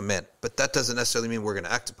a man. But that doesn't necessarily mean we're going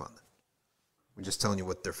to act upon that. We're just telling you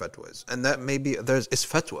what their fatwa is. And that maybe it's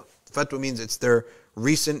fatwa. Fatwa means it's their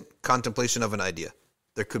recent contemplation of an idea.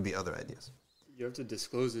 There could be other ideas. You have to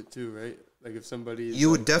disclose it too, right? Like if somebody... You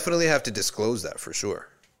would definitely have to disclose that for sure.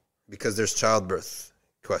 Because there's childbirth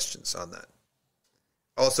questions on that.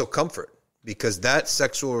 Also comfort. Because that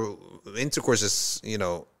sexual intercourse is,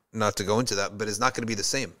 not to go into that, but it's not going to be the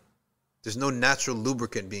same. There's no natural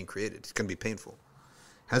lubricant being created. It's going to be painful.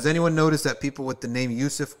 Has anyone noticed that people with the name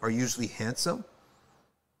Yusuf are usually handsome?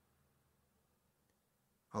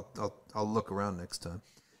 I'll look around next time.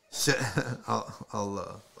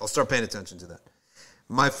 I'll start paying attention to that.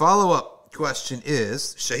 My follow-up question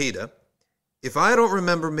is, Shahida, if I don't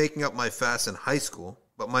remember making up my fast in high school,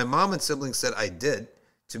 but my mom and siblings said I did,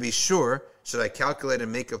 to be sure, should I calculate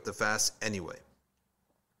and make up the fast anyway?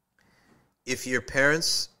 If your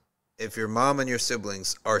parents, if your mom and your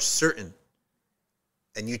siblings are certain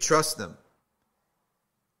and you trust them,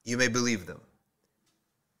 you may believe them.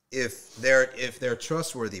 If they're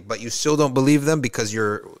trustworthy, but you still don't believe them because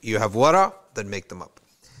you have wara, then make them up.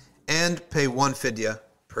 And pay one fidya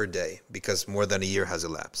per day because more than a year has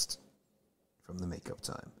elapsed from the makeup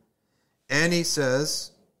time. Annie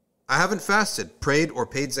says, I haven't fasted, prayed, or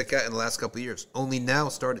paid zakat in the last couple of years. Only now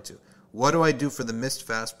started to. What do I do for the missed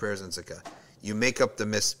fast prayers and zakat? You make up the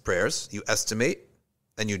missed prayers, you estimate,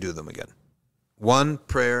 and you do them again. One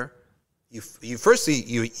prayer. If you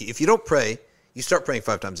don't pray, you start praying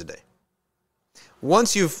 5 times a day.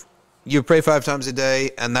 Once you pray 5 times a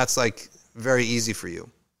day, and that's like very easy for you,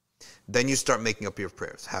 then you start making up your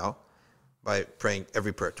prayers. How? By praying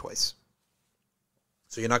every prayer twice.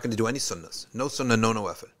 So you're not going to do any sunnahs. No sunnah, no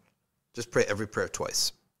nawafil. Just pray every prayer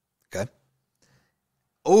twice. Okay?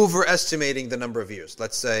 Overestimating the number of years.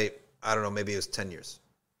 Let's say, I don't know, maybe it was 10 years.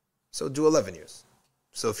 So do 11 years.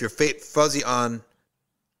 So if you're fuzzy on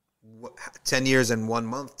 10 years and 1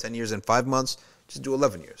 month, 10 years and 5 months, just do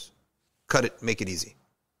 11 years. Cut it, make it easy.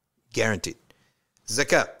 Guaranteed.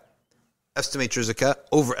 Zakat. Estimate your zakat,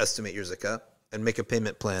 overestimate your zakat, and make a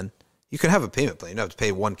payment plan. You can have a payment plan. You don't have to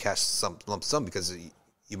pay one cash lump sum because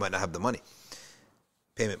you might not have the money.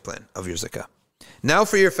 Payment plan of your zakah. Now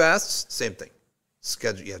for your fasts, same thing.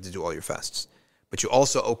 Schedule. You have to do all your fasts. But you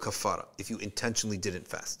also owe kafara if you intentionally didn't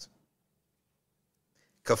fast.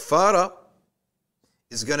 Kafara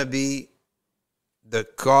is going to be the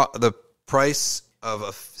price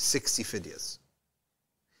of 60 fidyas.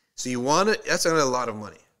 So you want it, that's going to be a lot of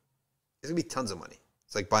money. It's going to be tons of money.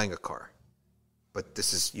 It's like buying a car. But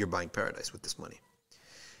you're buying paradise with this money.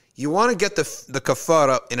 You want to get the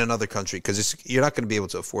kafara in another country because you're not going to be able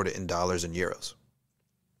to afford it in dollars and euros.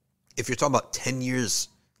 If you're talking about 10 years,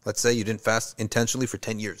 let's say you didn't fast intentionally for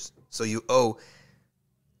 10 years. So you owe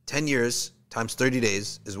 10 years times 30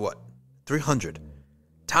 days is what? 300.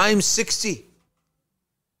 Times 60.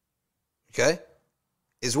 Okay?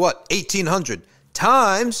 Is what? 1,800.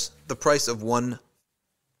 Times the price of one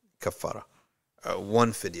kafara.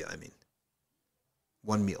 One fidya, I mean.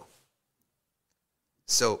 One meal.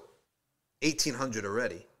 So, 1,800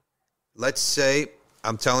 already. Let's say,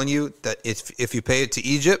 I'm telling you that if you pay it to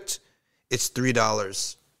Egypt, it's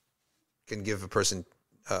 $3 can give a person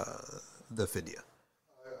the fidya.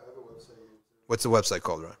 I have a website. What's the website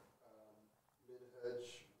called, Ron?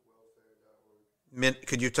 Mint,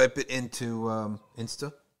 could you type it into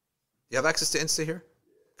Insta? You have access to Insta here?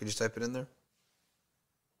 Could you type it in there?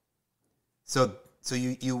 So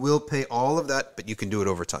you will pay all of that, but you can do it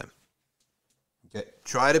over time. Okay.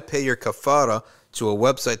 Try to pay your kafara to a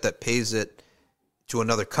website that pays it to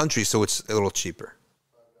another country, so it's a little cheaper.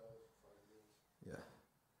 Yeah.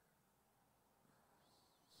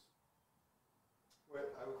 Wait,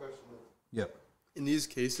 I have a question. Yep. In these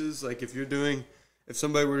cases, like if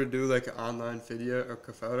somebody were to do like an online fidya or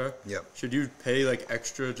kafara, Yep. should you pay like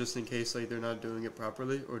extra just in case like they're not doing it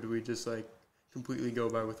properly, or do we just like completely go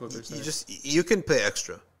by with what they're saying? You can pay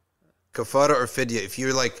extra. Kafara or fidya, if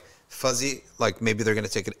you're like fuzzy, like maybe they're going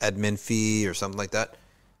to take an admin fee or something like that,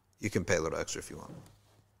 you can pay a little extra if you want.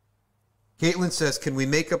 Caitlin says, can we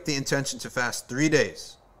make up the intention to fast 3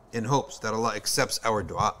 days in hopes that Allah accepts our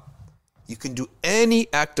dua? You can do any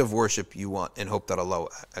act of worship you want in hope that Allah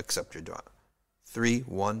will accept your dua. 3,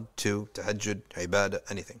 1, 2, tahajjud, ibadah,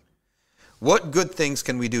 anything. What good things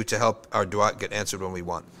can we do to help our dua get answered when we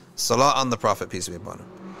want? Salah on the Prophet, peace be upon him.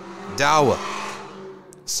 Dawah.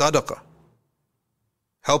 Sadaqah.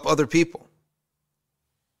 Help other people.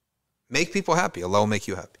 Make people happy. Allah will make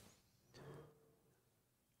you happy.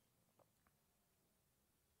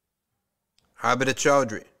 Abida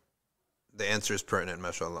Chowdhury. The answer is pertinent,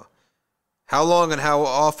 mashallah. How long and how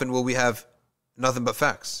often will we have nothing but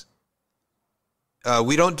facts?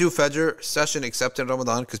 We don't do Fajr session except in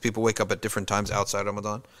Ramadan because people wake up at different times outside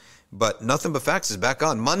Ramadan. But Nothing But Facts is back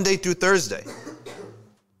on Monday through Thursday.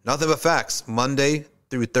 Nothing But Facts, Monday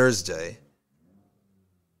through Thursday.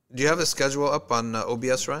 Do you have a schedule up on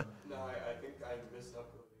OBS, right? No, I think I missed up.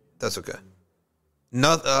 That's okay.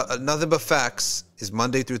 Nothing But Facts is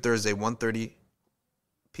Monday through Thursday, 1:30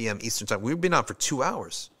 p.m. Eastern Time. We've been on for 2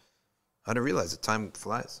 hours. I didn't realize the time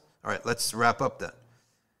flies. All right, let's wrap up then.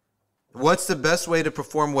 What's the best way to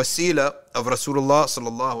perform wasila of Rasulullah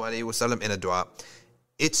sallallahu alaihi wasallam in a dua?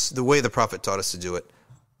 It's the way the Prophet taught us to do it.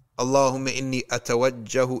 Allahumma inni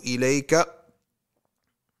atawajjahu ilayka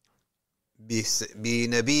bi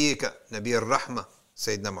nabiyyika, Nabi al-Rahmah,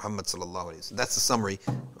 Sayyidina Muhammad sallallahu alaihi wasallam. That's the summary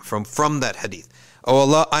from that hadith. Oh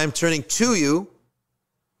Allah, I am turning to you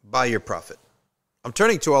by your Prophet. I'm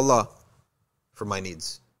turning to Allah for my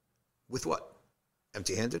needs. With what?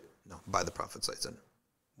 Empty-handed? No, by the Prophet sallallahu alaihi wasallam.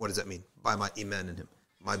 What does that mean? By my iman in him,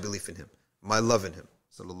 my belief in him, my love in him,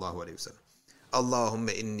 sallallahu alaihi wasallam. Allahumma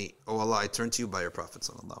inni, oh Allah, I turn to you by your Prophet,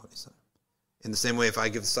 sallallahu alaihi wasallam. In the same way, if I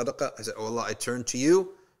give sadaqah, I say, oh Allah, I turn to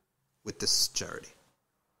you with this charity.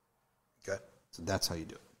 Okay? So that's how you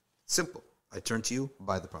do it. Simple. I turn to you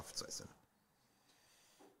by the Prophet, sallallahu alaihi wasallam.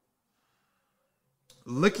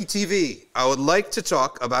 Licky TV, I would like to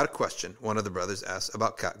talk about a question one of the brothers asked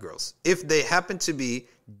about cat girls. If they happen to be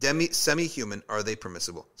semi-human, are they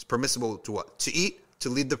permissible? It's permissible to what? To eat, to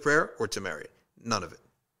lead the prayer, or to marry? None of it.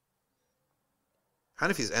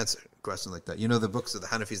 Hanafis answer a question like that. You know the books of the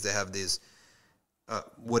Hanafis, they have these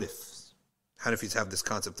what ifs. Hanafis have this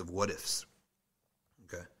concept of what ifs.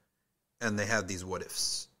 Okay? And they have these what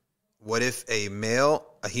ifs. What if a male,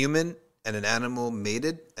 a human, and an animal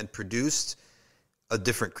mated and produced a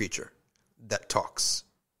different creature that talks,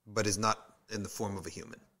 but is not in the form of a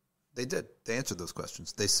human? They did. They answered those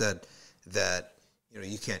questions. They said that,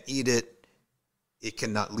 you can't eat it. It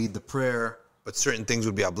cannot lead the prayer, but certain things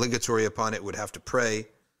would be obligatory upon it, would have to pray.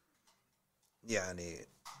 Yani,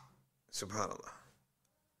 subhanallah.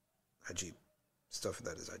 Ajib. Stuff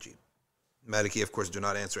that is ajib. Maliki, of course, do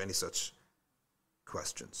not answer any such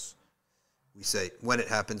questions. We say, when it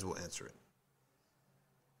happens, we'll answer it.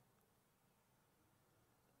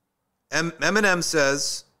 Eminem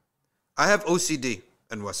says, I have OCD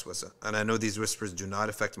and waswasa, and I know these whispers do not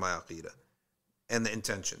affect my aqidah and the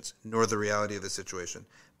intentions, nor the reality of the situation,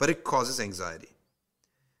 but it causes anxiety.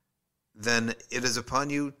 Then it is upon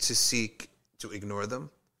you to seek to ignore them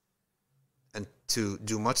and to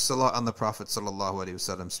do much salah on the Prophet sallallahu alaihi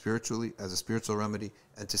wasallam spiritually, as a spiritual remedy,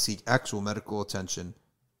 and to seek actual medical attention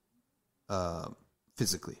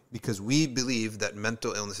physically. Because we believe that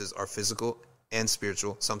mental illnesses are physical and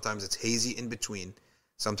spiritual. Sometimes it's hazy in between.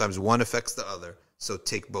 Sometimes one affects the other. So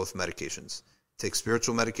take both medications. Take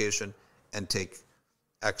spiritual medication and take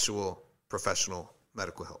actual professional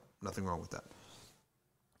medical help. Nothing wrong with that.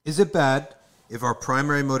 Is it bad if our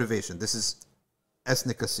primary motivation, this is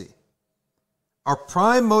ethnicity, our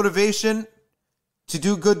prime motivation to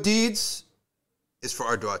do good deeds is for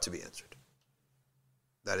our dua to be answered?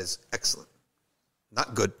 That is excellent.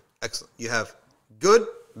 Not good, excellent. You have good,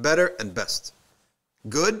 better, and best.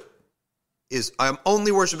 Good is I am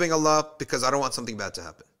only worshiping Allah because I don't want something bad to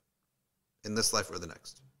happen in this life or the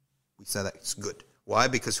next. We say that it's good. Why?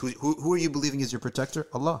 Because who are you believing is your protector?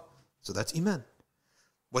 Allah. So that's iman.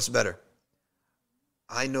 What's better?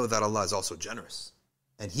 I know that Allah is also generous.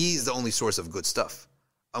 And He's the only source of good stuff.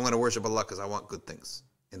 I'm going to worship Allah because I want good things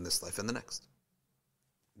in this life and the next.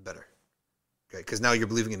 Better. Okay, because now you're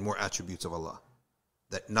believing in more attributes of Allah.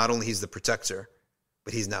 That not only He's the protector,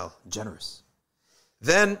 but He's now generous.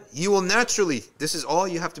 Then you will naturally, this is all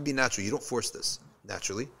you have to be natural. You don't force this.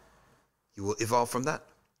 Naturally, you will evolve from that.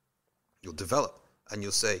 You'll develop. And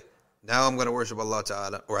you'll say, now I'm going to worship Allah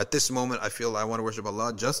Ta'ala. Or at this moment, I feel I want to worship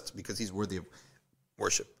Allah just because He's worthy of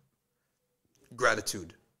worship.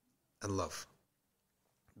 Gratitude and love.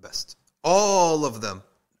 Best. All of them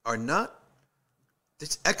are not,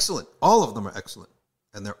 it's excellent. All of them are excellent.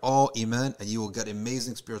 And they're all iman, and you will get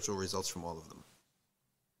amazing spiritual results from all of them.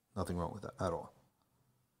 Nothing wrong with that at all.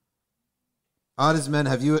 Honest men,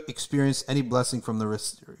 have you experienced any blessing from the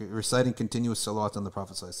reciting continuous salawat on the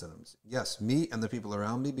Prophet ﷺ? Yes, me and the people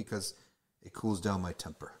around me, because it cools down my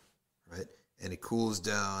temper, right? And it cools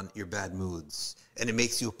down your bad moods, and it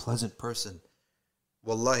makes you a pleasant person.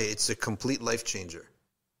 Wallahi, it's a complete life changer.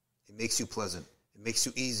 It makes you pleasant. It makes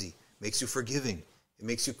you easy. It makes you forgiving. It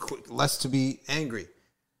makes you less to be angry,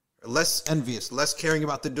 less envious, less caring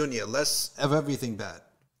about the dunya, less of everything bad.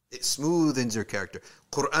 It smoothens your character.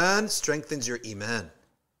 Quran strengthens your iman,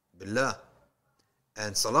 billah.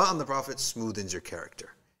 And salah on the Prophet smoothens your character.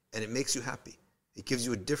 And it makes you happy. It gives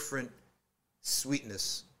you a different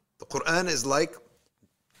sweetness. The Quran is like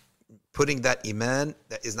putting that iman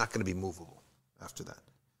that is not going to be movable after that.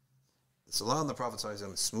 The salah on the Prophet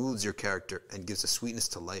smooths your character and gives a sweetness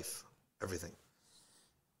to life, everything.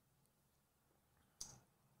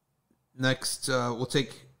 Next, we'll take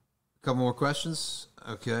a couple more questions.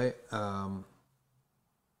 Okay. I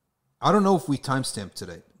don't know if we timestamped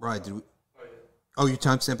today. Right, did we? Oh, yeah. Oh, you're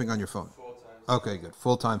timestamping on your phone? Full time. Okay, good.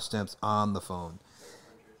 Full timestamps on the phone.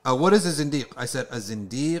 What is a zindiq? I said a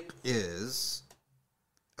zindiq is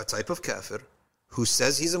a type of kafir who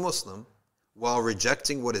says he's a Muslim while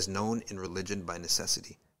rejecting what is known in religion by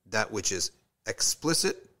necessity. That which is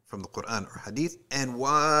explicit from the Quran or Hadith and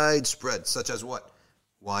widespread, such as what?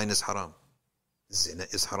 Wine is haram. Zina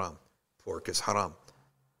is haram. Pork is haram.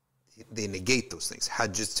 They negate those things.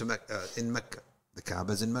 Hajj is to in Mecca. The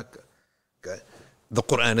Kaaba is in Mecca. Okay. The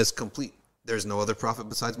Quran is complete. There's no other prophet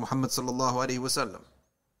besides Muhammad sallallahu alaihi wasallam.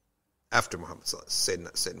 After Muhammad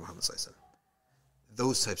Sayyidina Muhammad sallallahu alaihi wasallam.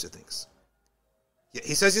 Those types of things. Yeah,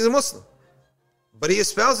 he says he's a Muslim, but he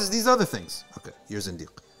espouses these other things. Okay, here's Zindiq.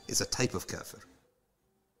 It's a type of kafir.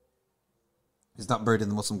 He's not buried in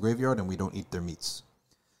the Muslim graveyard, and we don't eat their meats.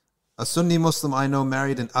 A Sunni Muslim I know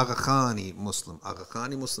married an Agha Khani Muslim. Agha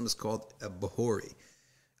Khani Muslim is called a Bahori,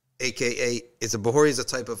 aka a Bahori is a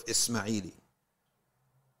type of Ismaili.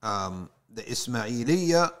 The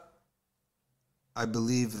Ismailiya, I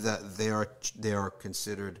believe that they are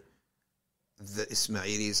considered, the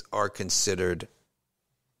Ismailis are considered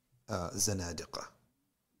Zanadiqa.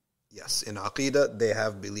 Yes, in Aqidah they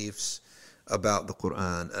have beliefs about the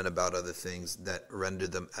Quran and about other things that render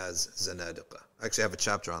them as Zanadiqa. I actually have a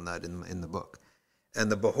chapter on that in the book.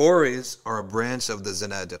 And the Bahoris are a branch of the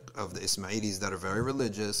Zanadiq, of the Ismailis that are very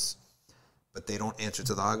religious, but they don't answer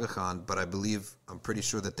to the Aga Khan. But I'm pretty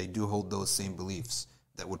sure that they do hold those same beliefs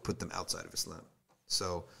that would put them outside of Islam.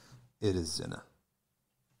 So it is zina.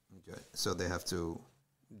 Okay, so they have to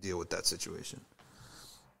deal with that situation.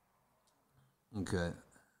 Okay.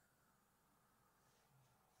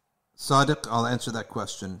 Sadiq, I'll answer that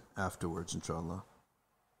question afterwards, inshallah.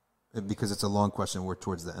 Because it's a long question, we're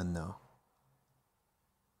towards the end now.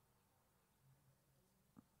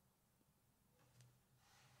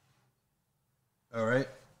 All right.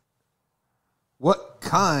 What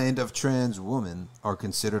kind of trans women are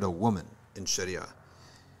considered a woman in Sharia?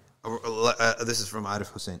 This is from Arif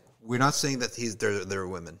Hussein. We're not saying that they're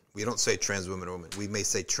women. We don't say trans women are women. We may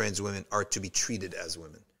say trans women are to be treated as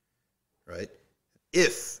women. Right?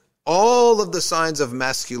 If all of the signs of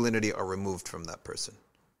masculinity are removed from that person.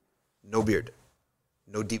 No beard.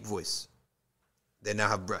 No deep voice. They now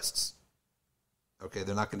have breasts. Okay,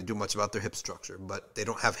 they're not going to do much about their hip structure, but they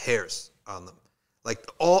don't have hairs on them. Like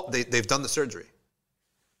they've done the surgery.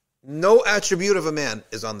 No attribute of a man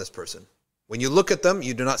is on this person. When you look at them,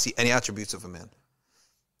 you do not see any attributes of a man.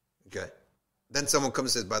 Okay. Then someone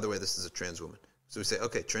comes and says, by the way, this is a trans woman. So we say,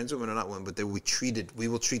 okay, trans women are not women, but we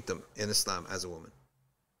will treat them in Islam as a woman.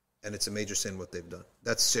 And it's a major sin what they've done.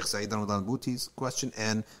 That's Sheikh Saeed Ramadan Bhuti's question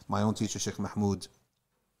and my own teacher, Sheikh Mahmoud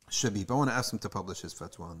Shabib. I want to ask him to publish his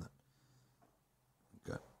fatwa on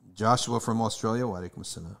that. Okay. Joshua from Australia, wa alaikum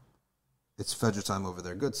assalam. It's Fajr time over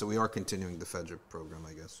there. Good, so we are continuing the Fajr program,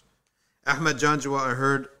 I guess. Ahmed Janjwa, I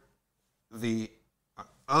heard the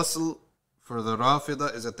asl for the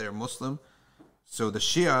Rafida is that they're Muslim. So the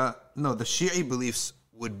Shi'i beliefs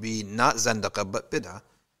would be not zandaqa but bid'ah,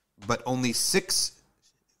 but only 6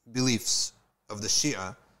 beliefs of the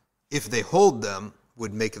Shia, if they hold them,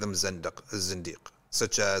 would make them zindiq,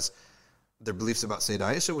 such as their beliefs about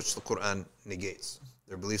Sayyidah Aisha, which the Quran negates.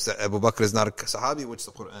 Their beliefs that Abu Bakr is not a Sahabi, which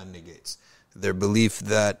the Quran negates. Their belief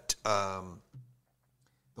that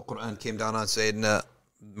the Quran came down on Sayyidina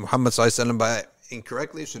Muhammad by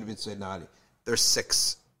incorrectly, it should have been Sayyidina Ali. There's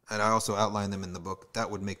 6, and I also outline them in the book. That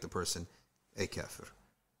would make the person a kafir,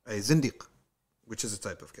 a zindiq, which is a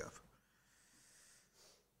type of kafir.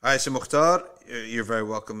 Aisha Mukhtar, you're very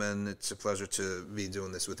welcome, and it's a pleasure to be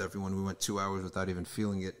doing this with everyone. We went 2 hours without even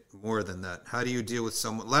feeling it. More than that, how do you deal with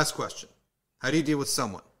someone? Last question. How do you deal with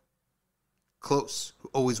someone close who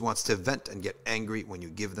always wants to vent and get angry when you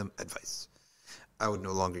give them advice? I would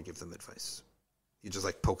no longer give them advice. You're just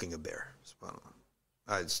like poking a bear.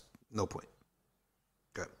 SubhanAllah. No point.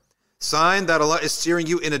 Okay. Sign that Allah is steering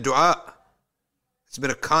you in a dua. It's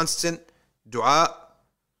been a constant dua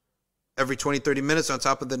every 20, 30 minutes on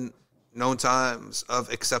top of the known times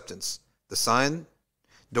of acceptance. The sign,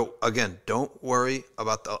 don't worry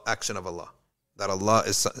about the action of Allah. That Allah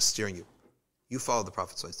is steering you. You follow the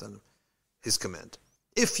Prophet ﷺ, his command.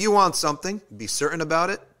 If you want something, be certain about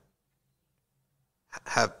it.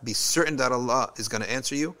 Be certain that Allah is going to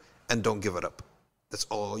answer you, and don't give it up. That's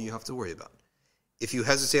all you have to worry about. If you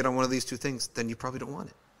hesitate on one of these 2 things, then you probably don't want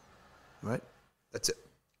it. Right? That's it.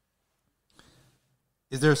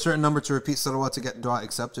 Is there a certain number to repeat salawat to get dua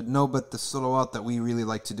accepted? No, but the salawat that we really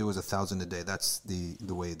like to do is 1,000 a day. That's the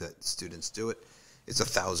way that students do it. It's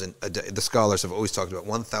 1,000 a day. The scholars have always talked about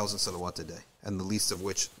 1,000 salawat a day, and the least of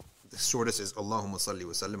which, the shortest is Allahumma salli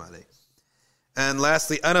wa sallim alayhi. And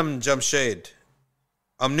lastly, Anam Jamshed.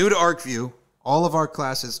 I'm new to ArcView. All of our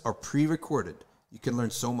classes are pre-recorded. You can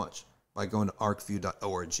learn so much by going to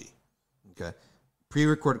arcview.org. Okay?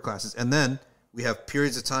 Pre-recorded classes. And then we have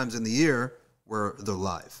periods of times in the year where they're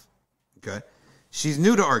live. Okay? She's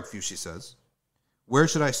new to ArcView, she says. Where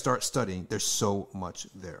should I start studying? There's so much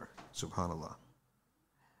there. SubhanAllah.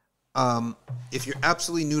 If you're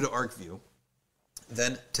absolutely new to ArcView,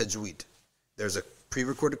 then Tajweed. There's a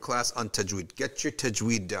pre-recorded class on Tajweed. Get your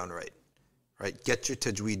Tajweed down right. Right? Get your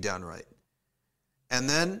Tajweed down right. And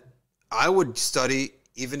then I would study,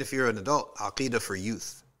 even if you're an adult, Aqidah for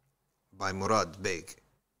Youth by Murad Beg.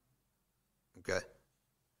 Okay?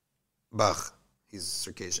 Bach. He's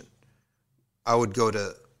Circassian. I would go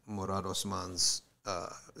to Murad Osman's,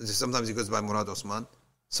 sometimes he goes by Murad Osman,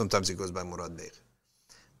 sometimes he goes by Murad Beg.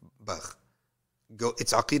 Bach.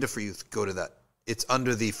 It's Aqidah for Youth. Go to that. It's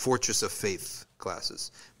under the Fortress of Faith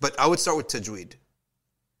classes. But I would start with Tajweed.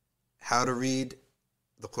 How to read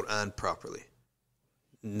the Quran properly.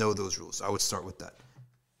 Know those rules. I would start with that.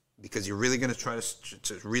 Because you're really going to try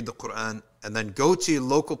to read the Quran, and then go to your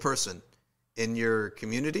local person in your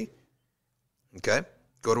community. Okay?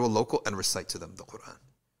 Go to a local and recite to them the Quran.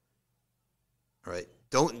 All right?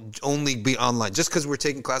 Don't only be online. Just because we're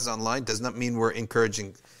taking classes online does not mean we're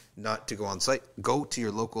encouraging not to go on site. Go to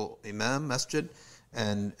your local imam, masjid,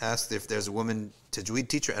 and ask if there's a woman tajweed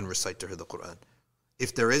teacher and recite to her the Quran.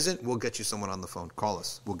 If there isn't, we'll get you someone on the phone. Call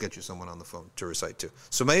us. We'll get you someone on the phone to recite to.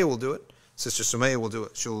 Sumaya will do it. Sister Sumaya will do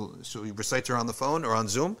it. She'll recite to her on the phone or on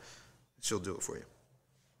Zoom. She'll do it for you.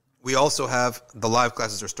 We also have the live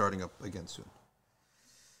classes are starting up again soon.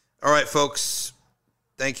 All right, folks.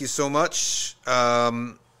 Thank you so much.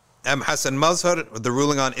 M. Hassan Mazhar, the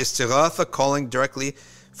ruling on istighatha, calling directly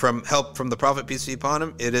from help from the Prophet, peace be upon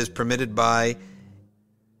him. It is permitted by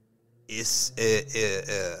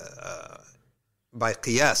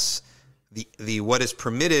qiyas. The what is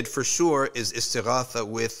permitted for sure is istighatha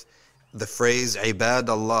with the phrase ibad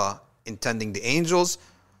Allah, intending the angels,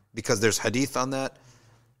 because there's hadith on that.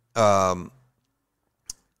 Ya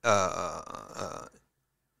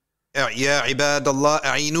ibad Allah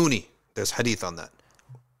a'inuni. There's hadith on that.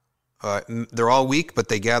 They're all weak, but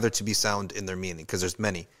they gather to be sound in their meaning, because there's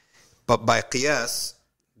many. But by qiyas,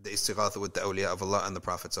 the istighatha with the awliya of Allah and the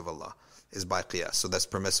prophets of Allah is by qiyas. So that's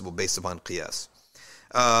permissible based upon qiyas.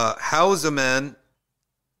 How is a man?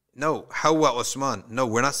 No. How wa Osman? No,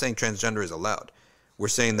 we're not saying transgender is allowed. We're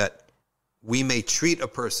saying that we may treat a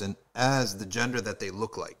person as the gender that they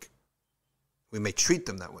look like. We may treat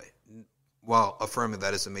them that way, while affirming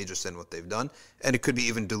that is a major sin what they've done, and it could be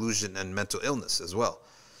even delusion and mental illness as well,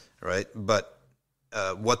 right? But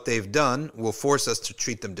what they've done will force us to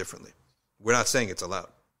treat them differently. We're not saying it's allowed.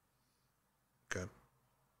 Okay.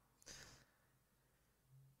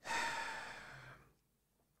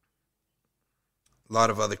 A lot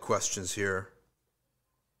of other questions here.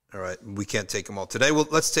 All right, we can't take them all today. Well,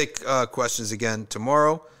 let's take questions again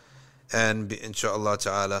tomorrow. And inshallah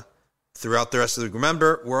ta'ala, throughout the rest of the week.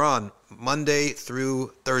 Remember, we're on Monday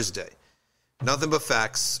through Thursday. Nothing but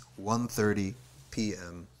facts, 1:30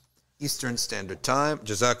 p.m. Eastern Standard Time.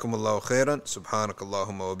 Jazakumullahu khairan.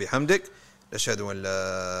 Subhanakallahumma wa bihamdik. Nashhadu an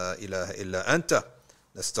la ilaha illa anta.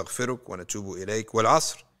 نستغفرك ونتوب إليك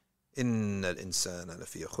والعصر إن الإنسان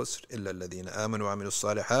لفي خسر إلا الذين آمنوا وعملوا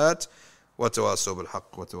الصالحات وتواصوا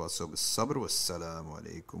بالحق وتواصوا بالصبر والسلام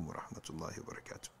عليكم ورحمة الله وبركاته.